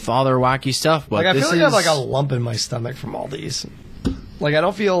through with all their wacky stuff, but Like I this feel like I have is- like a lump in my stomach from all these. Like I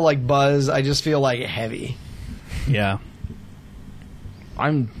don't feel like buzz. I just feel like heavy. Yeah.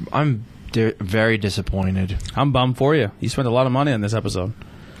 I'm very disappointed. I'm bummed for you. You spent a lot of money on this episode.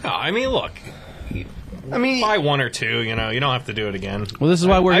 No, I mean, look. I mean, Buy one or two, you don't have to do it again. Well, this is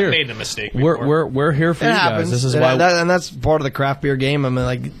why we're I've here. made the mistake before. We're here for it you happens. guys. This is and, why. and that's part of the craft beer game. I mean,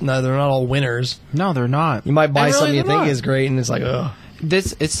 like no, they're not all winners. No, they're not. You might buy And really, something you they're think not. is great, and it's like, ugh.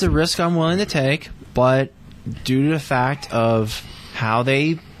 It's the risk I'm willing to take, but due to the fact of how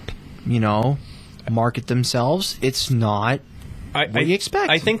they, market themselves, it's not what you expect.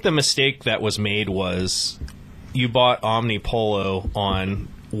 I think the mistake that was made was you bought Omnipollo on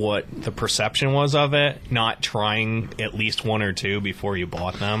what the perception was of it, not trying at least one or two before you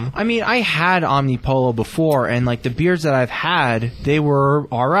bought them. I mean, I had Omnipollo before, and like the beers that I've had, they were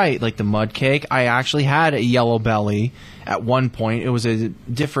all right. Like the Mud Cake, I actually had a Yellow Belly at one point. It was a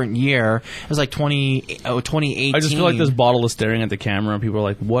different year. It was like 2018. I just feel like this bottle is staring at the camera, and people are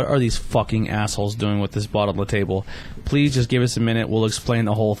like, "What are these fucking assholes doing with this bottle on the table?" Please just give us a minute. We'll explain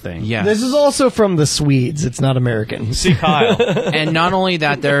the whole thing. Yeah. This is also from the Swedes. It's not American. See, Kyle. And not only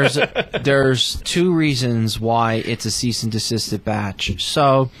that, there's two reasons why it's a cease and desist batch.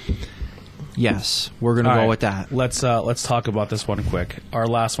 So, yes, we're gonna All go right, with that. Let's talk about this one quick. Our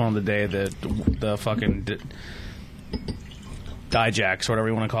last one of the day, the fucking Dijacks, whatever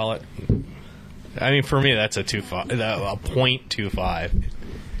you want to call it. I mean, for me, that's a 0.25.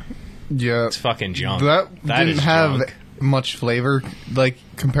 Yeah. It's fucking junk. That That didn't is have junk. much flavor, like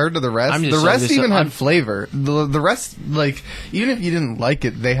compared to the rest. I'm The just- rest I'm just- even I'm- had flavor. The rest, like even if you didn't like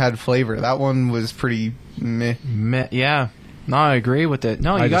it, they had flavor. That one was pretty meh. Yeah, no, I agree with it.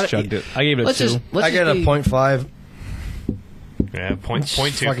 No, you I got just chugged it. I gave it a 2. I get a 0.5. Yeah, point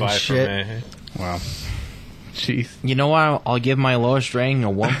Fucking 0.25 shit. for me. Wow. Jeez. You know what? I'll give my lowest rating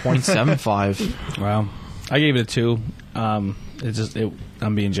a 1.75. Wow. I gave it a 2. I'm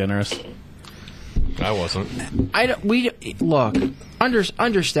being generous. I wasn't.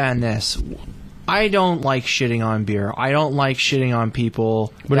 Understand this. I don't like shitting on beer. I don't like shitting on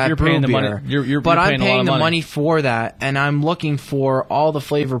people But that if you're brew paying the beer. money, you're but I'm paying a lot paying of the money. money for that, and I'm looking for all the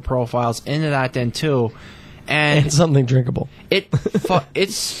flavor profiles into that then too. And It's something drinkable.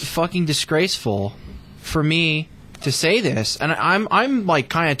 it's fucking disgraceful for me to say this, and I'm like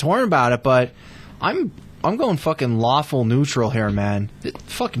kind of torn about it, but I'm going fucking lawful neutral here, man.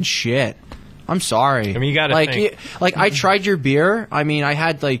 Fucking shit. I'm sorry. I mean, you gotta think. Like I tried your beer. I mean, I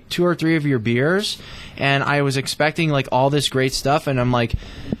had like 2 or 3 of your beers, and I was expecting like all this great stuff, and I'm like,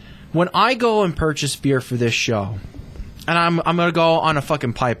 when I go and purchase beer for this show, and I'm gonna go on a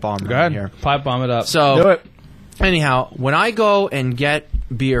fucking pipe bomb Go right ahead. here. Pipe bomb it up. So Do it. anyhow, when I go and get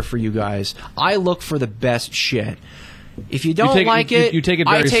beer for you guys, I look for the best shit. If you don't take it- you take it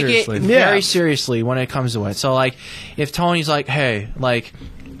I very take seriously. it Yeah. very seriously when it comes to it. So, like, if Tony's like, hey, like,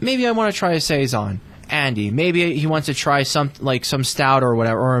 maybe I want to try a Saison. Andy, maybe he wants to try some stout or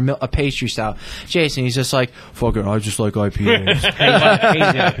whatever, or a pastry stout. Jason, he's just like, fuck it, I just like IPAs.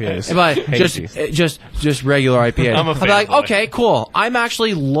 IPAs. But Hasty. just regular IPAs. I'm a I'll be like, fanboy. okay, cool. I'm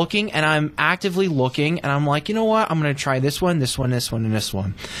actually looking, and I'm actively looking, and I'm like, you know what? I'm gonna try this one, this one, this one, and this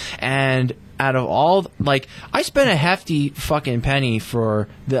one. And out of all, like, I spent a hefty fucking penny for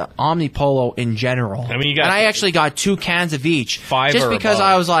the Omnipollo in general. I mean, you got- and I actually got 2 cans of each, $5 just or because above.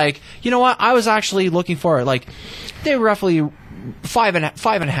 I was like, you know what? I was actually looking for it. Like, they were roughly 5 and a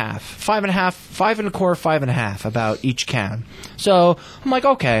half, 5 and a quarter, 5 and a half about each can. So I'm like,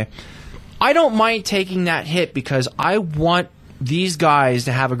 okay, I don't mind taking that hit because I want these guys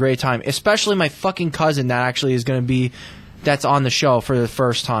to have a great time, especially my fucking cousin that actually is going to be. That's on the show for the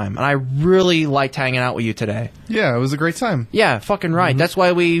first time, and I really liked hanging out with you today. Yeah, it was a great time. Yeah, fucking right. That's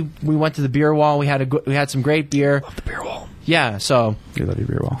why we went to the beer wall. We had some great beer. The beer wall. Yeah. So, You love your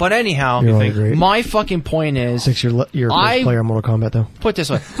beer wall. but anyhow, Beer wall is great. my fucking point is, 6 your I- first player in Mortal Kombat though. put it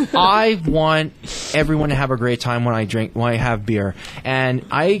this way, I want everyone to have a great time when I have beer, and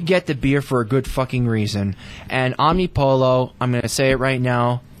I get the beer for a good fucking reason. And Omnipollo, I'm gonna say it right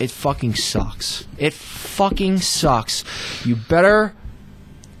now, it fucking sucks. It fucking sucks. You better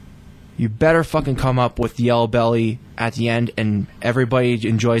fucking come up with Yellow Belly at the end, and everybody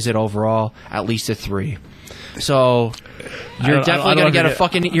enjoys it overall at least a 3. So you're definitely gonna get a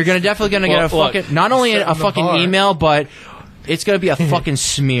fucking. You're definitely gonna get a Look, fucking. Not only a the fucking bar. email, but it's gonna be a fucking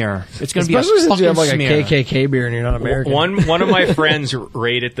smear. It's gonna Especially be a since fucking you have like smear. a KKK beer and you're not American. One of my friends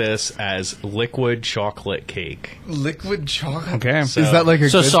rated this as liquid chocolate cake. Liquid chocolate. Okay. So- Is that like a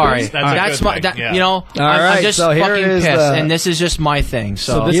So good sorry. thing? That's a That's good my. thing, That, yeah. You know, I'm right, just so here fucking is pissed, the- and this is just my thing.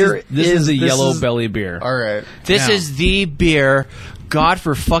 So, this Here is the this Yellow is- Belly beer. All right. this Now- is the beer. God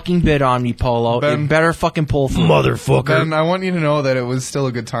for fucking bid Omnipollo. Ben- It better fucking pull through. Motherfucker. Ben, I want you to know that it was still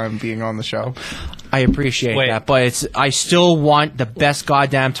a good time being on the show. I appreciate Wait. that, but I still want the best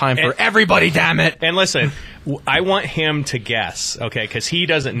goddamn time for And- everybody. Damn it. And listen, I want him to guess, okay, because he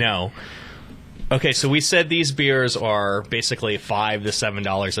doesn't know. Okay, so we said these beers are basically $5 to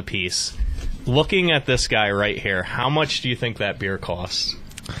 $7 a piece. Looking at this guy right here, how much do you think that beer costs?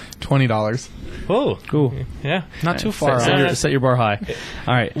 $20. Oh, Cool. yeah, Not too far. Set your bar high.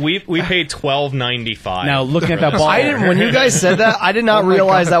 All right. We paid $12.95. Now looking at that bottle. I didn't. When you guys said that, I did not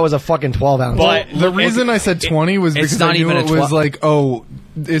realize that was a fucking 12 ounce. But The reason I said 20 was it's because not I knew even a it was 12 like, oh,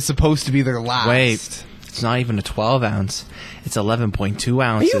 it's supposed to be their last. Wait, it's not even a 12 ounce. It's 11.2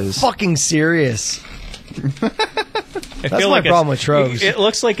 Are you ounces. fucking serious? I That's feel my like it's- problem with Trogs. It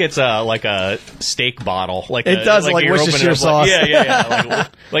looks like it's like a steak bottle. Like It does, like you're Worcestershire opening up, sauce. Yeah.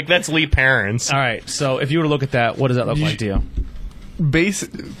 Like that's Lee Parents. All right. So if you were to look at that, what does that look like to you?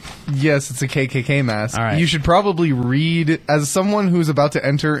 Yes, it's a KKK mask. All right. You should probably read, as someone who's about to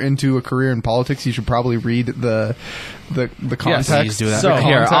enter into a career in politics, you should probably read the context. please do that. So,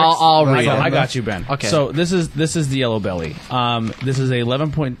 here, context I'll that's read So it. on I the- got you, Ben. Okay. So this is the Yellow Belly. This is a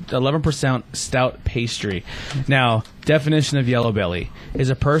 11% stout pastry. Now, definition of Yellow Belly is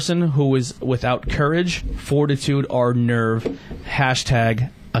a person who is without courage, fortitude, or nerve.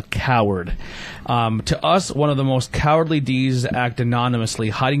 # a coward. To us, one of the most cowardly deeds is to act anonymously,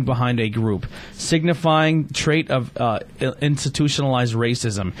 hiding behind a group, signifying trait of institutionalized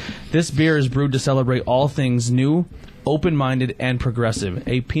racism. This beer is brewed to celebrate all things new, open-minded, and progressive.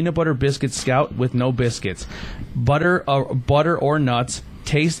 A peanut butter biscuit scout with no biscuits. Butter or nuts.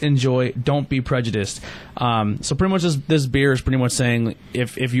 Taste, enjoy, don't be prejudiced. So pretty much this beer is pretty much saying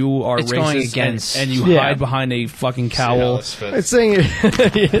if you are It's going racist against- and you Yeah. hide behind a fucking See how cowl, this fits. It's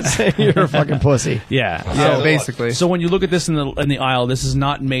saying you're a fucking pussy. yeah. Yeah, basically. So when you look at this in the aisle, this is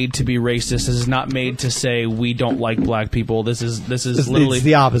not made to be racist. This is not made to say we don't like black people. This is literally It's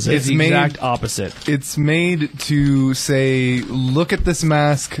the opposite. It's the It's made- exact opposite. It's made to say, look at this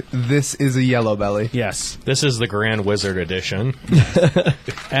mask. This is a yellow belly. Yes. This is the Grand Wizard edition.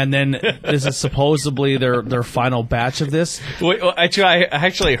 And then this is supposedly their final batch of this. Wait, well, actually, I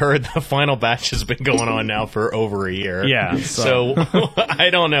actually heard the final batch has been going on now for over a year. Yeah, So I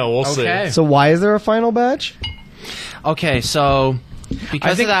don't know. We'll Okay. So why is there a final batch? Okay, so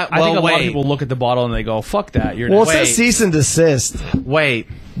because of that, I think a lot of wait. people look at the bottle and they go, "Fuck that." You're Well, it not. says Wait. cease and desist. Wait.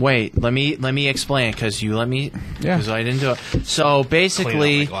 Let me explain because you let me. Yeah. Because I didn't do it. So basically,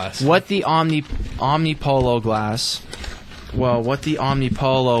 Clean up my glass. what the Omnipollo glass, well, what the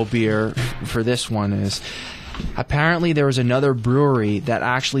Omnipollo beer for this one is. Apparently, there was another brewery that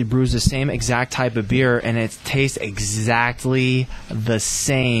actually brews the same exact type of beer, and it tastes exactly the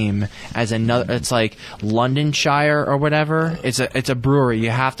same as another. It's like Londonshire or whatever. It's a brewery.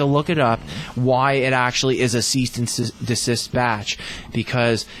 You have to look it up. Why it actually is a cease and desist batch,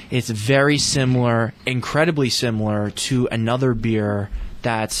 because it's very similar, incredibly similar to another beer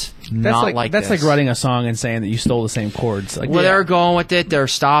that's not like that's this. like writing a song and saying that you stole the same chords. Like, Well, they're going with it. They're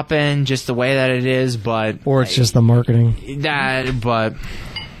stopping just the way that it is, but Or it's just the marketing. but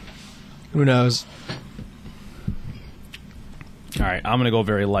Who knows? all right, I'm gonna go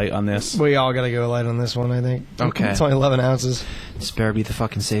very light on this. We all got to go light on this one, I think. Okay. It's only 11 ounces. this better be the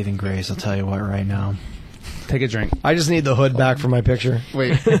fucking saving grace. I'll tell you what right now. Take a drink. I just need the hood back for my picture.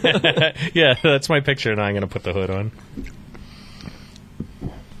 Wait, Yeah, that's my picture, and I'm going to put the hood on.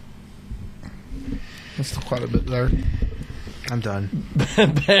 that's still quite a bit there. I'm done.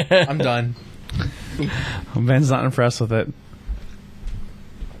 I'm done. Ben's not impressed with it.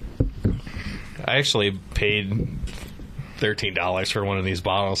 I actually paid $13 for one of these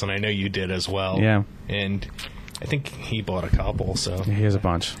bottles, and I know you did as well. Yeah. And I think he bought a couple, so He has a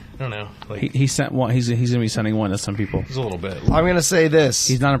bunch. I don't know. Like, He sent one. He's gonna be sending one to some people. it's a little bit. I'm going to say this.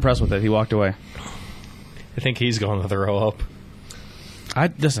 He's not impressed with it. He walked away. I think he's going to throw up. I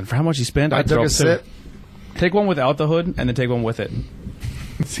listen for how much he spent. I I'd took throw a up too. sip. Take one without the hood, and then take one with it.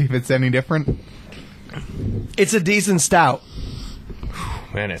 See if it's any different. It's a decent stout.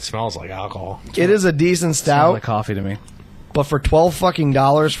 Man, it smells like alcohol. It is a decent Smells stout, like coffee to me. but for $12 fucking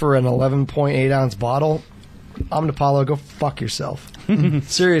for an 11.8 ounce bottle, Omnipollo, go fuck yourself.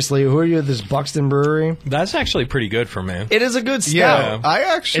 Seriously, who are you? This Buxton Brewery? That's actually pretty good for me. It is a good stout. Yeah, I Is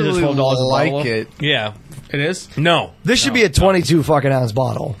actually it $12 a bottle? like it. Yeah. It is. No. This should be a 22 fucking ounce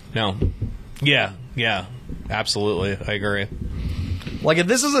bottle. No. Yeah. Absolutely. I agree. Like if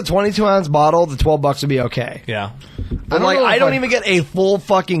this is a 22 ounce bottle, the $12 would be okay. Yeah. But don't like know I if don't I- even get a full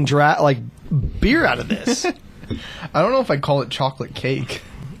fucking beer out of this. I don't know if I'd call it chocolate cake.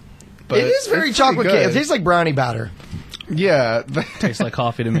 But It is very it's chocolate pretty cake. It good. tastes like brownie batter. Yeah. Tastes like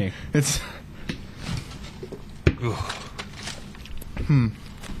coffee to me. It's.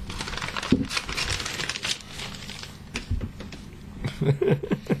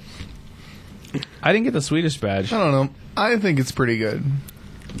 I didn't get the Swedish badge. I don't know. I think it's pretty good.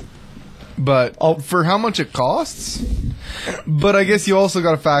 But for how much it costs? But I guess you also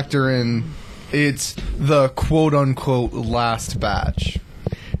got to factor in it's the quote unquote last batch.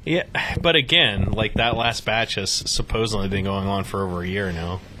 Yeah. But again, like that last batch has supposedly been going on for over a year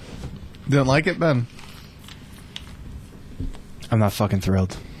now. Didn't like it, Ben? I'm not fucking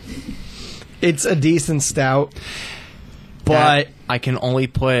thrilled. It's a decent stout, but I can only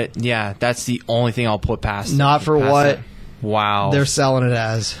put that's the only thing I'll put past. Not for past what it. Wow. they're selling it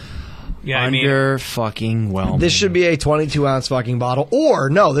as. Yeah. I mean, Under fucking well. This should be a 22 ounce fucking bottle. Or,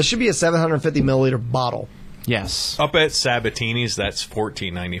 no, this should be a 750 milliliter bottle. Yes. up at Sabatini's, that's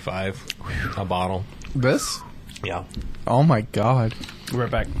 $14.95 a bottle. This? Yeah. Oh my god. We're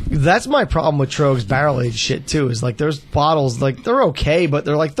right back. That's my problem with Trogue's barrel aged shit, too, is like there's bottles, like they're okay, but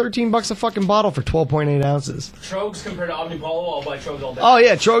they're like $13 a fucking bottle for 12.8 ounces. Trogs compared to Omnipollo, I'll buy Trogs all day. Oh,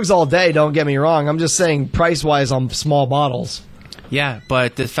 yeah, Trogue's all day, don't get me wrong. I'm just saying price wise on small bottles. Yeah,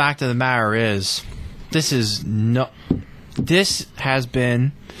 but the fact of the matter is, this has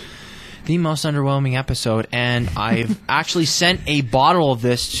been the most underwhelming episode, and I've actually sent a bottle of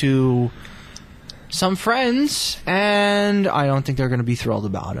this to some friends, and I don't think they're going to be thrilled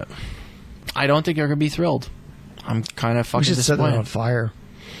about it. I don't think they're going to be thrilled. I'm kind of We fucking should set that disappointed. on fire.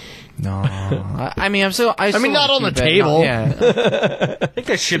 No, I mean, I'm still. I mean, not on the keep it. table. Yeah, Take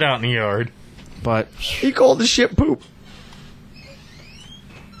that shit out in the yard. but He called the shit poop.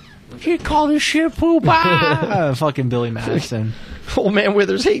 You call this shit poop? Ah! Fucking Billy Madison. Old man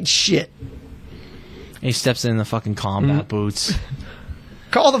Withers hates shit. And he steps in the fucking combat boots.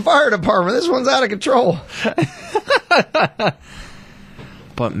 Call the fire department. This one's out of control.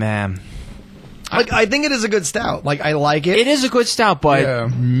 But man, Like, I think it is a good stout. Like, I like it. it is a good stout, but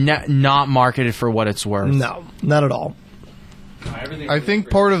Yeah. not marketed for what it's worth. No, not at all. I think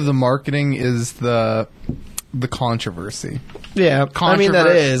part of the marketing is the controversy. Yeah, I mean that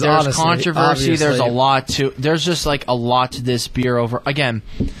is there's honestly, controversy. There's a obviously. lot to. There's just like a lot to this beer. Over again,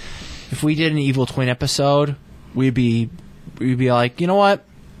 if we did an Evil Twin episode, we'd be like, you know what,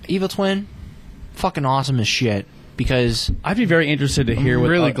 Evil Twin, fucking awesome as shit. Because I'd be very interested to hear. I'm what,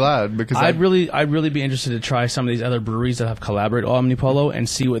 really glad because I'd really be interested to try some of these other breweries that have collaborated with Omnipollo and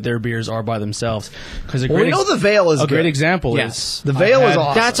see what their beers are by themselves. Because Well, we know the Veil is a good. great example. Yes. is The Veil is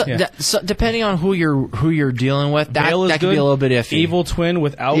awesome. that's Yeah. so depending on who you're dealing with, that Veil is that could good. be a little bit iffy. Evil Twin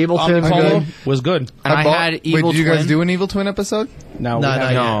without Evil Twin's Omnipollo good. was good. and I bought- had Evil Wait, did you Twin. guys do an Evil Twin episode? Now No, we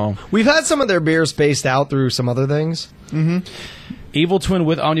have No. We've had some of their beers spaced out through some other things. Evil Twin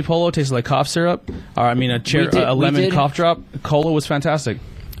with Omnipollo tasted like cough syrup. Or I mean, a lemon did. cough drop. Cola was fantastic.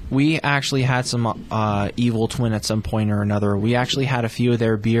 We actually had some Evil Twin at some point or another. We actually had a few of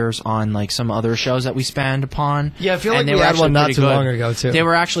their beers on like some other shows that we spanned upon. Yeah, I feel and like they we were had actually one not pretty too good. long ago, too. They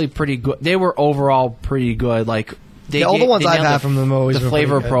were actually pretty good. They were overall pretty good. Like All the ones they I've nailed had from them always the been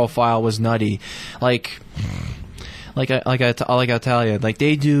flavor pretty good. profile was nutty. Like I tell you, like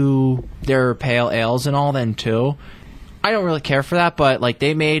they do their pale ales and all then too. I don't really care for that, but like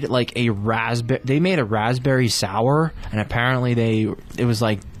they made like a raspberry sour, and apparently it was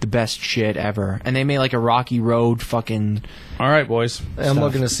like the best shit ever. And they made like a Rocky Road fucking. All right, boys. I'm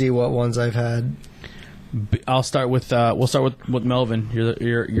looking to see what ones I've had. I'll start with. We'll start with Melvin.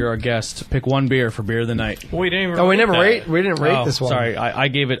 You're our guest. Pick one beer for beer of the night. We didn't even Oh, we rate never that. rate. We didn't rate Oh, this one. Sorry, I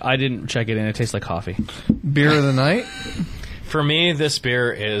gave it. I didn't check it in. It tastes like coffee. Beer of the night? For me, this beer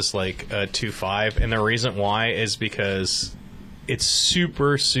is like a 2.5, and the reason why is because it's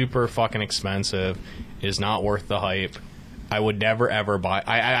super, super fucking expensive. It is not worth the hype. I would never, ever buy...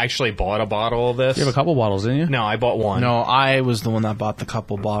 I actually bought a bottle of this. You have a couple bottles, didn't you? No, I bought one. No, I was the one that bought the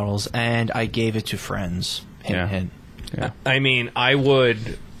couple bottles, and I gave it to friends. Hint, Yeah. hint. Yeah. I mean, I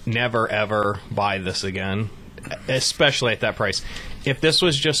would never, ever buy this again, especially at that price. If this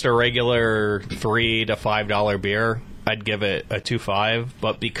was just a regular $3 to $5 beer, I'd give it a 2.5,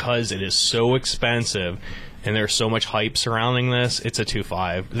 but because it is so expensive and there's so much hype surrounding this, it's a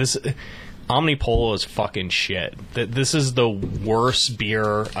 2.5. This Omnipollo is fucking shit. This is the worst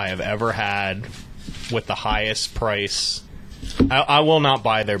beer I have ever had with the highest price. I will not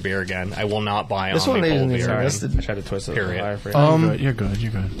buy their beer again. I will not buy This one isn't Omnipollo even beer listed. again. I tried to twist it Period. higher for you. You're good.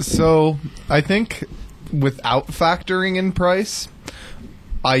 You're good. So, I think without factoring in price,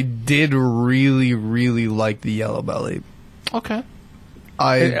 I did really, really like the Yellow Belly. Okay.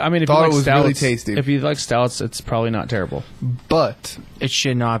 I mean, if thought you like it was stouts, really tasty. If you like stouts, it's probably not terrible. But It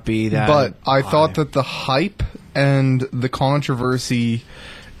should not be that. I thought high. that the hype and the controversy,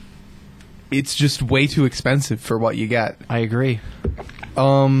 it's just way too expensive for what you get. I agree.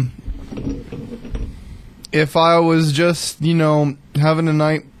 If I was just, having a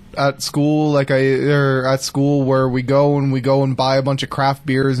night at school, or at school where we go and buy a bunch of craft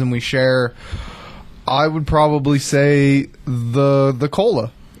beers and we share, I would probably say the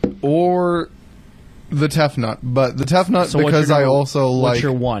cola or the Tefnut. But the Tefnut So what's because your I number- also what's like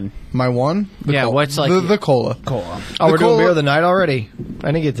your one? my one. The Yeah, cola. what's like- the cola? Cola. Oh, we're doing cola- beer of the night already.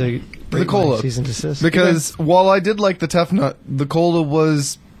 I didn't get to rate cola. my cease and desist. Because while I did like the Tefnut, the cola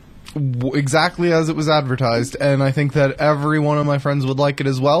was exactly as it was advertised, and I think that every one of my friends would like it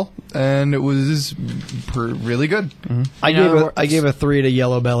as well, and it was really good. I gave a 3 to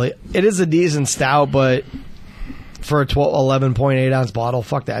Yellow Belly. It is a decent stout, but for a 11.8 ounce bottle,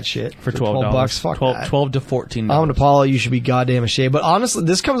 fuck that shit. For $12. $12, fuck 12, that. 12 to $14. Omnipollo, you should be goddamn ashamed. But honestly,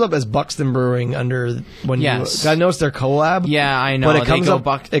 this comes up as Buxton Brewing under when Yes. you. I noticed their collab. Yeah, I know. But it They comes go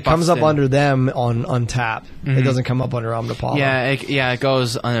up. It comes up Buxton. under them on tap. It doesn't come up under Omnipollo. Yeah, it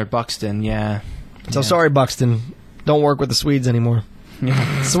goes under Buxton. Yeah. So sorry, Buxton. Don't work with the Swedes anymore.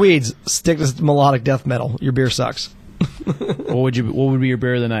 Swedes, stick to melodic death metal. Your beer sucks. What would be your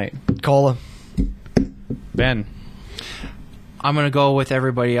beer of the night? Cola. Ben. I'm gonna go with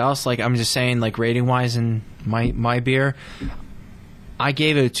everybody else. Like I'm just saying, like rating wise, in my beer, I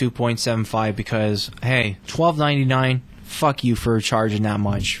gave it a 2.75 because hey, $12.99. Fuck you for charging that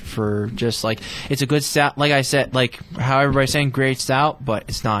much for just like it's a good stout. Like I said, like how everybody's saying, great stout, but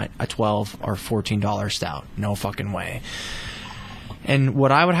it's not a $12 or $14 stout. No fucking way. And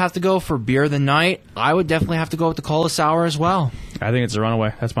what I would have to go for beer of the night, I would definitely have to go with the Cola Sour as well. I think it's a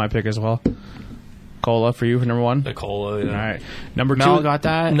runaway. That's my pick as well. Cola for you for number 1. The cola. Yeah. All right, number 2. Mel got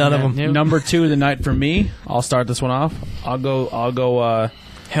that. None of them. Nope. Number 2 of the night for me. I'll start this one off. I'll go.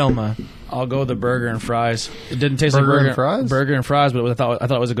 Hilma. I'll go the burger and fries. It didn't taste Burger like and fries? Burger and fries, but I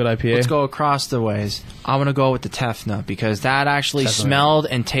thought it was a good IPA. Let's go across the ways. I'm gonna go with the Tefnut because that actually Definitely. smelled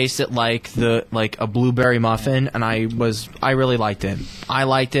and tasted like a blueberry muffin, and I really liked it. I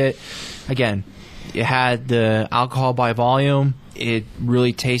liked it. Again, it had the alcohol by volume. It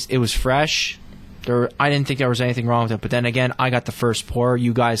really tasted. It was fresh. I didn't think there was anything wrong with it, but then again, I got the first pour.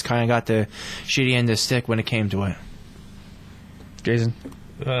 You guys kind of got the shitty end of the stick when it came to it. Jason,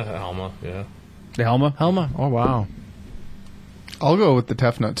 Alma, yeah. the Helma. Helma? Oh, wow. I'll go with the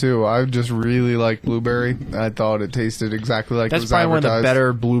Tefnut too. I just really like blueberry. I thought it tasted exactly like it That's was probably one of the advertised.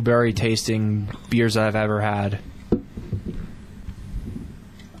 better blueberry tasting beers that I've ever had.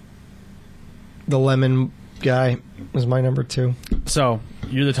 The lemon guy was my number 2. So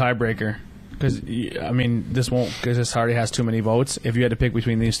you're the tiebreaker because this won't because this already has too many votes. If you had to pick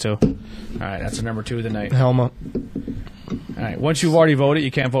between these two, all right, that's the number 2 of the night. Helma. All right, once you've already voted,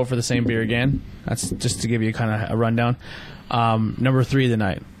 you can't vote for the same beer again. That's just to give you kind of a rundown. Number 3 of the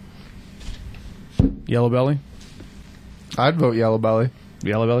night, Yellow Belly. I'd vote Yellow Belly.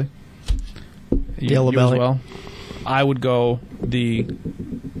 Yellow Belly. Yellow you Belly. As well. I would go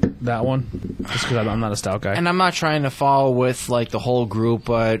that one just because I'm not a stout guy. And I'm not trying to follow with like the whole group,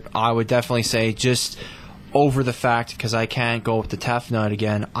 but I would definitely say just over the fact because I can't go with the Tefnut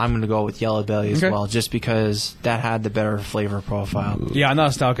again, I'm going to go with Yellow Belly as Okay. well, just because that had the better flavor profile. Yeah, I'm not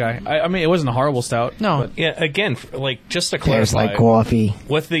a stout guy. I mean, it wasn't a horrible stout. No, but Yeah, again, like, just to Tastes clarify, like coffee.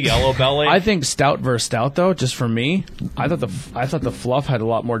 with the Yellow Belly, I think stout versus stout though. Just for me, I thought the fluff had a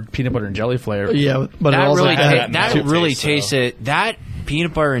lot more peanut butter and jelly flavor. Yeah, but it that also really had that really taste, though. tasted that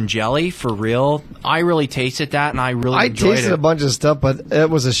peanut butter and jelly for real. I really tasted that, and I really I enjoyed tasted it. a bunch of stuff, but it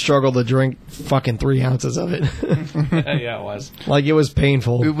was a struggle to drink fucking 3 ounces of it. Yeah, it was. Like, it was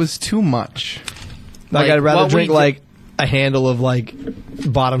painful. It was too much. Like, like, I'd rather what we drink, did- like, a handle of, like,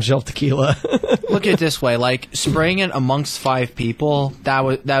 bottom shelf tequila. Look at it this way: like spraying it amongst 5 people, that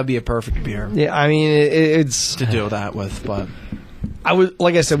would be a perfect beer Yeah, I mean, it's... to do that with. But I would,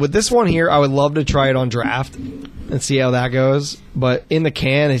 like I said, with this one here, I would love to try it on draft and see how that goes. But in the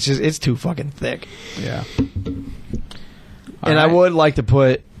can, it's too fucking thick. Yeah. And I would like to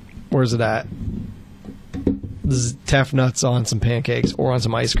put, where's it at? Tef nuts on some pancakes or on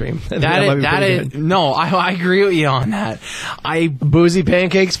some ice cream. Might be pretty good. no, I agree with you on that. Boozy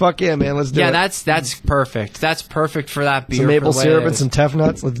pancakes, fuck yeah, man, let's do it. That's perfect. That's perfect for that beer. Some for maple the way syrup it and is. some Tef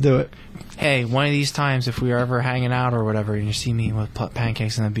nuts, let's do it. Hey, one of these times, if we are ever hanging out or whatever, and you see me with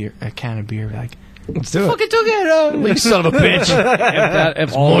pancakes and a can of beer, be like, Let's do it. fucking took it. You son of a bitch.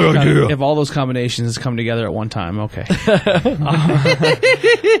 If all those combinations come together at one time, okay.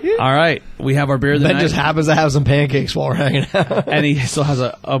 All right, we have our beer of the Ben night, just happens to have some pancakes while we're hanging out. and he still has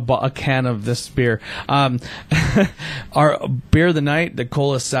a can of this beer. Our beer of the night, the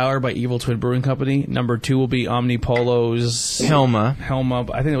Cola Sour by Evil Twin Brewing Company. Number 2 will be Omnipollo's Helma. Helma.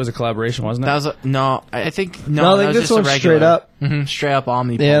 I think it was a collaboration, wasn't it? That was no. I think No, I that think was this just a one's regular. straight up. Straight up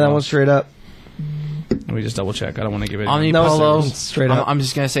Omnipollo. Yeah, that one's straight up. Let me just double check. I don't want to give it. Omnipollo. it's straight up. I'm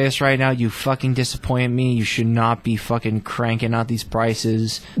just gonna say this right now. You fucking disappointed me. You should not be fucking cranking out these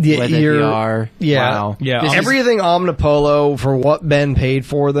prices. Yeah, whether they you're- are. yeah. Wow. Yeah, This is- Everything Omnipollo for what Ben paid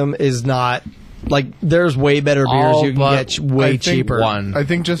for them is not like there's way better beers All you can but get way I think cheaper. one. I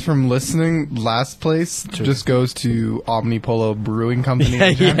think just from listening, last place just goes to Omnipollo Brewing Company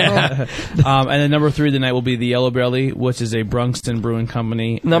in general. and then number 3 of the night will be the Yellow Belly, which is a Brunkston Brewing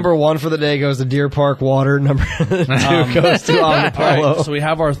Company. Number 1 for the day goes to Deer Park Water. Number 2 goes to All Omnipollo. right, so we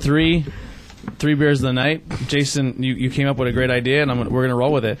have our three beers of the night. Jason, you came up with a great idea, and we're gonna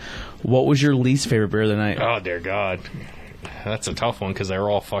roll with it. What was your least favorite beer of the night? oh dear God, that's a tough one because they're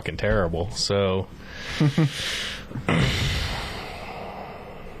all fucking terrible. So,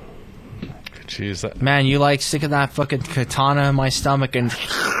 jeez, Man, you like sticking that fucking katana in my stomach and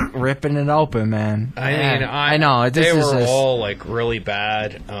ripping it open, man. I mean, I know they this is were all like really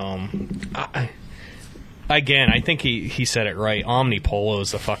bad. Again, I think he said it right. Omnipollo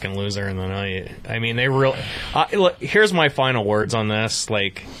is the fucking loser in the night. I mean, they real. Look, here's my final words on this.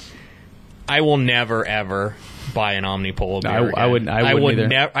 Like, I will never ever buy an Omnipollo beer. I again. wouldn't would either.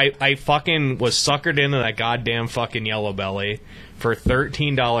 never. I fucking was suckered into that goddamn fucking Yellow Belly for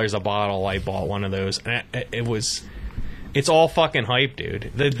 $13 a bottle. I bought one of those, and it was. It's all fucking hype,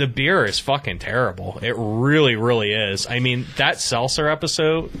 dude. The beer is fucking terrible. It really, really is. I mean, that seltzer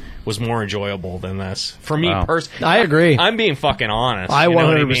episode was more enjoyable than this. For me personally. I agree. I'm being fucking honest. I you know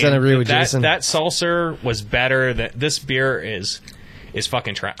 100% agree with Jason. That seltzer was better. This beer is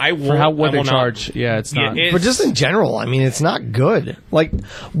fucking trash. For what they charge. Yeah, it's not. But just in general, I mean, it's not good. Like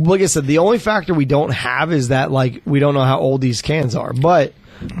I said, the only factor we don't have is that, like, we don't know how old these cans are. But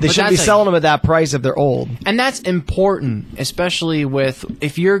they should be selling them at that price if they're old. And that's important, especially with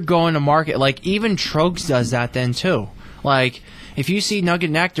if you're going to market. Like, even Trogs does that then, too. Like, if you see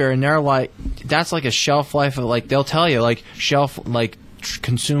Nugget Nectar and they're like, that's like a shelf life of, like, they'll tell you, like,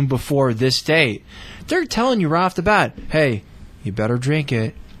 consumed before this date. They're telling you right off the bat, hey, you better drink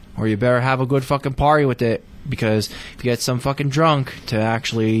it, or you better have a good fucking party with it, because if you get some fucking drunk to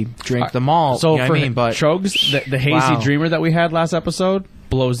actually drink them all, so you know for what I mean? But Trogs, the Hazy Dreamer that we had last episode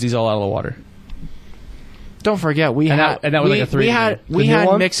blows these all out of the water. Don't forget, we had like a 3. We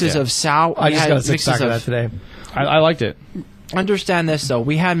had mixes of sour. I just got a 6-pack of that today. I liked it. Understand this, though.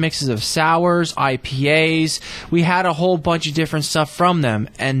 We had mixes of sours, IPAs. We had a whole bunch of different stuff from them.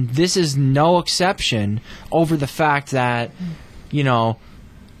 And this is no exception over the fact that, you know,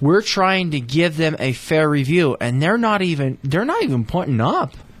 we're trying to give them a fair review. And they're not even pointing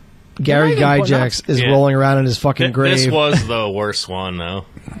up. Gary Gygax is rolling around in his fucking grave. This was the worst one, though.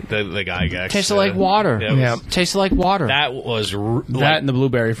 The Gygax. Tasted like water. Yeah. Tasted like water. That was... that and the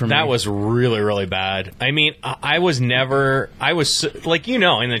blueberry for me. That was really, really bad. I mean, I was, like, you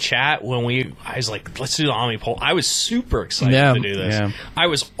know, in the chat, I was like, let's do the Omnipollo. I was super excited to do this. Yeah. I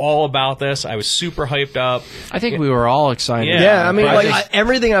was all about this. I was super hyped up. I think we were all excited. Yeah, I mean,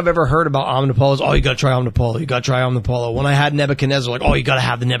 everything I've ever heard about Omnipollo is, oh, you gotta try Omnipollo. You gotta try Omnipollo. When I had Nebuchadnezzar, like, oh, you gotta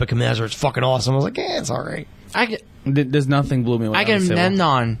have the Nebuchadnezzar. It's fucking awesome. I was like, yeah, it's all right. There's nothing blew me away.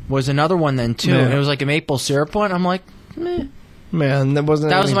 Agamemnon was another one then too. Yeah. It was like a maple syrup one. I'm like, meh. Man, that wasn't.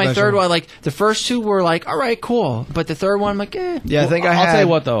 That was my special. third one. Like the first two were like, all right, cool, but the third one, I'm like, eh. Yeah, I think I'll tell you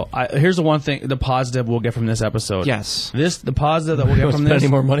what though. Here's the one thing, the positive we'll get from this episode. Yes, the positive that we'll get from this. Spend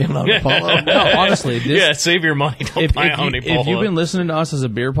any more money on Omnipollo? No, honestly, save your money. Don't buy Omnipollo. If you've been listening to us as a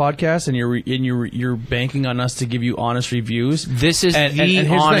beer podcast and you're banking on us to give you honest reviews, this is the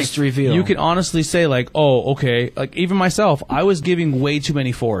honest review. You can honestly say like, oh, okay. Like even myself, I was giving way too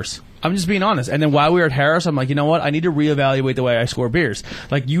many 4s. I'm just being honest. And then while we were at Harris, I'm like, you know what? I need to reevaluate the way I score beers.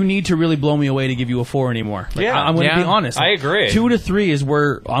 Like, you need to really blow me away to give you a 4 anymore. Like, I'm going to be honest. I agree. 2 to 3 is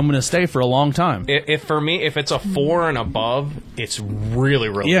where I'm going to stay for a long time. If for me, if it's a 4 and above, it's really,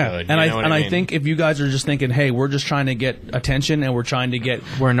 really good. And I think if you guys are just thinking, hey, we're just trying to get attention and we're trying to get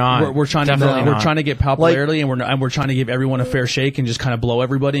we're trying to get popularity and we're trying to give everyone a fair shake and just kind of blow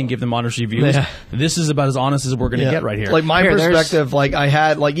everybody and give them honest reviews. Yeah. This is about as honest as we're going to get right here. Like my perspective, like I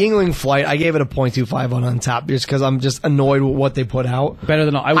had like Yingling Flight, I gave it a 0.25 on Untappd just because I'm just annoyed with what they put out. Better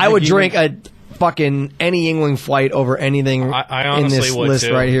than I would drink a fucking any Yingling Flight over anything I honestly in this would list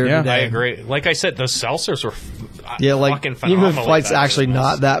too. right here. Yeah, I agree. Like I said, the seltzers were fucking phenomenal. Yingling Flight's actually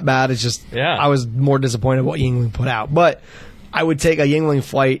not that bad. It's just I was more disappointed what Yingling put out, but I would take a Yingling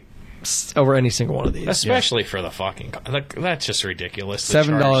Flight over any single one of these, especially for the fucking. That's just ridiculous. $7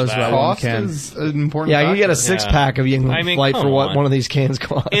 for one can is an important. Yeah, you get a 6-pack of Yingling Flight for what one of these cans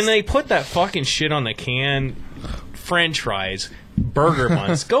costs. And they put that fucking shit on the can. French fries, burger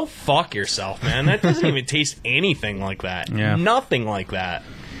buns. Go fuck yourself, man. That doesn't even taste anything like that. Yeah. Nothing like that.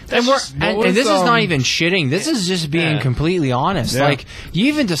 And this is not even shitting. This is just being completely honest. Yeah. Like, you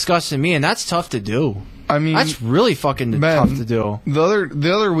even discussed me, and that's tough to do. I mean, that's really fucking tough to do.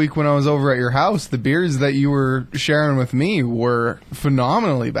 The other week when I was over at your house, the beers that you were sharing with me were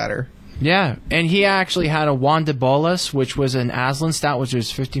phenomenally better. Yeah, and he actually had a Juan de Bolas, which was an Aslan stout, which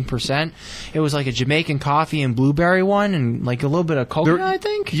was 15%. It was like a Jamaican coffee and blueberry one, and like a little bit of coconut, I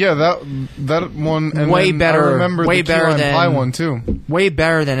think. Yeah, that one. And way better. I remember way the better than pie one too. Way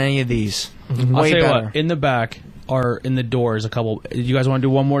better than any of these. Mm-hmm. I'll tell you what, in the back or in the doors, a couple. You guys want to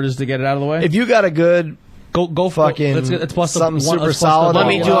do one more just to get it out of the way? If you got a good. Go fucking let's plus something super solid. Let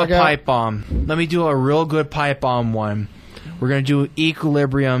me do a pipe bomb. Let me do a real good pipe bomb one. We're going to do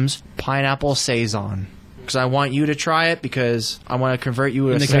Equilibrium's Pineapple Saison. Because I want you to try it because I want to convert you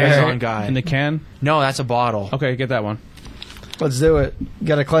to a Saison guy. In the can? No, that's a bottle. Okay, get that one. Let's do it.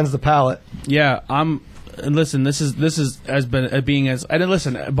 Got to cleanse the palate. Yeah, listen, this is as being as and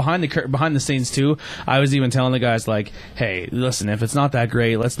listen behind the scenes too. I was even telling the guys like, hey, listen, if it's not that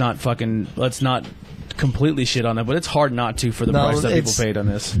great, let's not completely shit on it, but it's hard not to for the price that people paid on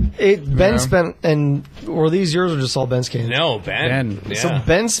this. Ben spent, and were these yours or just all Ben's cans? No, Ben. Yeah. So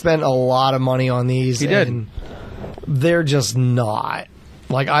Ben spent a lot of money on these. He did. They're just not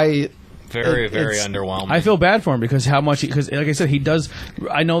like Very, very it's- underwhelming. I feel bad for him because because like I said, he does.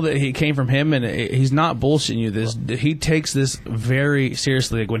 I know that he came from him, and he's not bullshitting you. He takes this very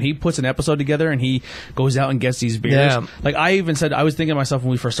seriously. Like when he puts an episode together and he goes out and gets these beers. Yeah. Like I even said, I was thinking to myself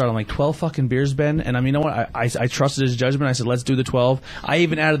when we first started, I'm like 12 fucking beers, Ben. And I mean, you know what? I trusted his judgment. I said, let's do the 12. I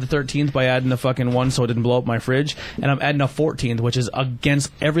even added the 13th by adding the fucking one so it didn't blow up my fridge. And I'm adding a 14th, which is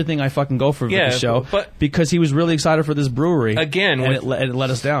against everything I fucking go for with the show. but because he was really excited for this brewery. Again, and with- it let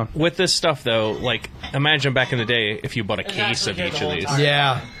us down. With this stuff, though, like, imagine back in the day if you bought a case of each of these.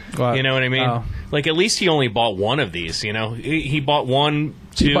 Yeah. You know what I mean? Oh. Like, at least he only bought one of these, you know? He bought one,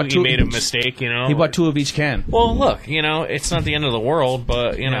 two, bought he two made a each. mistake, you know? He bought 2 of each can. Well, look, you know, it's not the end of the world,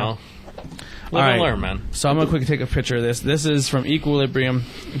 but, you know, live All and right. learn, man. So I'm going to quickly take a picture of this. This is from Equilibrium.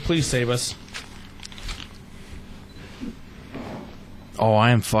 Please save us. Oh,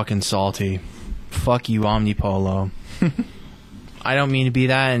 I am fucking salty. Fuck you, Omnipollo. I don't mean to be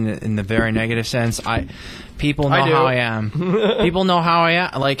that in the very negative sense. People know I do. how I am. People know how I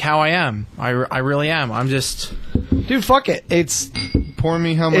am. Like how I am. I really am. I'm just Dude, fuck it. It's Pour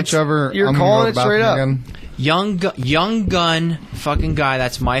me how much It's- ever. you're I'm gonna calling go it to the straight bathroom up. again. young gun fucking guy.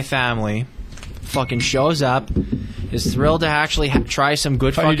 That's my family. Fucking shows up. Is thrilled to actually try some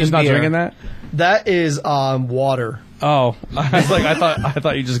good Are fucking you just not beer. drinking that? that is water. Oh, I was like, I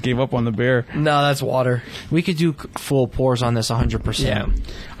thought you just gave up on the beer. No, that's water. We could do full pours on this 100%. Yeah.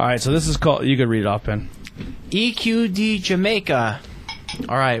 All right, so this is called. You could read it off, Ben. EQD Jamaica.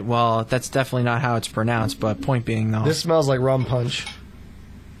 All right, well, that's definitely not how it's pronounced, but point being, though. This smells like rum punch.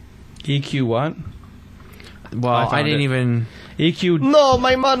 EQ what? well, I I found didn't it. even. EQ No,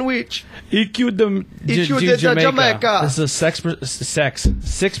 my man, which? EQ the Jamaica. This is a 6%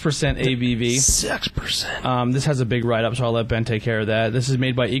 ABV. 6%. This has a big write-up, so I'll let Ben take care of that. This is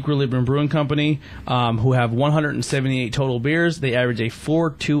made by Equilibrium Brewing Company, who have 178 total beers. They average a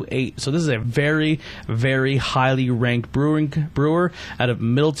 4.28. So this is a very, very highly ranked brewer out of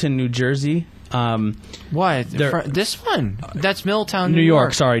Middleton, New Jersey. What? They're- This one? That's Milltown, New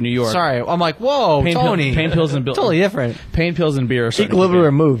York. Sorry, New York. Sorry. I'm like, whoa, Tony. Pain pills and Totally different. Pain pills and beer. Are starting to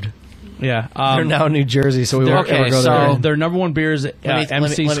Equilibrium get- moved. Yeah. They're now in New Jersey, so we won't okay, ever go so- there. Their number one beer is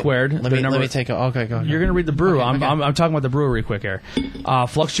MC Squared. Let me take a. Okay, go. You're going to read the brew. Okay, I'm talking about the brewery quick here.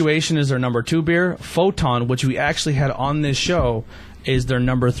 Fluctuation is their number 2 beer. Photon, which we actually had on this show, is their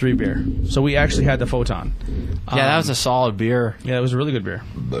number 3 beer. So we actually had the Photon. Yeah, that was a solid beer. Yeah, it was a really good beer.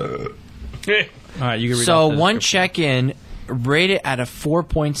 All right, you can read So off the one description. check-in rated at a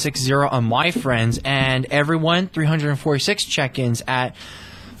 4.60 on my friends, and everyone 346 check-ins at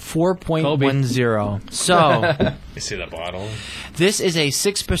 4.10. So You see that bottle? this is a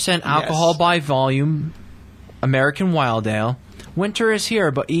 6% alcohol Yes. by volume American Wild Ale. Winter is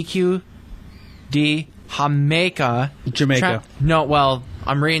here, but EQD Jamaica. Jamaica. No, well,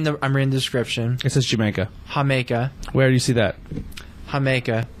 I'm reading the description. It says Jamaica. Jamaica. Where do you see that?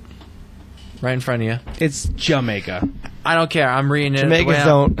 Jamaica. Right in front of you. It's Jamaica. I don't care. I'm reading it. the way Jamaicans I'm-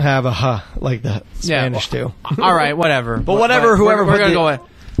 don't have a huh like the Spanish do. All right, whatever. But whatever, whoever we're put gonna the- go with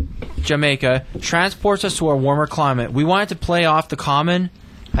Jamaica transports us to a warmer climate. We wanted to play off the common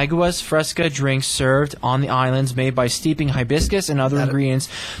aguas fresca drinks served on the islands, made by steeping hibiscus and other ingredients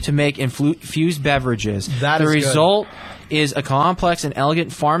to make infused beverages. That the is good. result is a complex and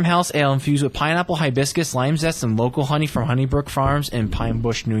elegant farmhouse ale infused with pineapple, hibiscus, lime zest, and local honey from Honeybrook Farms in Pine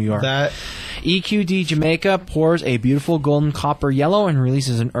Bush, New York. That EQD Jamaica pours a beautiful golden copper yellow and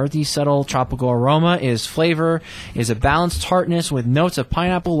releases an earthy, subtle tropical aroma. Its flavor is a balanced tartness with notes of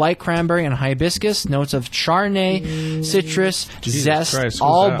pineapple, light cranberry, and hibiscus, notes of chardonnay, citrus, zest, Christ, who's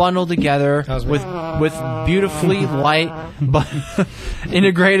all that? bundled together was me. with beautifully light but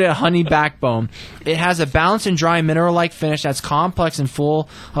integrated honey backbone. It has a balanced and dry mineral-like finish that's complex and full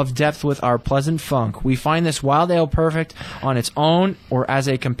of depth with our pleasant funk. We find this wild ale perfect on its own or as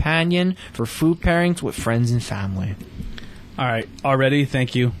a companion for food pairings with friends and family. All right, already.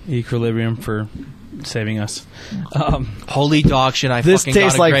 Thank you, Equilibrium, for saving us. Holy dog shit! I this fucking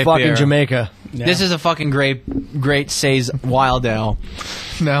tastes got a like great fucking beer. Jamaica. Yeah. This is a fucking great Says wild ale.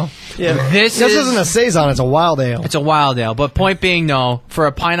 No. Yeah, This this is- isn't a saison; it's a wild ale. It's a wild ale, but point being, no, for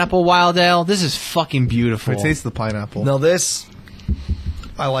a pineapple wild ale, this is fucking beautiful. I taste the pineapple. No, this.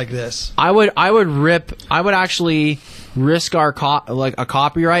 I like this. I would actually risk our a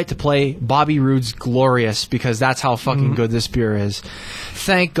copyright to play Bobby Roode's Glorious because that's how fucking good this beer is.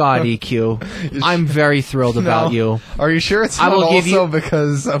 Thank God, EQ. I'm very thrilled about you. Are you sure it's I not will give also you-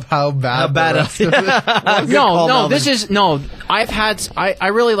 because of how bad, bad the rest of it was? No, this is no. I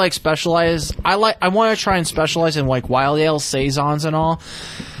really like specialize. I want to try and specialize in like wild ale saisons and all.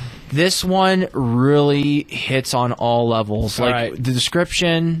 This one really hits on all levels. All Like right. the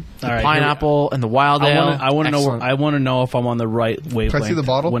description, the All right, pineapple, and the wild ale. I want to know. Excellent. I want to know if I'm on the right wavelength. Can I see the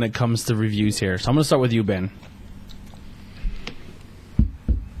bottle? when it comes to reviews here? So I'm going to start with you, Ben.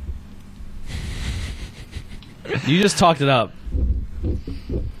 You just talked it up.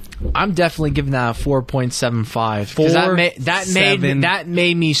 I'm definitely giving that a 4.75. 'Cause that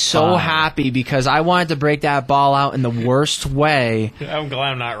made me so 4.75. happy because I wanted to break that ball out in the worst way. I'm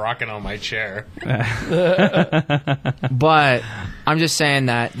glad I'm not rocking on my chair. But I'm just saying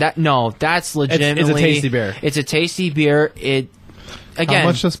that's legitimately It's a tasty beer. It's a tasty beer. Again, How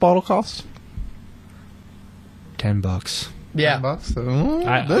much does this bottle cost? $10. Yeah.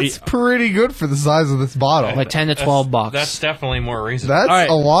 $10. That's pretty good for the size of this bottle. Like 10 to 12 bucks. That's definitely more reasonable. That's All right.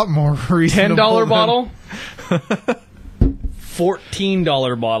 a lot more reasonable. $10 than- bottle.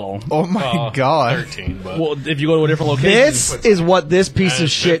 $14 bottle. Oh my god. 13, but Well, if you go to a different location. This is what this piece of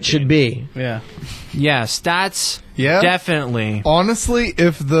shit 15. should be. Yeah. Yes, that's Yeah. definitely. Honestly,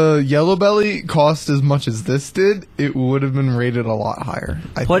 if the Yellow Belly cost as much as this did, it would have been rated a lot higher.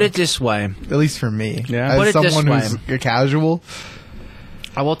 I Put think. it this way. At least for me. Yeah. As Put it this someone way. who's a casual.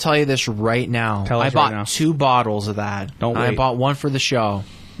 I will tell you this right now. Tell us I right bought now. 2 bottles of that. Don't I wait. bought one for the show.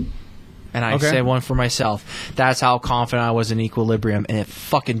 And I Okay. saved one for myself. That's how confident I was in Equilibrium, and it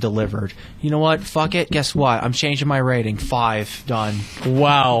fucking delivered. You know what? Fuck it. Guess what? I'm changing my rating. 5. Done.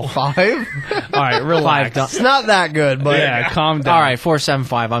 Wow. 5? All right, relax. 5 done. It's not that good, but Yeah, calm down. All right,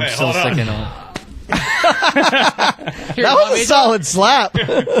 4.75. I'm still hold on. sticking on. that was a solid slap.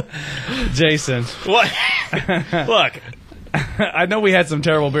 Jason. what? Look, I know we had some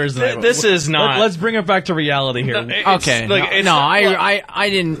terrible beers tonight. this is not. Let's bring it back to reality here. Okay. I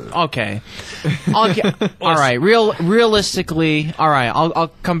didn't. Okay. All right. Realistically, all right.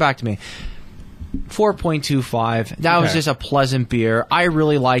 I'll come back to me. 4.25. That was Okay. just a pleasant beer. I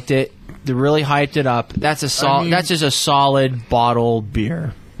really liked it. They really hyped it up. That's that's just a solid bottled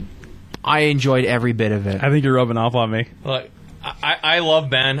beer. I enjoyed every bit of it. I think you're rubbing off on me. Look, I love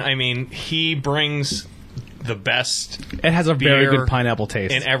Ben. I mean, he brings the best It has a very beer good pineapple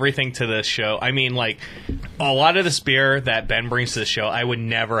taste. and everything to this show. I mean, like, a lot of this beer that Ben brings to the show, I would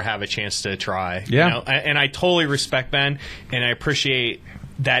never have a chance to try. Yeah. You know? And I totally respect Ben, and I appreciate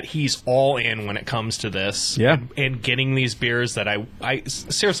that he's all in when it comes to this. Yeah. And getting these beers that I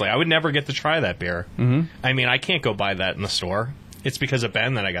seriously, I would never get to try that beer. Mm-hmm. I mean, I can't go buy that in the store. It's because of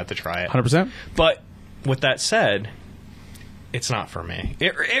Ben that I got to try it. 100%. But with that said, it's not for me.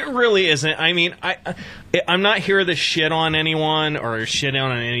 It really isn't. I mean, I'm not here to shit on anyone or shit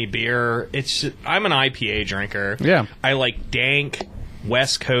on any beer. I'm an IPA drinker. Yeah. I like dank,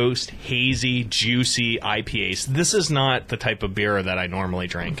 West Coast, hazy, juicy IPAs. This is not the type of beer that I normally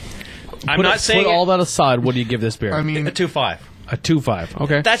drink. I'm not saying Put all that aside, what do you give this beer? I mean, a 2.5. a 2.5.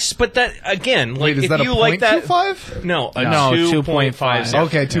 Okay. But that again, like wait, is if that you a like that, 0.25? no, a No, 2.5.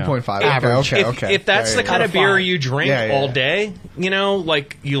 Okay, 2.5. Okay. If that's the kind of beer you drink Yeah. all day, you know,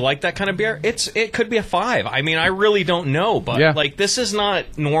 like you like that kind of beer, it could be a 5. I mean, I really don't know, but Yeah. like this is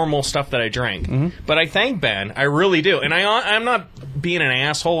not normal stuff that I drink. But I thank Ben, I really do, and I'm not being an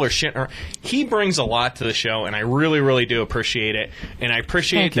asshole or shit. He brings a lot to the show, and I really, really do appreciate it, and I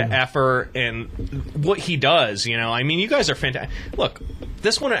appreciate the effort and what he does. You know, I mean, you guys are fantastic. Look,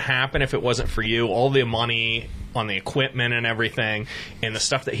 this wouldn't happen if it wasn't for you. All the money on the equipment and everything, and the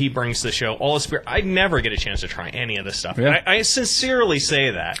stuff that he brings to the show, all this beer, I'd never get a chance to try any of this stuff. Yeah. I sincerely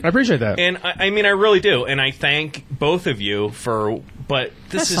say that. I appreciate that. And I mean, I really do, and I thank both of you for. But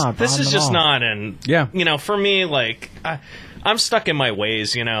this That's not a is problem at just all. not an. Yeah. You know, for me, like I'm stuck in my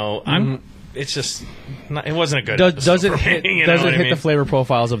ways. You know, It's just. It wasn't a good. Does it episode for hit? me, you Does know it what I hit mean? the flavor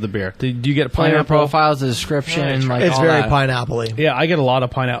profiles of the beer? Do you get Flavor pineapple profiles, the description, like It's all very that. pineapple-y. Yeah, I get a lot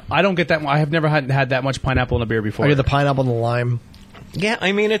of pineapple. I don't get that. I have never had that much pineapple in a beer before. I get the pineapple and the lime. Yeah,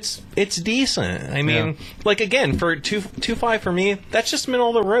 I mean it's decent. I mean, like again, for 2.5 for me, that's just middle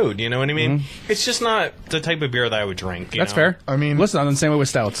of the road. You know what I mean? It's just not the type of beer that I would drink. That's know? fair. I mean- listen, I'm the same way with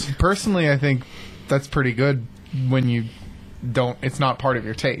stouts. Personally, I think that's pretty good when you it's not part of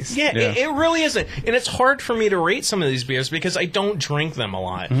your taste. Yeah, Yeah. it really isn't. And it's hard for me to rate some of these beers because I don't drink them a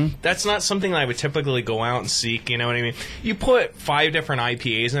lot. That's not something that I would typically go out and seek, you know what I mean? You put 5 different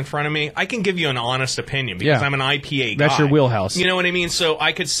IPAs in front of me, I can give you an honest opinion because Yeah. I'm an IPA guy. That's your wheelhouse. You know what I mean? So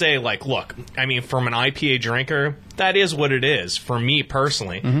I could say, like, look, I mean, from an IPA drinker, that is what it is for me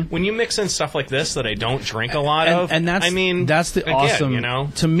personally. When you mix in stuff like this that I don't drink a lot of, and that's, I mean, that's the again, awesome. you know,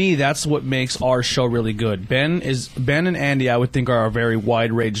 to me, that's what makes our show really good. Ben and Andy, I would think, are very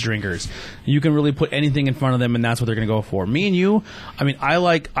wide range drinkers. You can really put anything in front of them, and that's what they're going to go for. Me and you, I mean,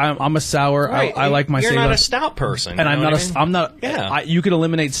 I'm a sour. right. I like my. You're Saison. not a stout person, and you I'm know not. what I mean? I'm not. Yeah. You could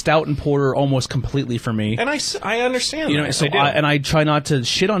eliminate stout and porter almost completely for me. And I understand. You know, that. so I do. I try not to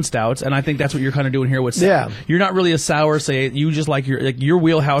shit on stouts, and I think that's what you're kind of doing here with. Yeah. You're not really a sour. Say you just like your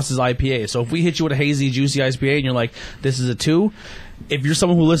wheelhouse is IPA. So if we hit you with a hazy, juicy IPA, and you're like, this is a 2. If you're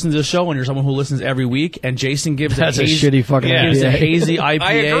someone who listens to the show and you're someone who listens every week, and Jason gives That's a hazy, shitty fucking Yeah. gives a IPA. hazy IPA,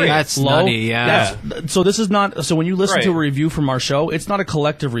 I agree. That's low, nutty, yeah. So this is not. So when you listen Right. to a review from our show, it's not a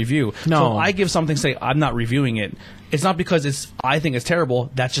collective review. No. So if I give something, say I'm not reviewing it. It's not because I think it's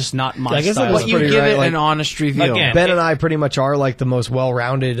terrible. That's just not my I guess style. that's But you pretty give right, it like- an honest review. Again, Ben and I pretty much are like the most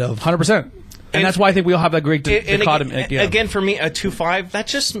well-rounded of. 100%. And that's why I think we all have that great dichotomy. again, yeah. again, for me, a 2.5,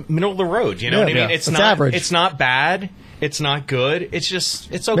 that's just middle of the road. You know Yeah, what I mean? yeah. It's It's not average. It's not bad. It's not good. It's just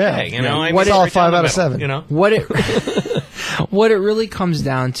it's okay. Yeah. You know, Yeah. I What mean, is all right down 5 the out of middle, 7? You know, What it really comes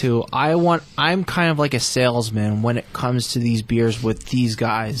down to, I'm kind of like a salesman when it comes to these beers with these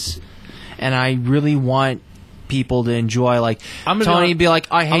guys, and I really want people to enjoy. Like I'm gonna Tony be- be like,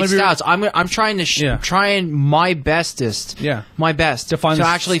 I I'm hate gonna be- stouts. I'm trying to Yeah. trying my bestest. Yeah. my best To find the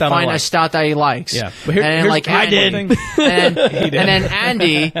actually stout I find a like. stout that he likes. Yeah. But here- and here's- like here's Andy, one thing. and then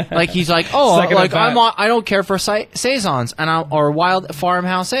Andy, like he's like, oh, Second like at bat. I don't care for saisons or wild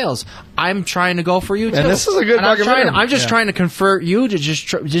farmhouse ales. I'm trying to go for you too. And this is a good And I'm fucking trying- beer. I'm just Yeah. trying to convert you to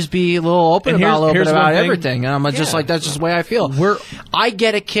just be a little open And about a little here's bit one about thing. everything. And I'm just like, that's just the way I feel. I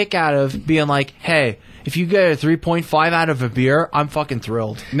get a kick out of being like, hey, if you get a 3.5 out of a beer, I'm fucking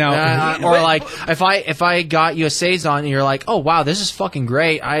thrilled. Now- or like if I got you a saison and you're like, oh wow, this is fucking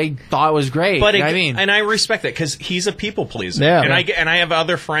great. I thought it was great. but You know what I mean, and I respect that because he's a people pleaser. Yeah. and I have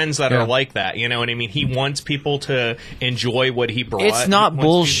other friends that Yeah. are like that. You know what I mean? He wants people to enjoy what he brought. it's not He wants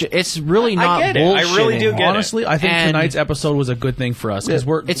bullshit. It's really I not get it. I really do bullshitting. get it. Honestly, I think And- tonight's episode was a good thing for us because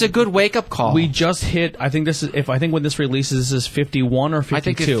It's a good wake up call. we just hit. I think when this releases, this is 51 or 52. I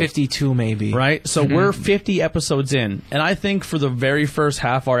think it's 52 maybe. Right, so we're 50 episodes in, and I think for the very first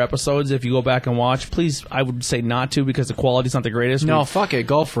half our episodes, if you go back and watch, please, I would say not to because the quality's not the greatest. No, fuck it,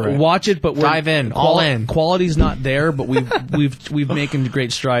 go for it. Watch it, but Dive in, all in. Quality's not there, but we've making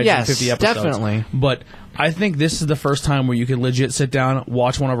great strides Yes, in 50 episodes. definitely. But I think this is the first time where you can legit sit down,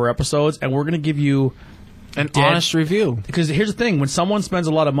 watch one of our episodes, and we're going to give you An honest review. because here's the thing: when someone spends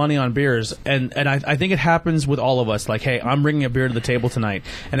a lot of money on beers, and I think it happens with all of us. Like, hey, I'm bringing a beer to the table tonight,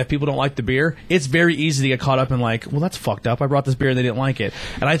 and if people don't like the beer, it's very easy to get caught up in like, well, that's fucked up. I brought this beer and they didn't like it.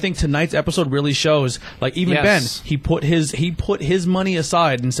 And I think tonight's episode really shows. Like, even Yes. Ben, he put his money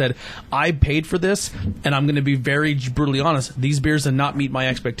aside and said, I paid for this, and I'm going to be very brutally honest. These beers did not meet my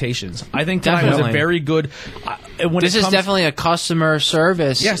expectations. I think tonight was a Definitely. very good. When This it is comes, definitely a customer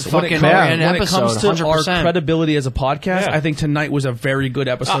service. Yes, when fucking it comes, an when episode. it comes to 100%. our credibility as a podcast, Yeah. I think tonight was a very good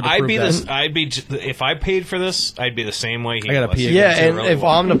episode. to I'd prove be that. this. I'd be if I paid for this. I'd be the same way he I gotta was. pee Yeah, again, and Really if would.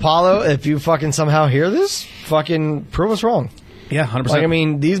 Omnipollo, if you fucking somehow hear this, fucking prove us wrong. Yeah, 100%. Like, I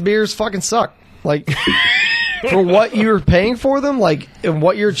mean, these beers fucking suck. Like, for what you're paying for them, like, and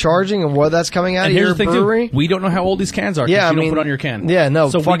what you're charging and what that's coming out and of here's your the thing brewery. too. We don't know how old these cans are. 'Cause Yeah, you I mean, don't put on your can. Yeah, no,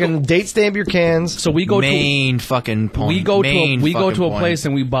 So fucking date stamp your cans. So we go Main fucking to point. we go to Main we go fucking to a point. place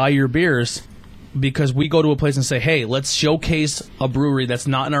and we buy your beers. Because we go to a place and say, hey, let's showcase a brewery that's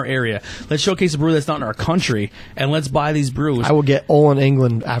not in our area. Let's showcase a brewery that's not in our country, and let's buy these brews. I will get Olin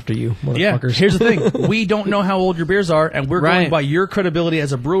England after you, Yeah, motherfuckers. here's the thing. We don't know how old your beers are, and we're going Right. by your credibility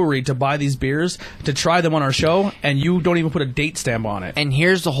as a brewery to buy these beers, to try them on our show, and you don't even put a date stamp on it. And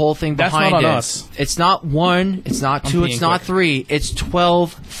here's the whole thing That's behind not on it. us. It's not one, it's not two, peeing it's not quick. 3, it's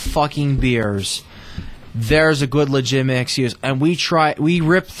 12 fucking beers. There's a good legitimate excuse. And we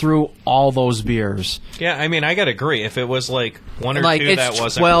rip through all those beers. Yeah, I mean, I gotta agree. If it was like one or Like, two it's that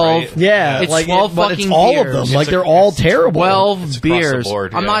wasn't 12 right, Yeah, It's like 12 but it's fucking all beers. of them. Like It's they're a- all it's terrible. 12 It's across the beers.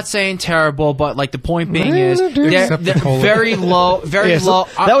 board, I'm yeah. not saying terrible, but like the point being Yeah, is they're they're except the cola. very low, very Yeah, so low.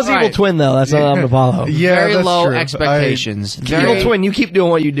 that was Evil right. Twin though. That's not Omnipollo. Yeah, Very that's low true. expectations. Evil Very, Twin, you keep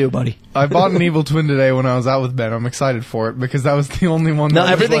doing what you do, buddy. I bought an Evil Twin today when I was out with Ben. I'm excited for it because that was the only one. No, that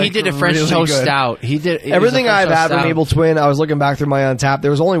was, everything like, he did a French really toast good. stout. He did it was a Everything French I've toast had from stout. Evil Twin, I was looking back through my Untapped.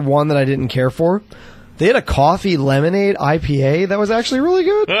 There was only one that I didn't care for. They had a coffee lemonade IPA that was actually really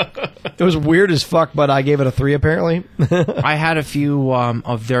good. It was weird as fuck, but I gave it a 3 apparently. I had a few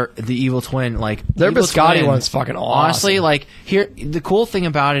of the Evil Twin, like Their Evil biscotti Twin, one's fucking awesome. Honestly, like here, the cool thing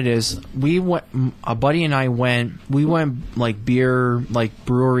about it is we went. A buddy and I went. We went like beer, like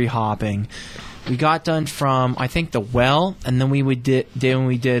brewery hopping. We got done from I think the Well, and then we did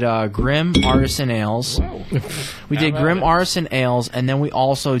Grim Artisan Ales. Whoa. We did Grim Artisan Ales, and then we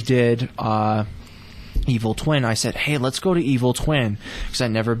also did Evil Twin. I said, hey, let's go to Evil Twin because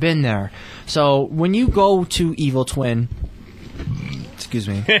I'd never been there. So when you go to Evil Twin, excuse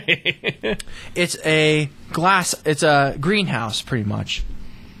me, it's a greenhouse pretty much.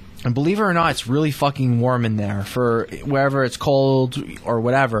 And believe it or not, it's really fucking warm in there for wherever it's cold or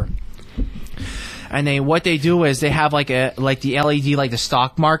whatever. And what they do is they have like the LED, like the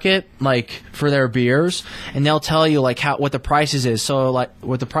stock market, like for their beers, and they'll tell you like what the prices is. So like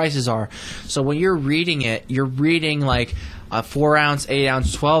what the prices are. So when you're reading it, you're reading like a 4 ounce, 8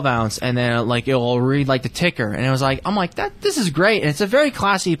 ounce, 12 ounce, and then like it'll read like the ticker. And it was like, I'm like, this is great, and it's a very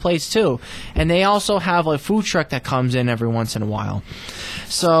classy place too. And they also have a food truck that comes in every once in a while.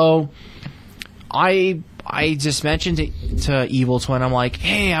 So I just mentioned to Evil Twin, I'm like,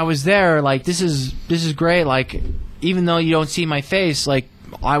 hey, I was there, like this is great, like even though you don't see my face, like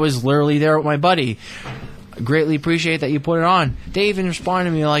I was literally there with my buddy. Greatly appreciate that you put it on. They even responded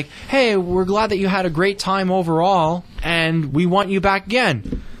to me like, hey, we're glad that you had a great time overall and we want you back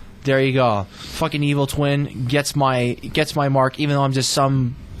again. There you go. Fucking Evil Twin gets my mark, even though I'm just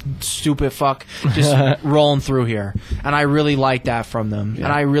some stupid fuck just rolling through here, and I really like that from them. And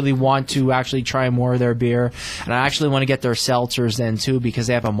I really want to actually try more of their beer, and I actually want to get their seltzers then too, because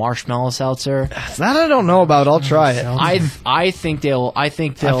they have a marshmallow seltzer That I don't know about. I'll try it. I think they'll I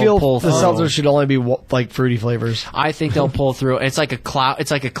feel pull the through. seltzer should only be like fruity flavors. I think they'll pull through. It's like a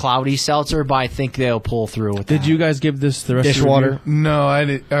cloudy seltzer, but I think they'll pull through with Did that. you guys give this the rest Dishwater. of your review? No, I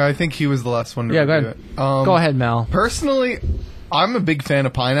did. I think he was the last one to Yeah, go review ahead. it. Go ahead, Mel. Personally, I'm a big fan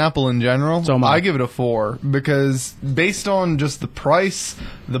of pineapple in general. So am I. I give it a 4 because based on just the price,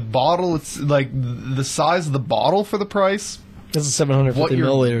 the bottle, it's like the size of the bottle for the price, This is 750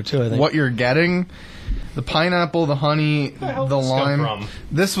 milliliter too, I think. what you're getting, the pineapple, the honey, the lime. from?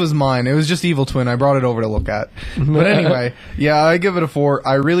 This was mine. It was just Evil Twin. I brought it over to look at. But anyway, yeah, I give it a 4.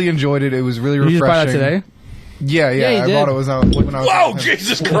 I really enjoyed it. It was really Did you refreshing. just buy that today? Yeah, Yeah, you I did. bought it when I was Whoa, with him.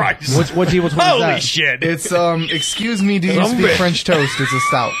 Jesus Christ! What Evil Twin is Holy that? shit! It's excuse me, do you speak French toast? It's a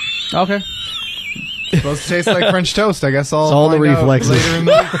stout. Okay. Supposed to taste like French toast. I guess I'll It's all the find out reflexes. later in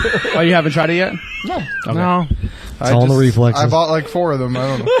the week. Oh, you haven't tried it yet? No. Okay. No, I all the reflexes. I bought like 4 of them. I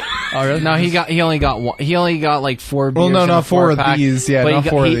don't know. Oh, really? no, he only got one. He only got like 4 beers. Well, no, in not a 4 of 4-pack, these. Yeah, but not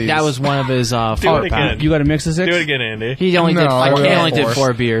 4 of he, these. that was one of his 4 it pack. again. You got a mix of 6? Do it again, Andy. He only did. No, I He got only did 4.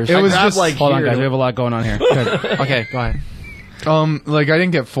 4 beers. It was grabbed, just like, Hold on, here. guys. We have a lot going on here. Good. Okay, go ahead. like I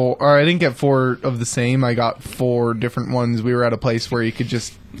didn't get 4, or I didn't get 4 of the same. I got 4 different ones. We were at a place where you could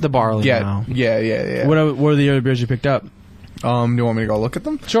just The barley get. now. Yeah. What are the other beers you picked up? Do you want me to go look at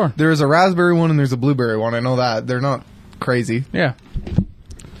them? Sure. There's a raspberry one and there's a blueberry one. I know that they're not crazy. Yeah.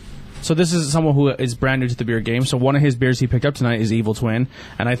 So this is someone who is brand new to the beer game. So one of his beers he picked up tonight is Evil Twin.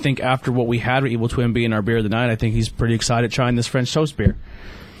 And I think after what we had with Evil Twin being our beer of the night, I think he's pretty excited trying this French toast beer.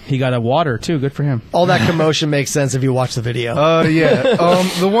 He got a water, too. Good for him. All that commotion makes sense if you watch the video. Yeah.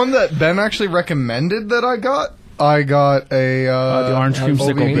 The one that Ben actually recommended that I got a The orange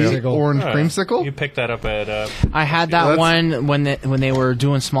creamsicle OBB beer. orange You creamsicle. picked that up at. I had that That's- one when they were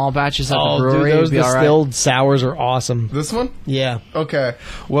doing small batches at the Dude, brewery. those It'd be all right. distilled sours are awesome. This one? Yeah. Okay.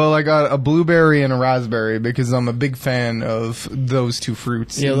 Well, I got a blueberry and a raspberry because I'm a big fan of those two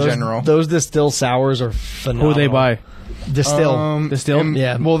fruits in those, general. Those distilled sours are phenomenal. Who they buy? Distill. Distilled?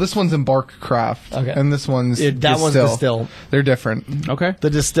 Yeah. Well, this one's Embark Craft. Okay. And this one's That one's distilled. They're different. Okay. The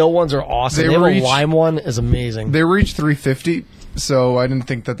distill ones are awesome. They They have reach- a lime one is amazing. They reached 350, so I didn't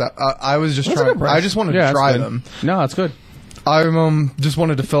think that. I was just That's a trying. good price. I just wanted Yeah, to that's try good. them. No, that's good. I just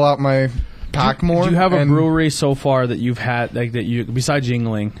wanted to fill out my pack more. Do you have a and brewery so far that you've had, like that you besides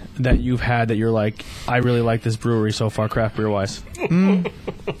Yingling, that you've had that you're like, I really like this brewery so far, craft beer wise?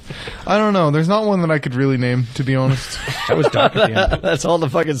 I don't know. There's not one that I could really name, to be honest. That was dark at the end. That's all the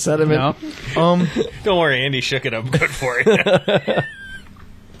fucking sediment. No? Don't worry, Andy shook it up good for you.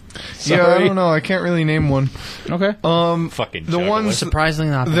 Yeah, I don't know. I can't really name one. Okay. Fucking The juggalo. ones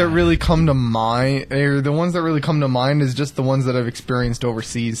Surprisingly not that bad. really come to mind, or the ones that really come to mind, is just the ones that I've experienced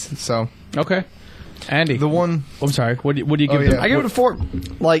overseas. So Okay. Andy. the one. I'm sorry. What do you give Oh, them? yeah. I give it a 4.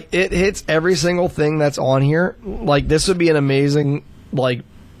 Like, it hits every single thing that's on here. Like, this would be an amazing, like,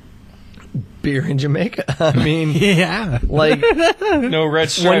 beer in Jamaica. I mean, Yeah. like, No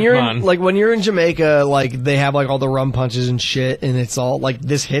red stripe, when you're man. in, like, when you're in Jamaica, like, they have, like, all the rum punches and shit, and it's all, like,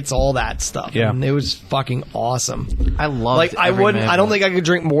 this hits all that stuff. Yeah. And it was fucking awesome. I love. Like, I don't think I could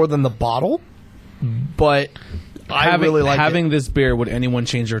drink more than the bottle, but I really like having it. this beer. Would anyone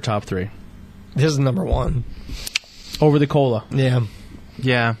change their top 3 This is number 1. over the cola? Yeah.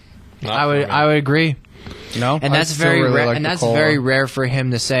 Yeah. Not I for me. would agree. No, And that's still very really rare. like And the that's cola. very rare for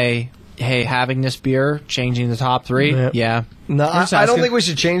him to say, "Hey, having this beer, changing the top three." Yeah. Yeah. No, I just don't asking. think we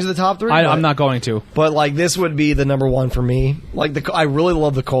should change the top 3. but, I'm not going to. But like this would be the number 1 for me. Like I really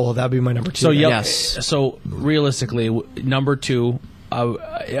love the cola. That'd be my number 2. So yeah, Yes. So realistically, number 2.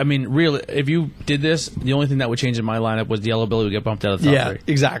 I mean, if you did this, the only thing that would change in my lineup was the Yellow Belly would get bumped out of the top yeah, 3.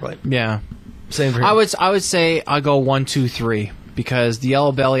 exactly. Yeah. Same for him. I would say I go 1, 2, 3 because the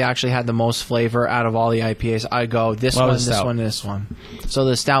Yellow Belly actually had the most flavor out of all the IPAs. I go this Well, one, the this stout. one, this one. So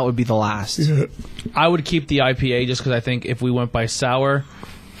the stout would be the last. I would keep the IPA just because I think if we went by sour,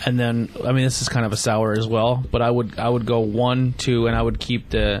 and then I mean this is kind of a sour as well, but I would go 1, 2, and I would keep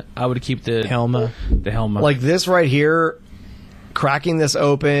the Helma. The Helma. like this right here, cracking this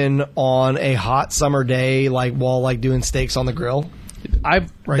open on a hot summer day, like while like doing steaks on the grill. That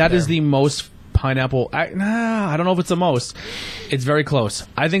right is there. the most pineapple. I don't know if it's the most. It's very close.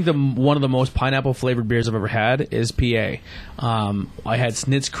 I think one of the most pineapple flavored beers I've ever had is PA. I had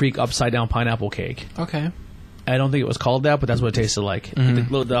Snitz Creek upside down pineapple cake. Okay. I don't think it was called that, but that's what it tasted like.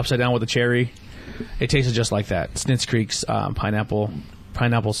 The upside down with the cherry. It tasted just like that. Snitz Creek's pineapple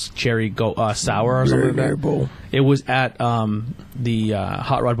cherry sour or something like that. It was at the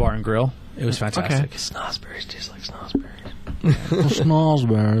Hot Rod Bar and Grill. It was fantastic. Snosberries taste like snosberries.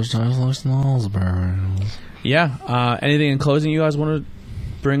 Snosberries, tastes like snosberries. Yeah. Anything in closing you guys want to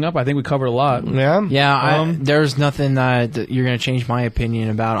bring up? I think we covered a lot. Yeah. Yeah, there's nothing that you're going to change my opinion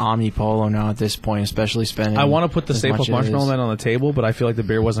about Omnipollo now at this point, especially spending. I want to put the as Stay much Puft as it Marshmallow is. Man on the table, but I feel like the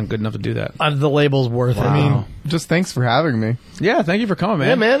beer wasn't good enough to do that. The label's worth it. Wow. I mean, Just thanks for having me. Yeah, thank you for coming, man.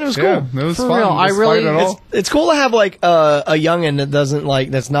 yeah, man, it was cool. Yeah, it was For fun. real, I Despite really- it all. It's cool to have like a youngin that doesn't like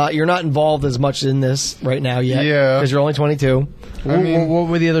you're not involved as much in this right now yet. Yeah. because you're only 22. I mean, what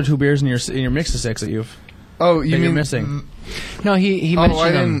were the other 2 beers in your mix of 6 that you've oh, you that you're mean missing? No, he Oh,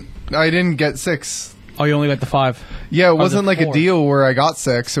 mentioned them. I didn't get 6. Oh, you only got the 5. Yeah, it wasn't like 4. a deal where I got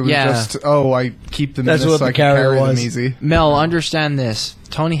 6. It was Yeah. just, I keep them That's in this what so the I can carrier carry them was. easy. Mel, understand this.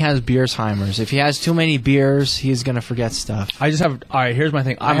 Tony has Beersheimers. If he has too many beers, he's going to forget stuff. I just have. All right, here's my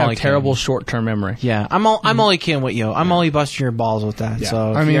thing. I I'm have only terrible kidding. short-term memory. Yeah, I'm only kidding with you. I'm only busting your balls with that. Yeah.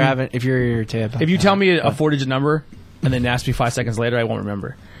 So I if mean- you're irritated about If you that. tell me a 4-digit number and then ask me 5 seconds later, I won't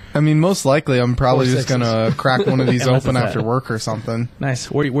remember. I mean, most likely I'm probably 4 just sixes. going to crack one of these Unless open it's after that. work or something. Nice.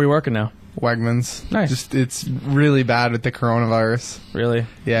 Where you working now? Wegmans. Nice. Just it's really bad with the coronavirus. Really?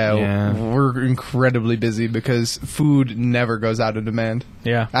 Yeah, we're incredibly busy because food never goes out of demand.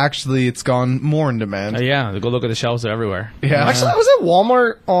 Yeah. Actually, it's gone more in demand. Yeah. Go look at the shelves. They're everywhere. Yeah. Actually, I was at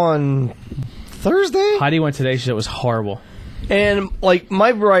Walmart on Thursday, Heidi went today. She said it was horrible. and like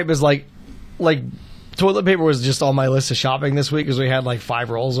my gripe is like toilet paper was just on my list of shopping this week because we had like 5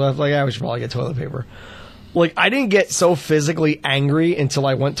 rolls left. Like, yeah, we should probably get toilet paper. Like, I didn't get so physically angry until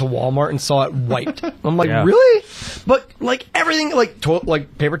I went to Walmart and saw it wiped. I'm like, Yeah. really? But like everything, like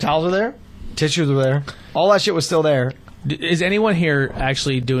paper towels were there, tissues were there, all that shit was still there. Is anyone here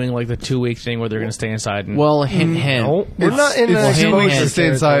actually doing like the 2-week thing where they're going to stay inside? And Well, hint, hint. No, we're not in It's the supposed hand to stay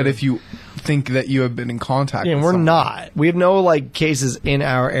territory. inside if you think that you have been in contact. Yeah, with we're someone. not. We have no like cases in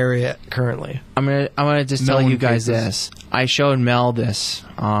our area currently. I'm gonna just No tell you one guys cases. this. I showed Mel this.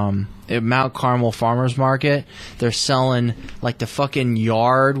 At Mount Carmel Farmers Market, they're selling like the fucking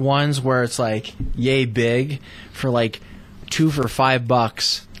yard ones where it's like yay big for like 2 for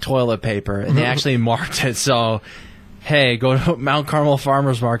 $5 toilet paper, and they actually marked it. So, hey, go to Mount Carmel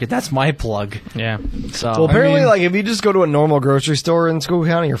Farmers Market. That's my plug. yeah. So Well, apparently, mean- like if you just go to a normal grocery store in School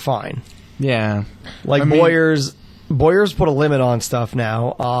County, you're fine. yeah. Like I mean- Boyer's put a limit on stuff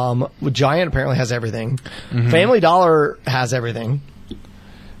now. Giant apparently has everything. Family Dollar has everything.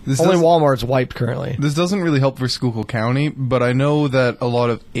 This Only does- Walmart's wiped currently. This doesn't really help for Schuylkill County, but I know that a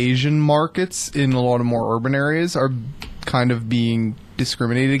lot of Asian markets in a lot of more urban areas are kind of being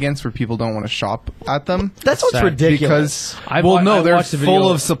discriminated against where people don't want to shop at them. That's what's sad. ridiculous. I they're watched the full video.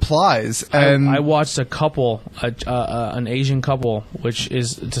 of supplies. And I watched a couple, an Asian couple, which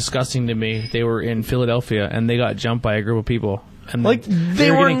is disgusting to me. They were in Philadelphia and they got jumped by a group of people. And Like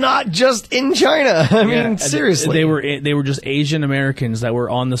they were getting- not just in China. I Yeah, mean, and seriously. they were just Asian Americans that were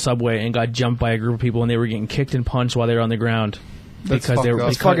on the subway and got jumped by a group of people, and they were getting kicked and punched while they were on the ground That's because they fucked were up.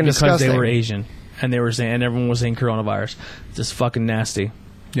 It's fucking because they disgusting. were Asian, and they were saying, and everyone was saying coronavirus. It's just fucking nasty.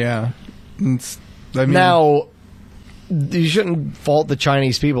 yeah. I mean, Now, you shouldn't fault the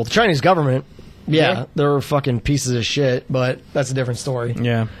Chinese people. The Chinese government, yeah, they're fucking pieces of shit, but that's a different story.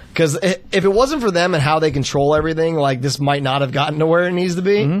 Yeah, Because if it wasn't for them and how they control everything, like this might not have gotten to where it needs to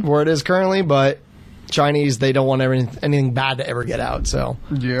be, where it is currently. But Chinese, they don't want anything bad to ever get out. So,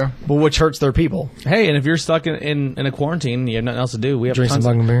 Yeah. but which hurts their people. Hey, and if you're stuck in a quarantine, you have nothing else to do. We have Drink some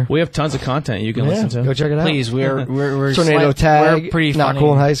tons. Bangin beer. We have tons of content you can listen to. Go check it out. Please, we're Tornado Tag. we're pretty not funny.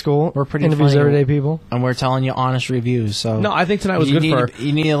 cool in high school. We're pretty interviews funny. everyday people. And we're telling you honest reviews. So No, I think tonight was you good need, for.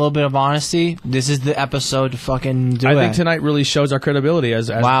 You need a little bit of honesty. This is the episode to fucking do I it. think tonight really shows our credibility as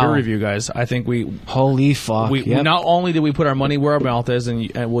Wow. beer review guys. I think we Holy fuck! Yep. not only did we put our money where our mouth is,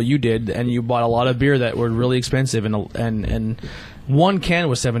 and well, you did, and you bought a lot of beer that were really expensive, and one can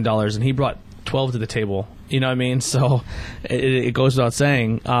was $7, and he brought 12 to the table. You know what I mean? So it goes without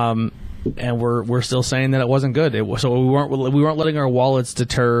saying. And we're still saying that it wasn't good. So we weren't letting our wallets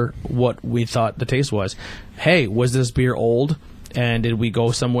deter what we thought the taste was. Hey, was this beer old? And did we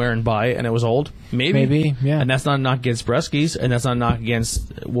go somewhere and buy it and it was old? Maybe, yeah. And that's not a knock against Bresky's, and that's not a knock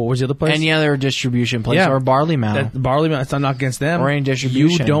against what was the other place? Any other distribution place Yeah. or Barley Mound. Barley Mound. It's not a knock against them. Or any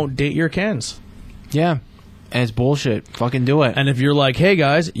distribution. You don't date your cans. Yeah. And it's bullshit. Fucking do it. And if you're like, hey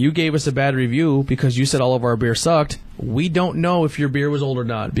guys, you gave us a bad review because you said all of our beer sucked, we don't know if your beer was old or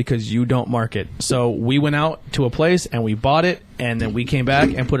not because you don't mark it. So we went out to a place and we bought it, and then we came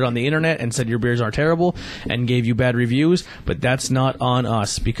back and put it on the internet and said your beers are terrible and gave you bad reviews, but that's not on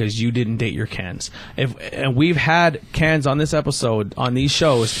us because you didn't date your cans. And we've had cans on this episode, on these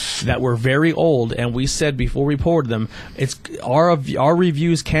shows, that were very old, and we said before we poured them, it's our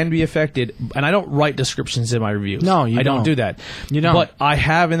reviews can be affected, and I don't write descriptions in my reviews. No, you I don't don't. do that. You don't. But I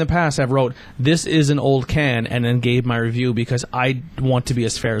have in the past, I've wrote, this is an old can, and then gave my review because I want to be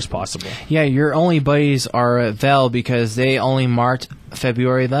as fair as possible. Yeah, your only buddies are Vel because they only marked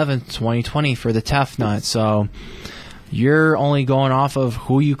February 11th, 2020 for the Tef Nut. So you're only going off of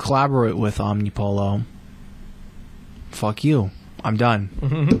who you collaborate with, Omnipollo. Fuck you. I'm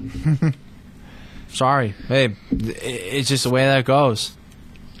done. Sorry. Hey, it's just the way that goes.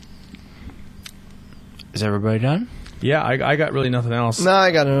 Is everybody done? Yeah, I got really nothing else. No,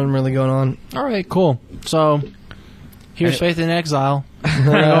 I got nothing really going on. All right, cool. So here's Faith in Exile. We're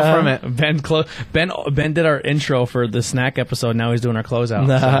gonna go from it. Ben did our intro for the snack episode. Now he's doing our closeout.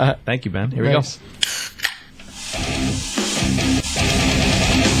 So, thank you, Ben. Here we Thanks. go.